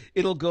steak.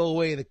 It'll go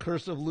away. The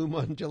curse of Lou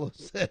Mongello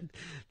said.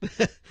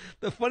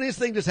 The funniest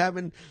thing just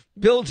happened.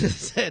 Bill just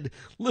said,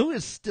 Lou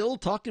is still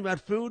talking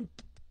about food?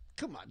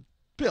 Come on,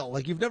 Bill.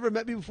 Like, you've never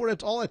met me before.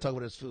 That's all I talk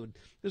about is food.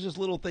 There's just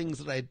little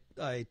things that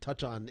I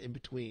touch on in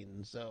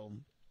between. So,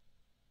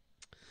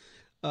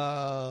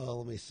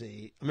 let me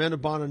see. Amanda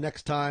Bonner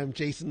next time.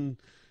 Jason,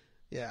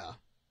 yeah.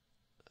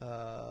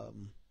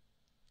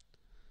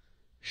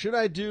 Should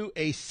I do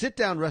a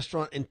sit-down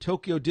restaurant in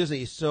Tokyo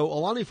Disney? So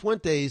Alani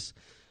Fuentes,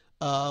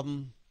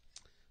 so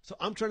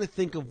I'm trying to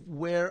think of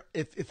where,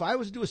 if I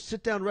was to do a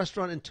sit-down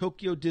restaurant in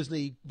Tokyo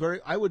Disney,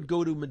 I would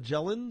go to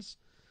Magellan's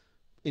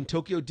in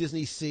Tokyo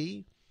Disney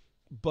Sea,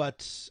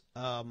 but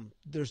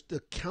there's the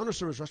counter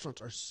service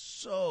restaurants are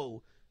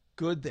so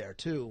good there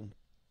too.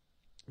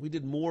 We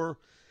did more.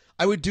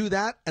 I would do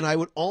that, and I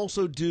would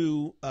also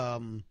do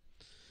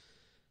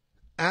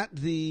at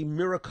the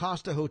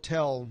Miracosta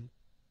Hotel.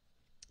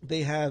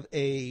 They have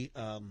a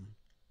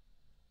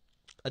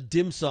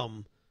dim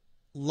sum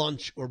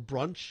lunch or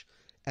brunch,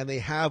 and they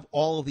have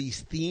all of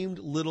these themed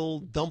little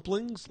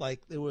dumplings.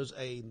 Like there was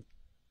a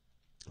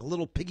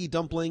little piggy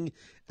dumpling,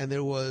 and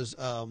there was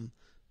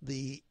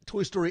the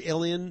Toy Story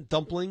alien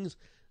dumplings.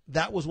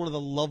 That was one of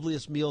the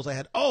loveliest meals I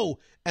had. Oh,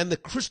 and the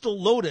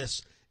Crystal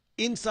Lotus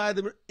inside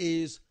them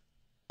is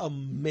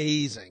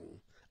amazing.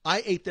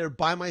 I ate there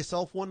by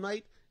myself one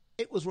night.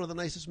 It was one of the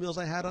nicest meals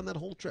I had on that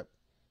whole trip.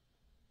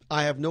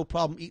 I have no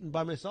problem eating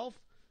by myself.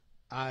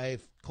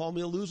 Call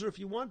me a loser if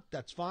you want.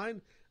 That's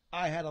fine.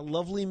 I had a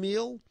lovely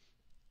meal,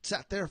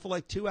 sat there for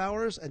like 2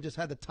 hours, and just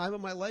had the time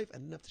of my life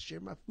and didn't have to share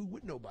my food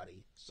with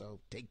nobody. So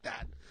take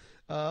that.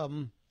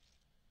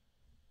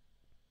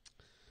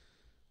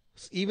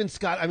 Even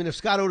Scott, I mean, if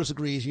Scott Otis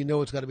agrees, you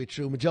know it's got to be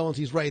true. Magellan's,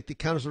 he's right. The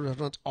counter service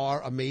restaurants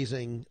are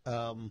amazing.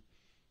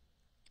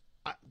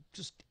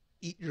 Just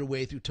eat your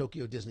way through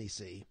Tokyo Disney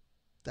Sea.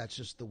 That's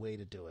just the way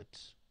to do it.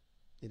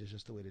 It is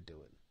just the way to do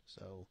it.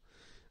 So,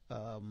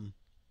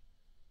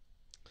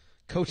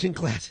 coaching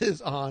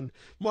classes on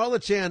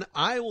Marla Chan.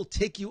 I will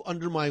take you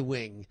under my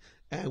wing,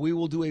 and we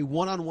will do a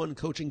one-on-one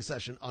coaching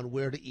session on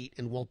where to eat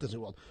in Walt Disney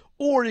World.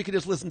 Or you can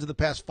just listen to the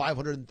past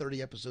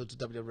 530 episodes of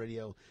WDW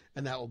Radio,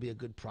 and that will be a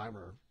good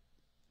primer.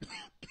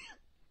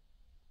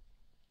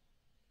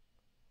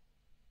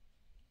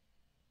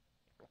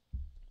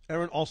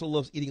 Aaron also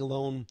loves eating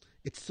alone.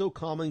 It's so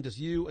calming, just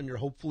you and your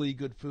hopefully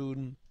good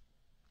food.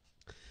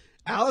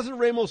 Allison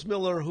Ramos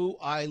Miller, who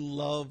I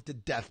love to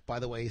death, by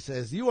the way,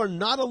 says, you are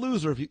not a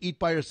loser if you eat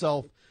by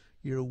yourself.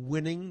 You're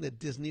winning the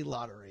Disney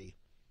lottery.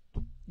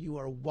 You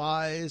are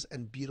wise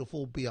and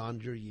beautiful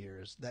beyond your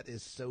years. That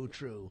is so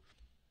true.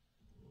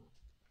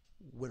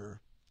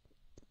 Winner.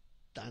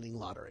 Dining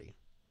lottery.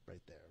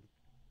 Right there.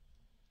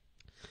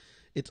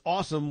 It's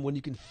awesome when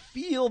you can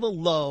feel the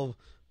love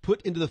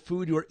put into the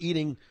food you are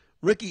eating.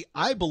 Ricky,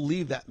 I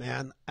believe that,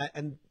 man.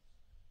 And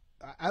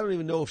I don't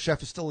even know if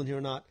Chef is still in here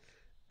or not.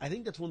 I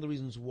think that's one of the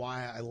reasons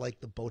why I like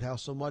the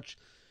Boathouse so much,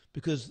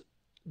 because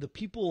the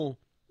people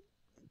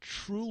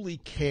truly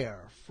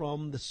care,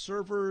 from the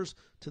servers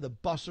to the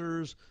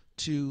bussers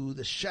to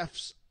the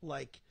chefs.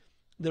 Like,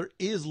 there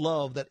is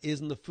love that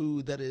is in the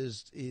food that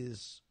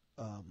is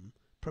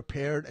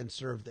prepared and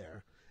served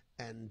there,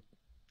 and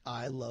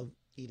I love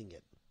eating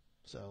it.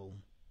 So,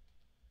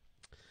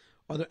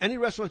 are there any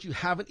restaurants you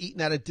haven't eaten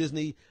at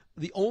Disney?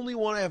 The only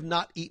one I have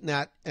not eaten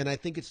at, and I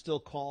think it's still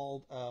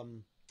called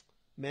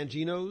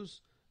Mangino's,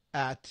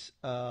 at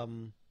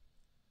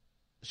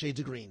Shades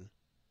of Green.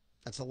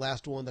 That's the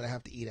last one that I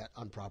have to eat at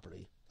on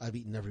property. I've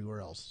eaten everywhere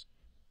else,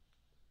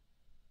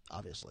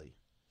 obviously.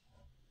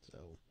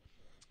 So,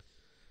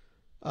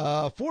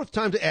 fourth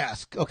time to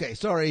ask. Okay,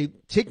 sorry.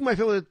 Taking my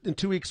family in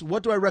 2 weeks.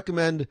 What do I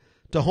recommend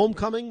to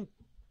Homecoming?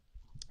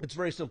 It's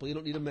very simple. You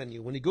don't need a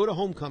menu. When you go to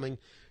Homecoming,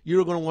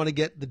 you're going to want to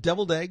get the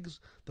deviled eggs,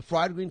 the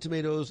fried green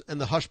tomatoes, and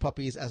the hush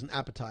puppies as an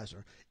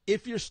appetizer.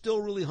 If you're still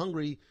really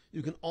hungry,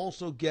 you can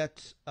also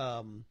get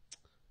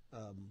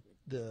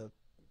the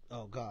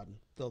oh God,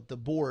 the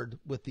board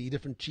with the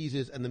different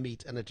cheeses and the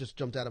meat, and it just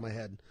jumped out of my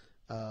head.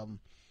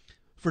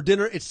 For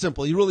dinner, it's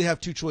simple. You really have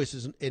two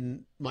choices,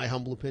 in my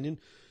humble opinion.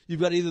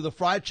 You've got either the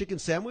fried chicken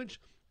sandwich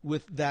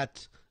with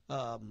that.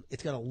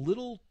 It's got a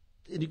little,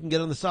 and you can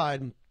get on the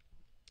side.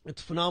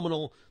 It's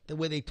phenomenal the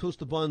way they toast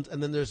the buns,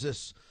 and then there's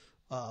this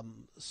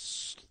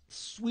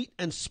sweet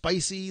and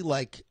spicy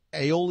like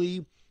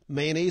aioli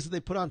mayonnaise that they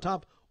put on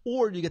top,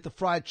 or you get the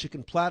fried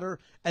chicken platter,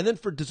 and then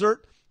for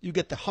dessert you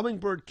get the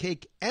hummingbird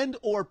cake and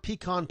or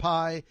pecan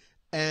pie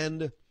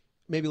and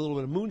maybe a little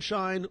bit of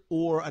moonshine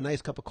or a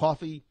nice cup of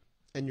coffee,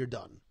 and you're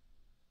done.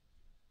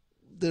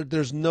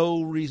 There's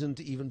no reason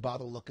to even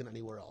bother looking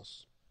anywhere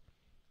else.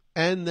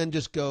 And then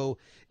just go.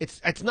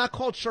 It's not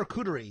called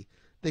charcuterie.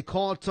 They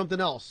call it something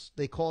else.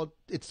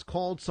 It's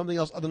called something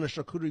else other than a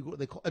charcuterie.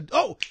 They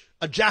call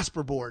a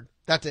Jasper board.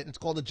 That's it. It's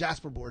called a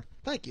Jasper board.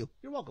 Thank you.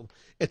 You're welcome.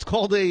 It's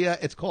called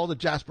a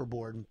Jasper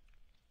board.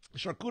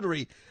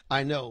 Charcuterie,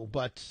 I know,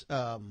 but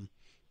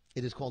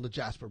it is called a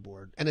Jasper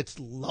board, and it's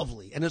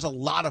lovely. And there's a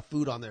lot of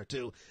food on there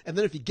too. And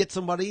then if you get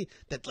somebody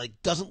that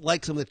like doesn't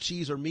like some of the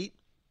cheese or meat,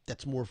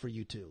 that's more for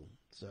you too.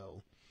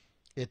 So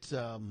it's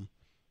a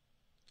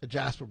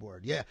Jasper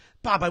board. Yeah.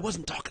 Bob, I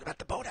wasn't talking about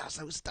the Boathouse.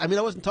 I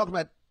wasn't talking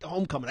about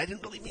Homecoming. I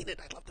didn't really mean it.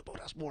 I love the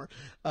Boathouse more.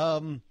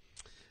 And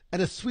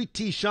a sweet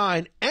tea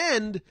shine.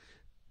 And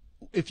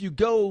if you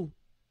go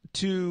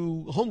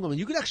to Homecoming,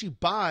 you could actually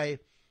buy,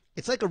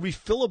 it's like a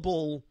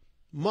refillable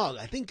mug.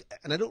 I think,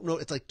 and I don't know,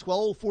 it's like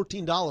 $12,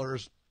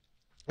 $14.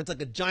 It's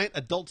like a giant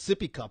adult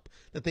sippy cup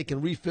that they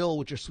can refill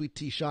with your sweet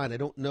tea shine. I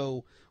don't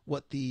know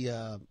what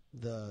the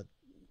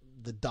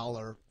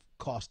dollar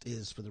cost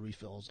is for the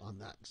refills on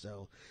that.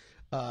 So,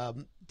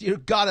 dear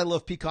God, I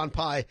love pecan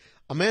pie.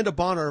 Amanda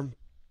Bonner,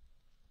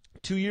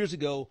 2 years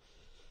ago,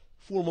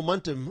 for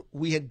Momentum,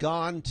 we had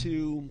gone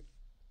to,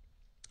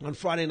 on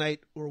Friday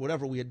night or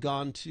whatever, we had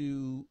gone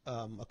to,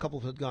 a couple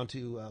had gone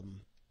to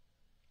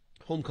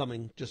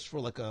Homecoming just for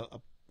like a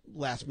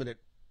last minute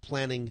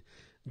planning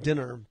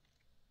dinner.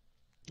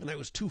 And I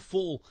was too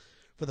full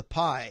for the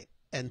pie.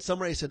 And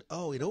somebody said,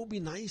 oh, it would be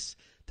nice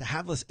to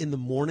have us in the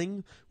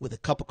morning with a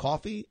cup of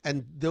coffee.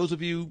 And those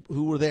of you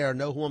who were there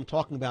know who I'm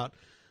talking about.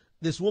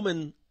 This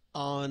woman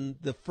on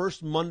the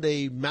first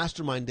Monday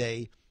mastermind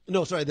day,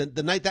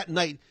 that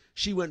night,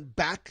 she went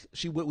back.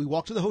 We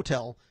walked to the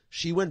hotel.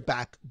 She went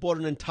back, bought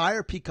an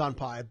entire pecan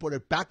pie, brought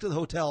it back to the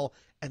hotel,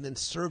 and then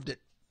served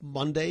it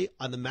Monday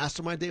on the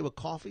mastermind day with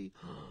coffee.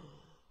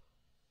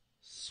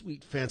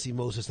 Sweet fancy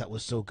Moses, that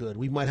was so good.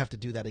 We might have to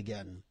do that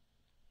again.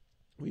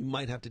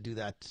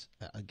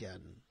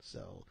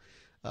 So,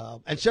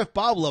 and Chef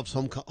Bob loves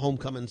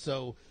Homecoming,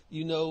 so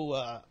you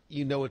know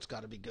it's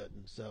got to be good.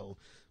 So,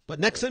 but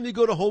next time you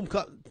go to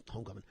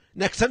Homecoming,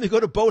 next time you go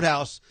to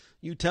Boathouse,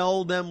 you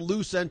tell them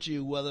Lou sent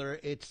you, whether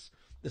it's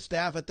the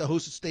staff at the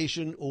hostess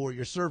station or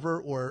your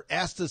server, or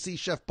ask to see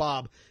Chef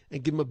Bob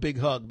and give him a big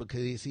hug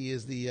because he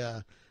is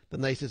the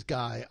nicest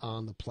guy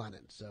on the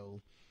planet.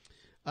 So,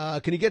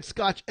 can you get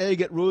Scotch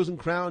egg at Rose and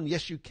Crown?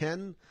 Yes, you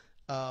can.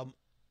 I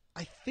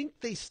think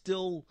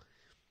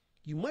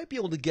you might be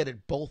able to get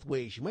it both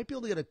ways. You might be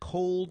able to get it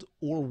cold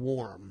or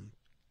warm.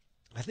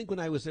 I think when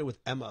I was there with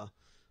Emma,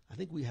 I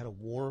think we had a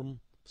warm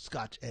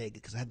Scotch egg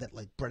because I had that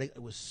like breading.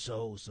 It was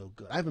so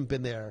good. I haven't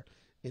been there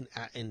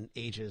in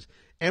ages.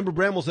 Amber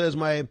Bramble says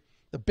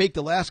the Baked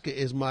Alaska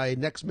is my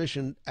next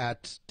mission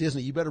at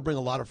Disney. You better bring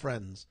a lot of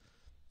friends.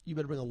 You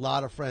better bring a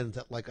lot of friends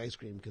that like ice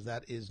cream because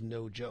that is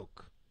no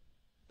joke.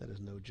 That is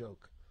no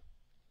joke.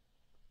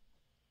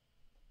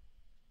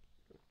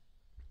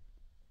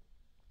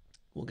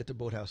 We'll get to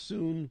Boathouse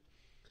soon.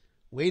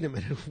 Wait a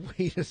minute.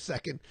 Wait a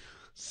second.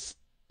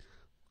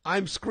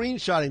 I'm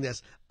screenshotting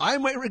this. I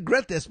might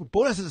regret this, but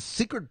Boathouse has a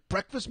secret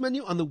breakfast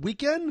menu on the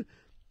weekend?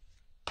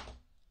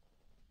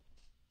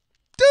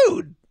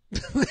 Dude!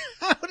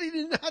 How did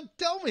you not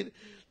tell me?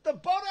 The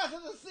Boathouse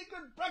has a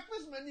secret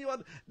breakfast menu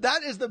on.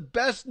 That is the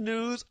best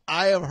news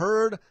I have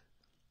heard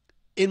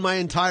in my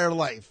entire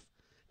life.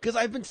 Because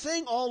I've been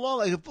saying all along,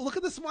 like, look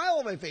at the smile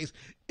on my face.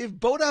 If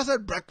Boathouse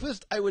had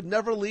breakfast, I would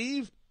never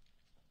leave.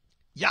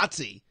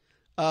 Yahtzee.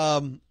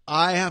 I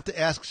have to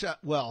ask.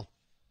 Well,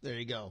 there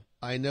you go.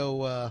 I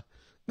know.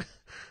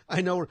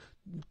 I know.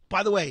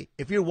 By the way,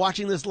 if you're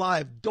watching this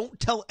live, don't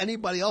tell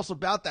anybody else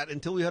about that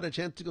until we had a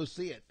chance to go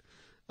see it.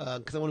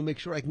 Because I want to make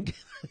sure I can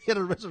get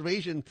a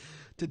reservation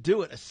to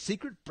do it. A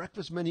secret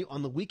breakfast menu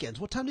on the weekends.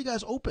 What time do you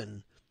guys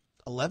open?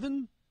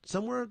 11?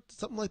 Somewhere?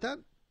 Something like that?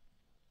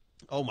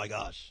 Oh, my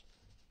gosh.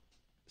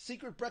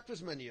 Secret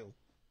breakfast menu.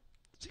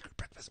 Secret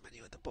breakfast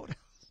menu at the Boathouse.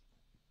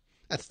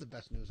 That's the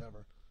best news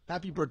ever.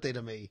 Happy birthday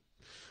to me.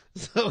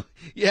 So,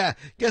 yeah,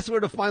 guess where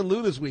to find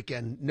Lou this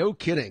weekend? No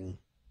kidding.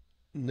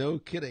 No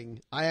kidding.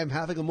 I am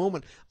having a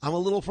moment. I'm a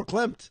little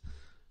verklempt.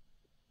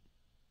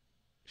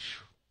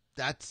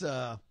 That's,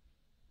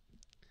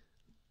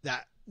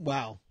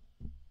 wow.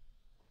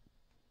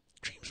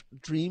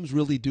 Dreams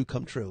really do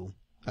come true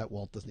at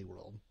Walt Disney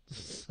World.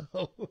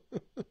 So,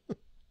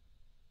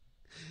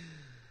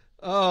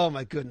 oh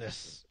my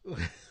goodness.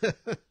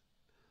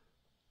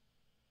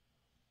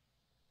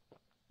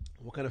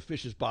 What kind of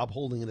fish is Bob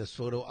holding in this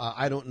photo?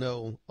 I don't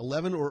know.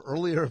 11 or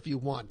earlier if you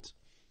want.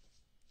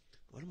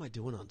 What am I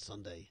doing on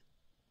Sunday?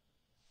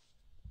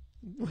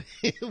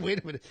 Wait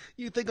a minute.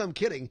 You think I'm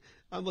kidding.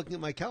 I'm looking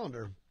at my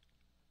calendar.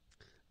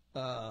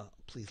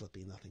 Please let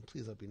be nothing.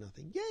 Please let be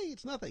nothing. Yay,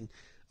 it's nothing.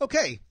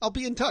 Okay, I'll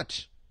be in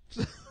touch.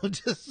 So,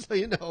 just so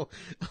you know,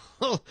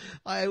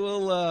 I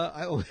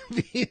will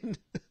be in...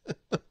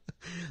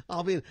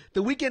 I'll be in.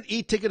 The weekend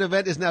e-ticket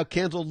event is now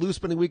canceled. Lou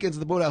spending weekends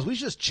at the Boathouse. We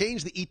should just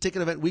change the e-ticket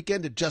event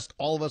weekend to just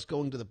all of us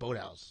going to the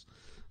Boathouse.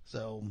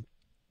 So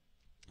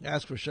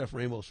ask for Chef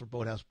Ramos for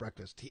Boathouse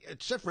breakfast.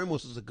 Chef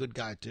Ramos is a good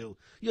guy too.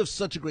 You have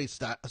such a great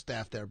staff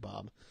there,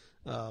 Bob.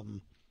 I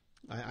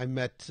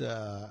met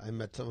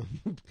some.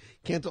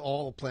 Cancel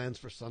all the plans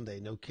for Sunday.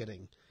 No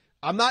kidding.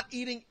 I'm not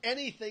eating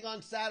anything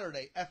on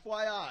Saturday.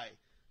 FYI,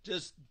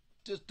 just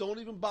don't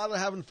even bother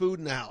having food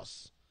in the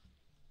house.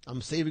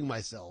 I'm saving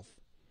myself.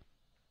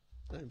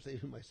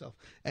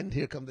 And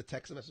here come the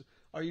text message.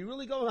 Are you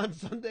really going on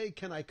Sunday?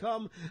 Can I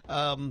come?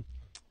 I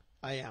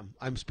am.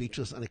 I'm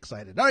speechless and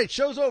excited. All right,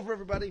 show's over,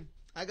 everybody.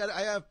 I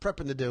have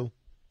prepping to do.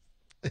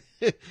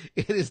 It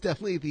is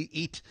definitely the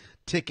eat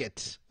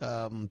ticket.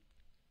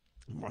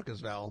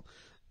 Marcus Val.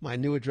 My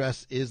new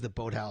address is the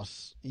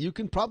Boathouse. You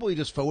can probably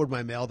just forward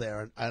my mail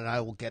there, and I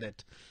will get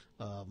it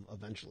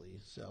eventually.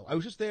 So I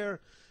was just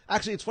there.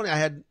 Actually, it's funny. I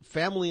had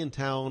family in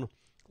town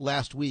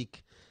last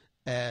week,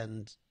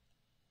 and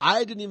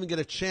I didn't even get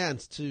a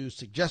chance to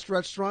suggest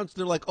restaurants.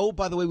 They're like, oh,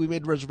 by the way, we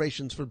made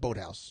reservations for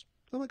Boathouse.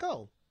 I'm like,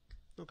 oh,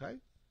 okay.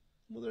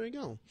 Well, there you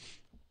go.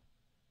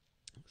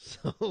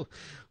 So,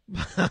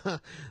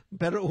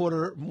 better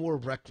order more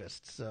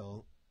breakfast.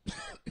 So,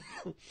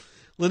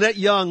 Lynette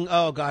Young,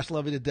 oh gosh,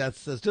 love you to death,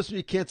 says, just when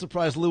you can't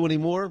surprise Lou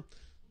anymore,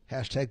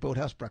 hashtag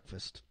Boathouse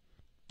breakfast.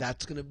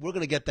 We're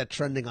gonna get that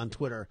trending on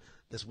Twitter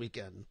this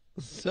weekend.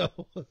 So,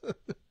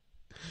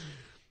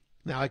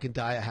 now I can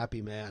die a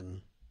happy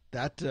man.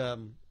 That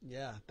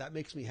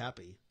makes me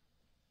happy.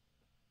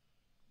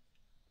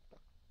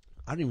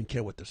 I don't even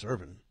care what they're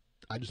serving.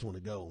 I just want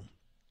to go.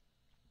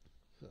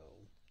 So,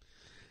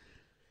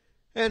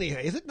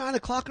 anyway, is it 9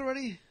 o'clock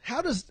already?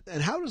 How does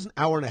an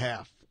hour and a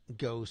half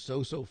go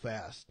so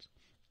fast?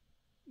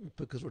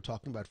 Because we're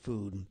talking about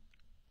food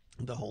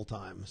the whole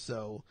time.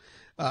 So,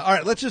 all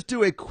right, let's just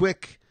do a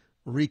quick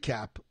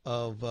recap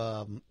of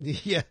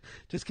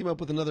just came up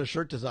with another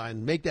shirt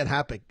design. Make that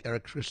happen,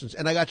 Eric Christians.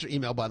 And I got your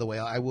email, by the way.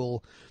 I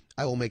will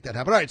make that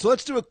happen. All right, so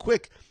let's do a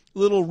quick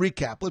little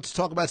recap. Let's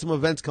talk about some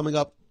events coming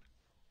up.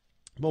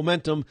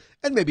 Momentum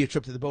and maybe a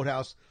trip to the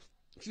Boathouse,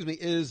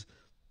 is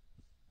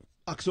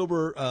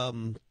October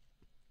 6th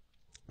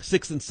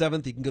and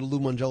 7th. You can go to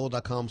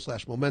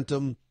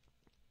LouMongello.com/momentum.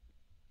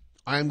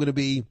 I'm going to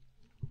be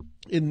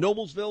in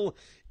Noblesville,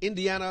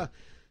 Indiana.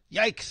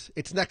 Yikes,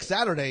 it's next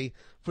Saturday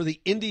for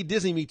the Indy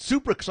Disney Meet.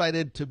 Super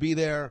excited to be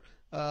there.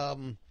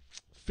 Still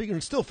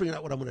figuring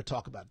out what I'm going to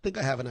talk about. I think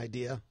I have an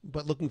idea,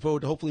 but looking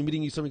forward to hopefully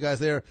meeting some of you guys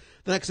there.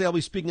 The next day I'll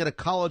be speaking at a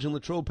college in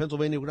Latrobe,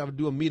 Pennsylvania. We're going to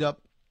do a meetup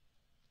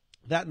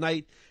that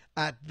night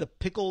at the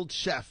Pickled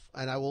Chef,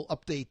 and I will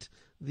update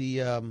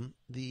the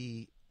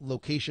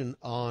location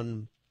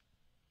on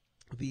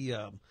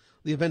the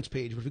events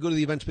page. But if you go to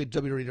the events page,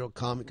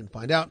 WDW.com, you can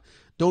find out.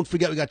 Don't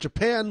forget, we got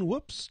Japan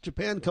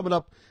coming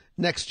up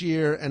next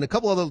year, and a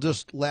couple other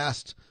just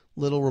last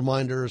little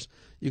reminders.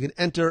 You can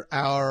enter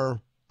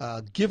our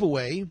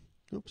giveaway.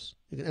 You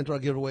can enter our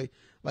giveaway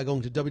by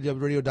going to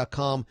WDW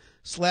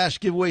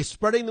Radio.com/giveaway.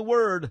 Spreading the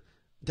word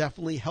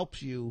definitely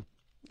helps you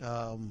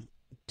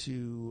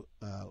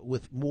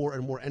with more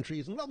and more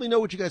entries. And let me know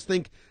what you guys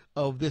think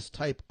of this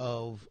type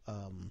of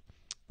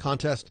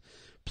contest.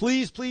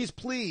 Please, please,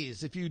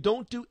 please, if you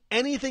don't do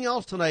anything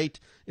else tonight,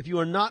 if you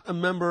are not a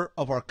member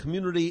of our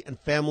community and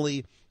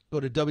family, go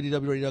to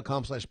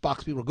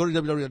WDWRadio.com/boxpeople, or go to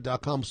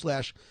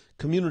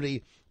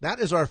WDWRadio.com/community. That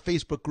is our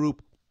Facebook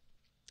group.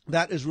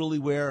 That is really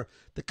where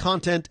the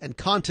content and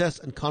contests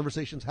and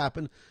conversations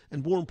happen.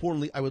 And more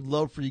importantly, I would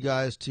love for you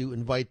guys to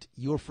invite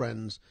your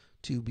friends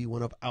to be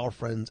one of our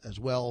friends as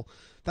well.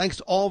 Thanks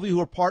to all of you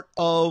who are part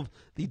of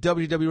the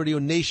WDW Radio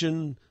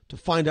Nation. To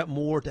find out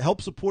more, to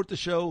help support the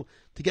show,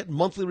 to get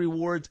monthly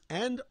rewards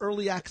and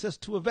early access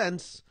to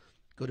events,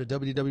 go to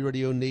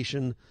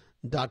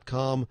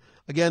WDWRadioNation.com.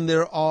 Again,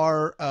 there's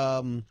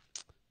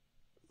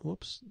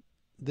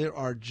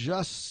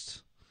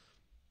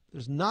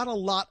not a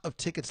lot of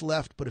tickets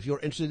left, but if you're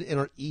interested in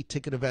our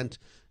e-ticket event,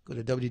 go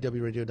to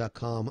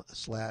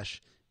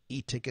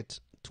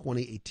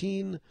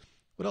WDWRadio.com/e-ticket2018.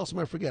 What else am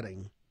I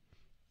forgetting?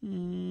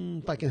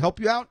 If I can help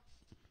you out,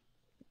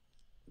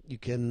 you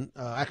can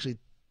actually,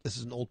 this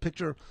is an old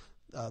picture.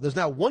 There's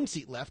now one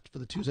seat left for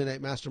the Tuesday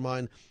Night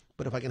Mastermind,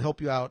 but if I can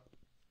help you out,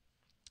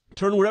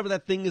 turn whatever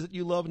that thing is that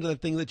you love into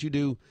that thing that you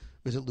do.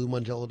 Visit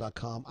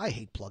LouMongello.com. I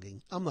hate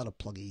plugging. I'm not a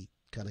pluggy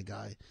kind of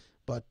guy,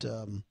 but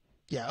they're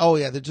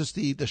just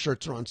the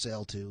shirts are on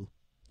sale too.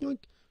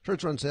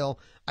 Shirts are on sale,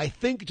 I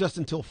think, just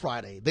until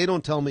Friday. They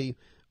don't tell me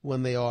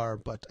when they are,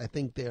 but I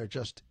think they're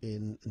just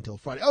until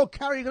Friday. Oh,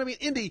 Carrie, you're going to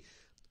be in Indy.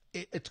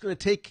 It's going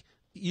to take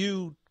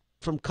you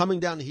from coming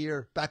down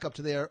here, back up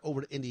to there, over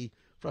to Indy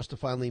for us to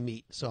finally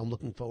meet. So I'm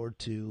looking forward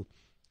to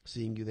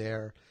seeing you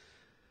there.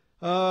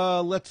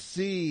 Let's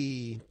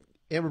see.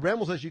 Amber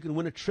Bramble says you can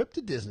win a trip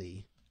to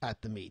Disney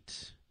at the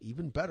meet.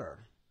 Even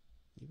better.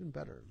 Even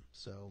better.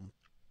 So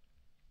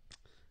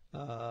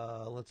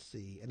let's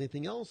see.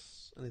 Anything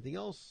else? Anything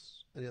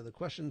else? Any other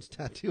questions?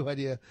 Tattoo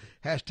idea.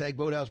 Hashtag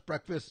Boathouse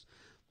Breakfast.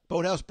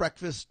 Boathouse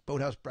Breakfast.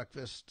 Boathouse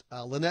Breakfast.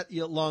 Lynette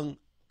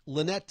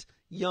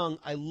Young,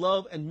 I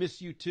love and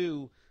miss you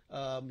too.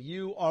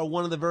 You are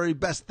one of the very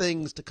best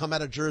things to come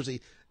out of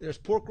Jersey. There's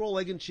pork roll,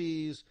 egg and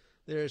cheese.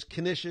 There's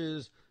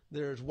Knishes.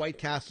 There's White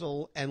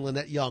Castle and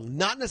Lynette Young.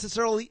 Not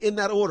necessarily in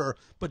that order,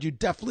 but you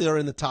definitely are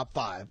in the top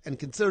 5. And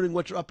considering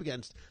what you're up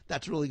against,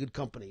 that's really good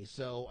company.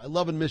 So I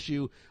love and miss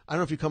you. I don't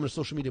know if you come into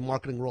social media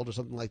marketing world or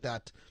something like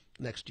that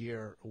next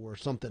year or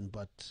something,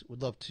 but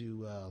would love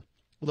to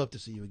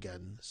see you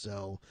again.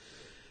 So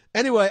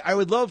anyway, I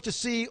would love to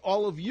see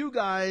all of you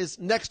guys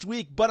next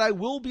week, but I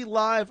will be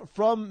live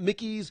from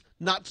Mickey's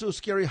Not So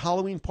Scary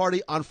Halloween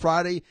Party on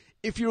Friday.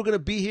 If you're going to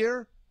be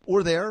here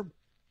or there,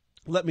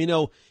 let me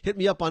know. Hit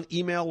me up on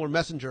email or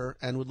messenger,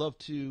 and would love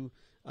to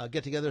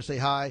get together, say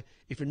hi.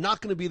 If you're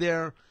not going to be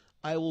there,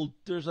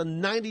 there's a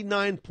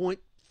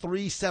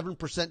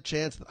 99.37%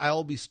 chance that I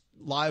will be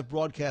live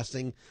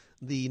broadcasting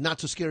the Not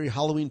So Scary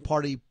Halloween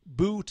Party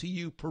Boo to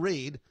You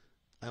Parade.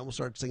 I almost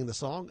started singing the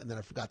song, and then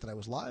I forgot that I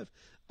was live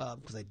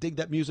because I dig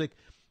that music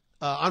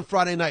on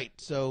Friday night.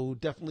 So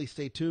definitely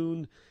stay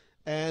tuned.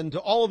 And to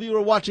all of you who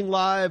are watching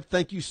live,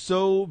 thank you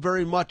so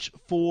very much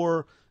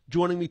for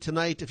joining me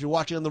tonight. If you're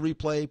watching on the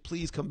replay,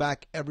 please come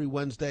back every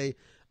Wednesday.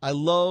 I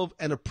love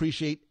and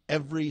appreciate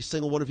every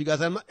single one of you guys.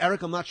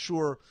 Eric, I'm not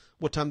sure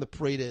what time the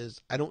parade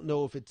is. I don't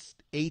know if it's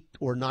 8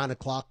 or 9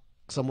 o'clock,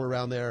 somewhere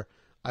around there.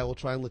 I will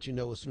try and let you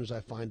know as soon as I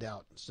find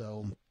out.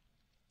 So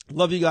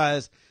love you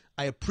guys.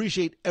 I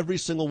appreciate every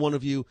single one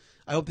of you.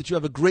 I hope that you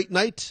have a great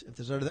night. If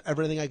there's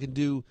ever anything I can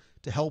do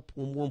to help,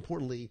 or more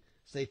importantly,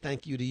 say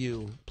thank you to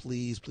you,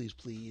 please, please,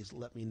 please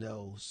let me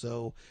know.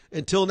 So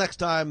until next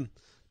time,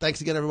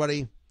 thanks again,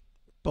 everybody.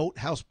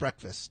 Boathouse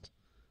Breakfast.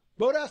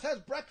 Boathouse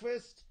has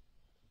breakfast.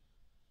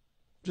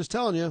 Just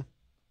telling you.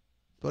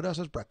 Boathouse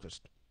has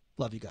breakfast.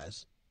 Love you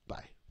guys.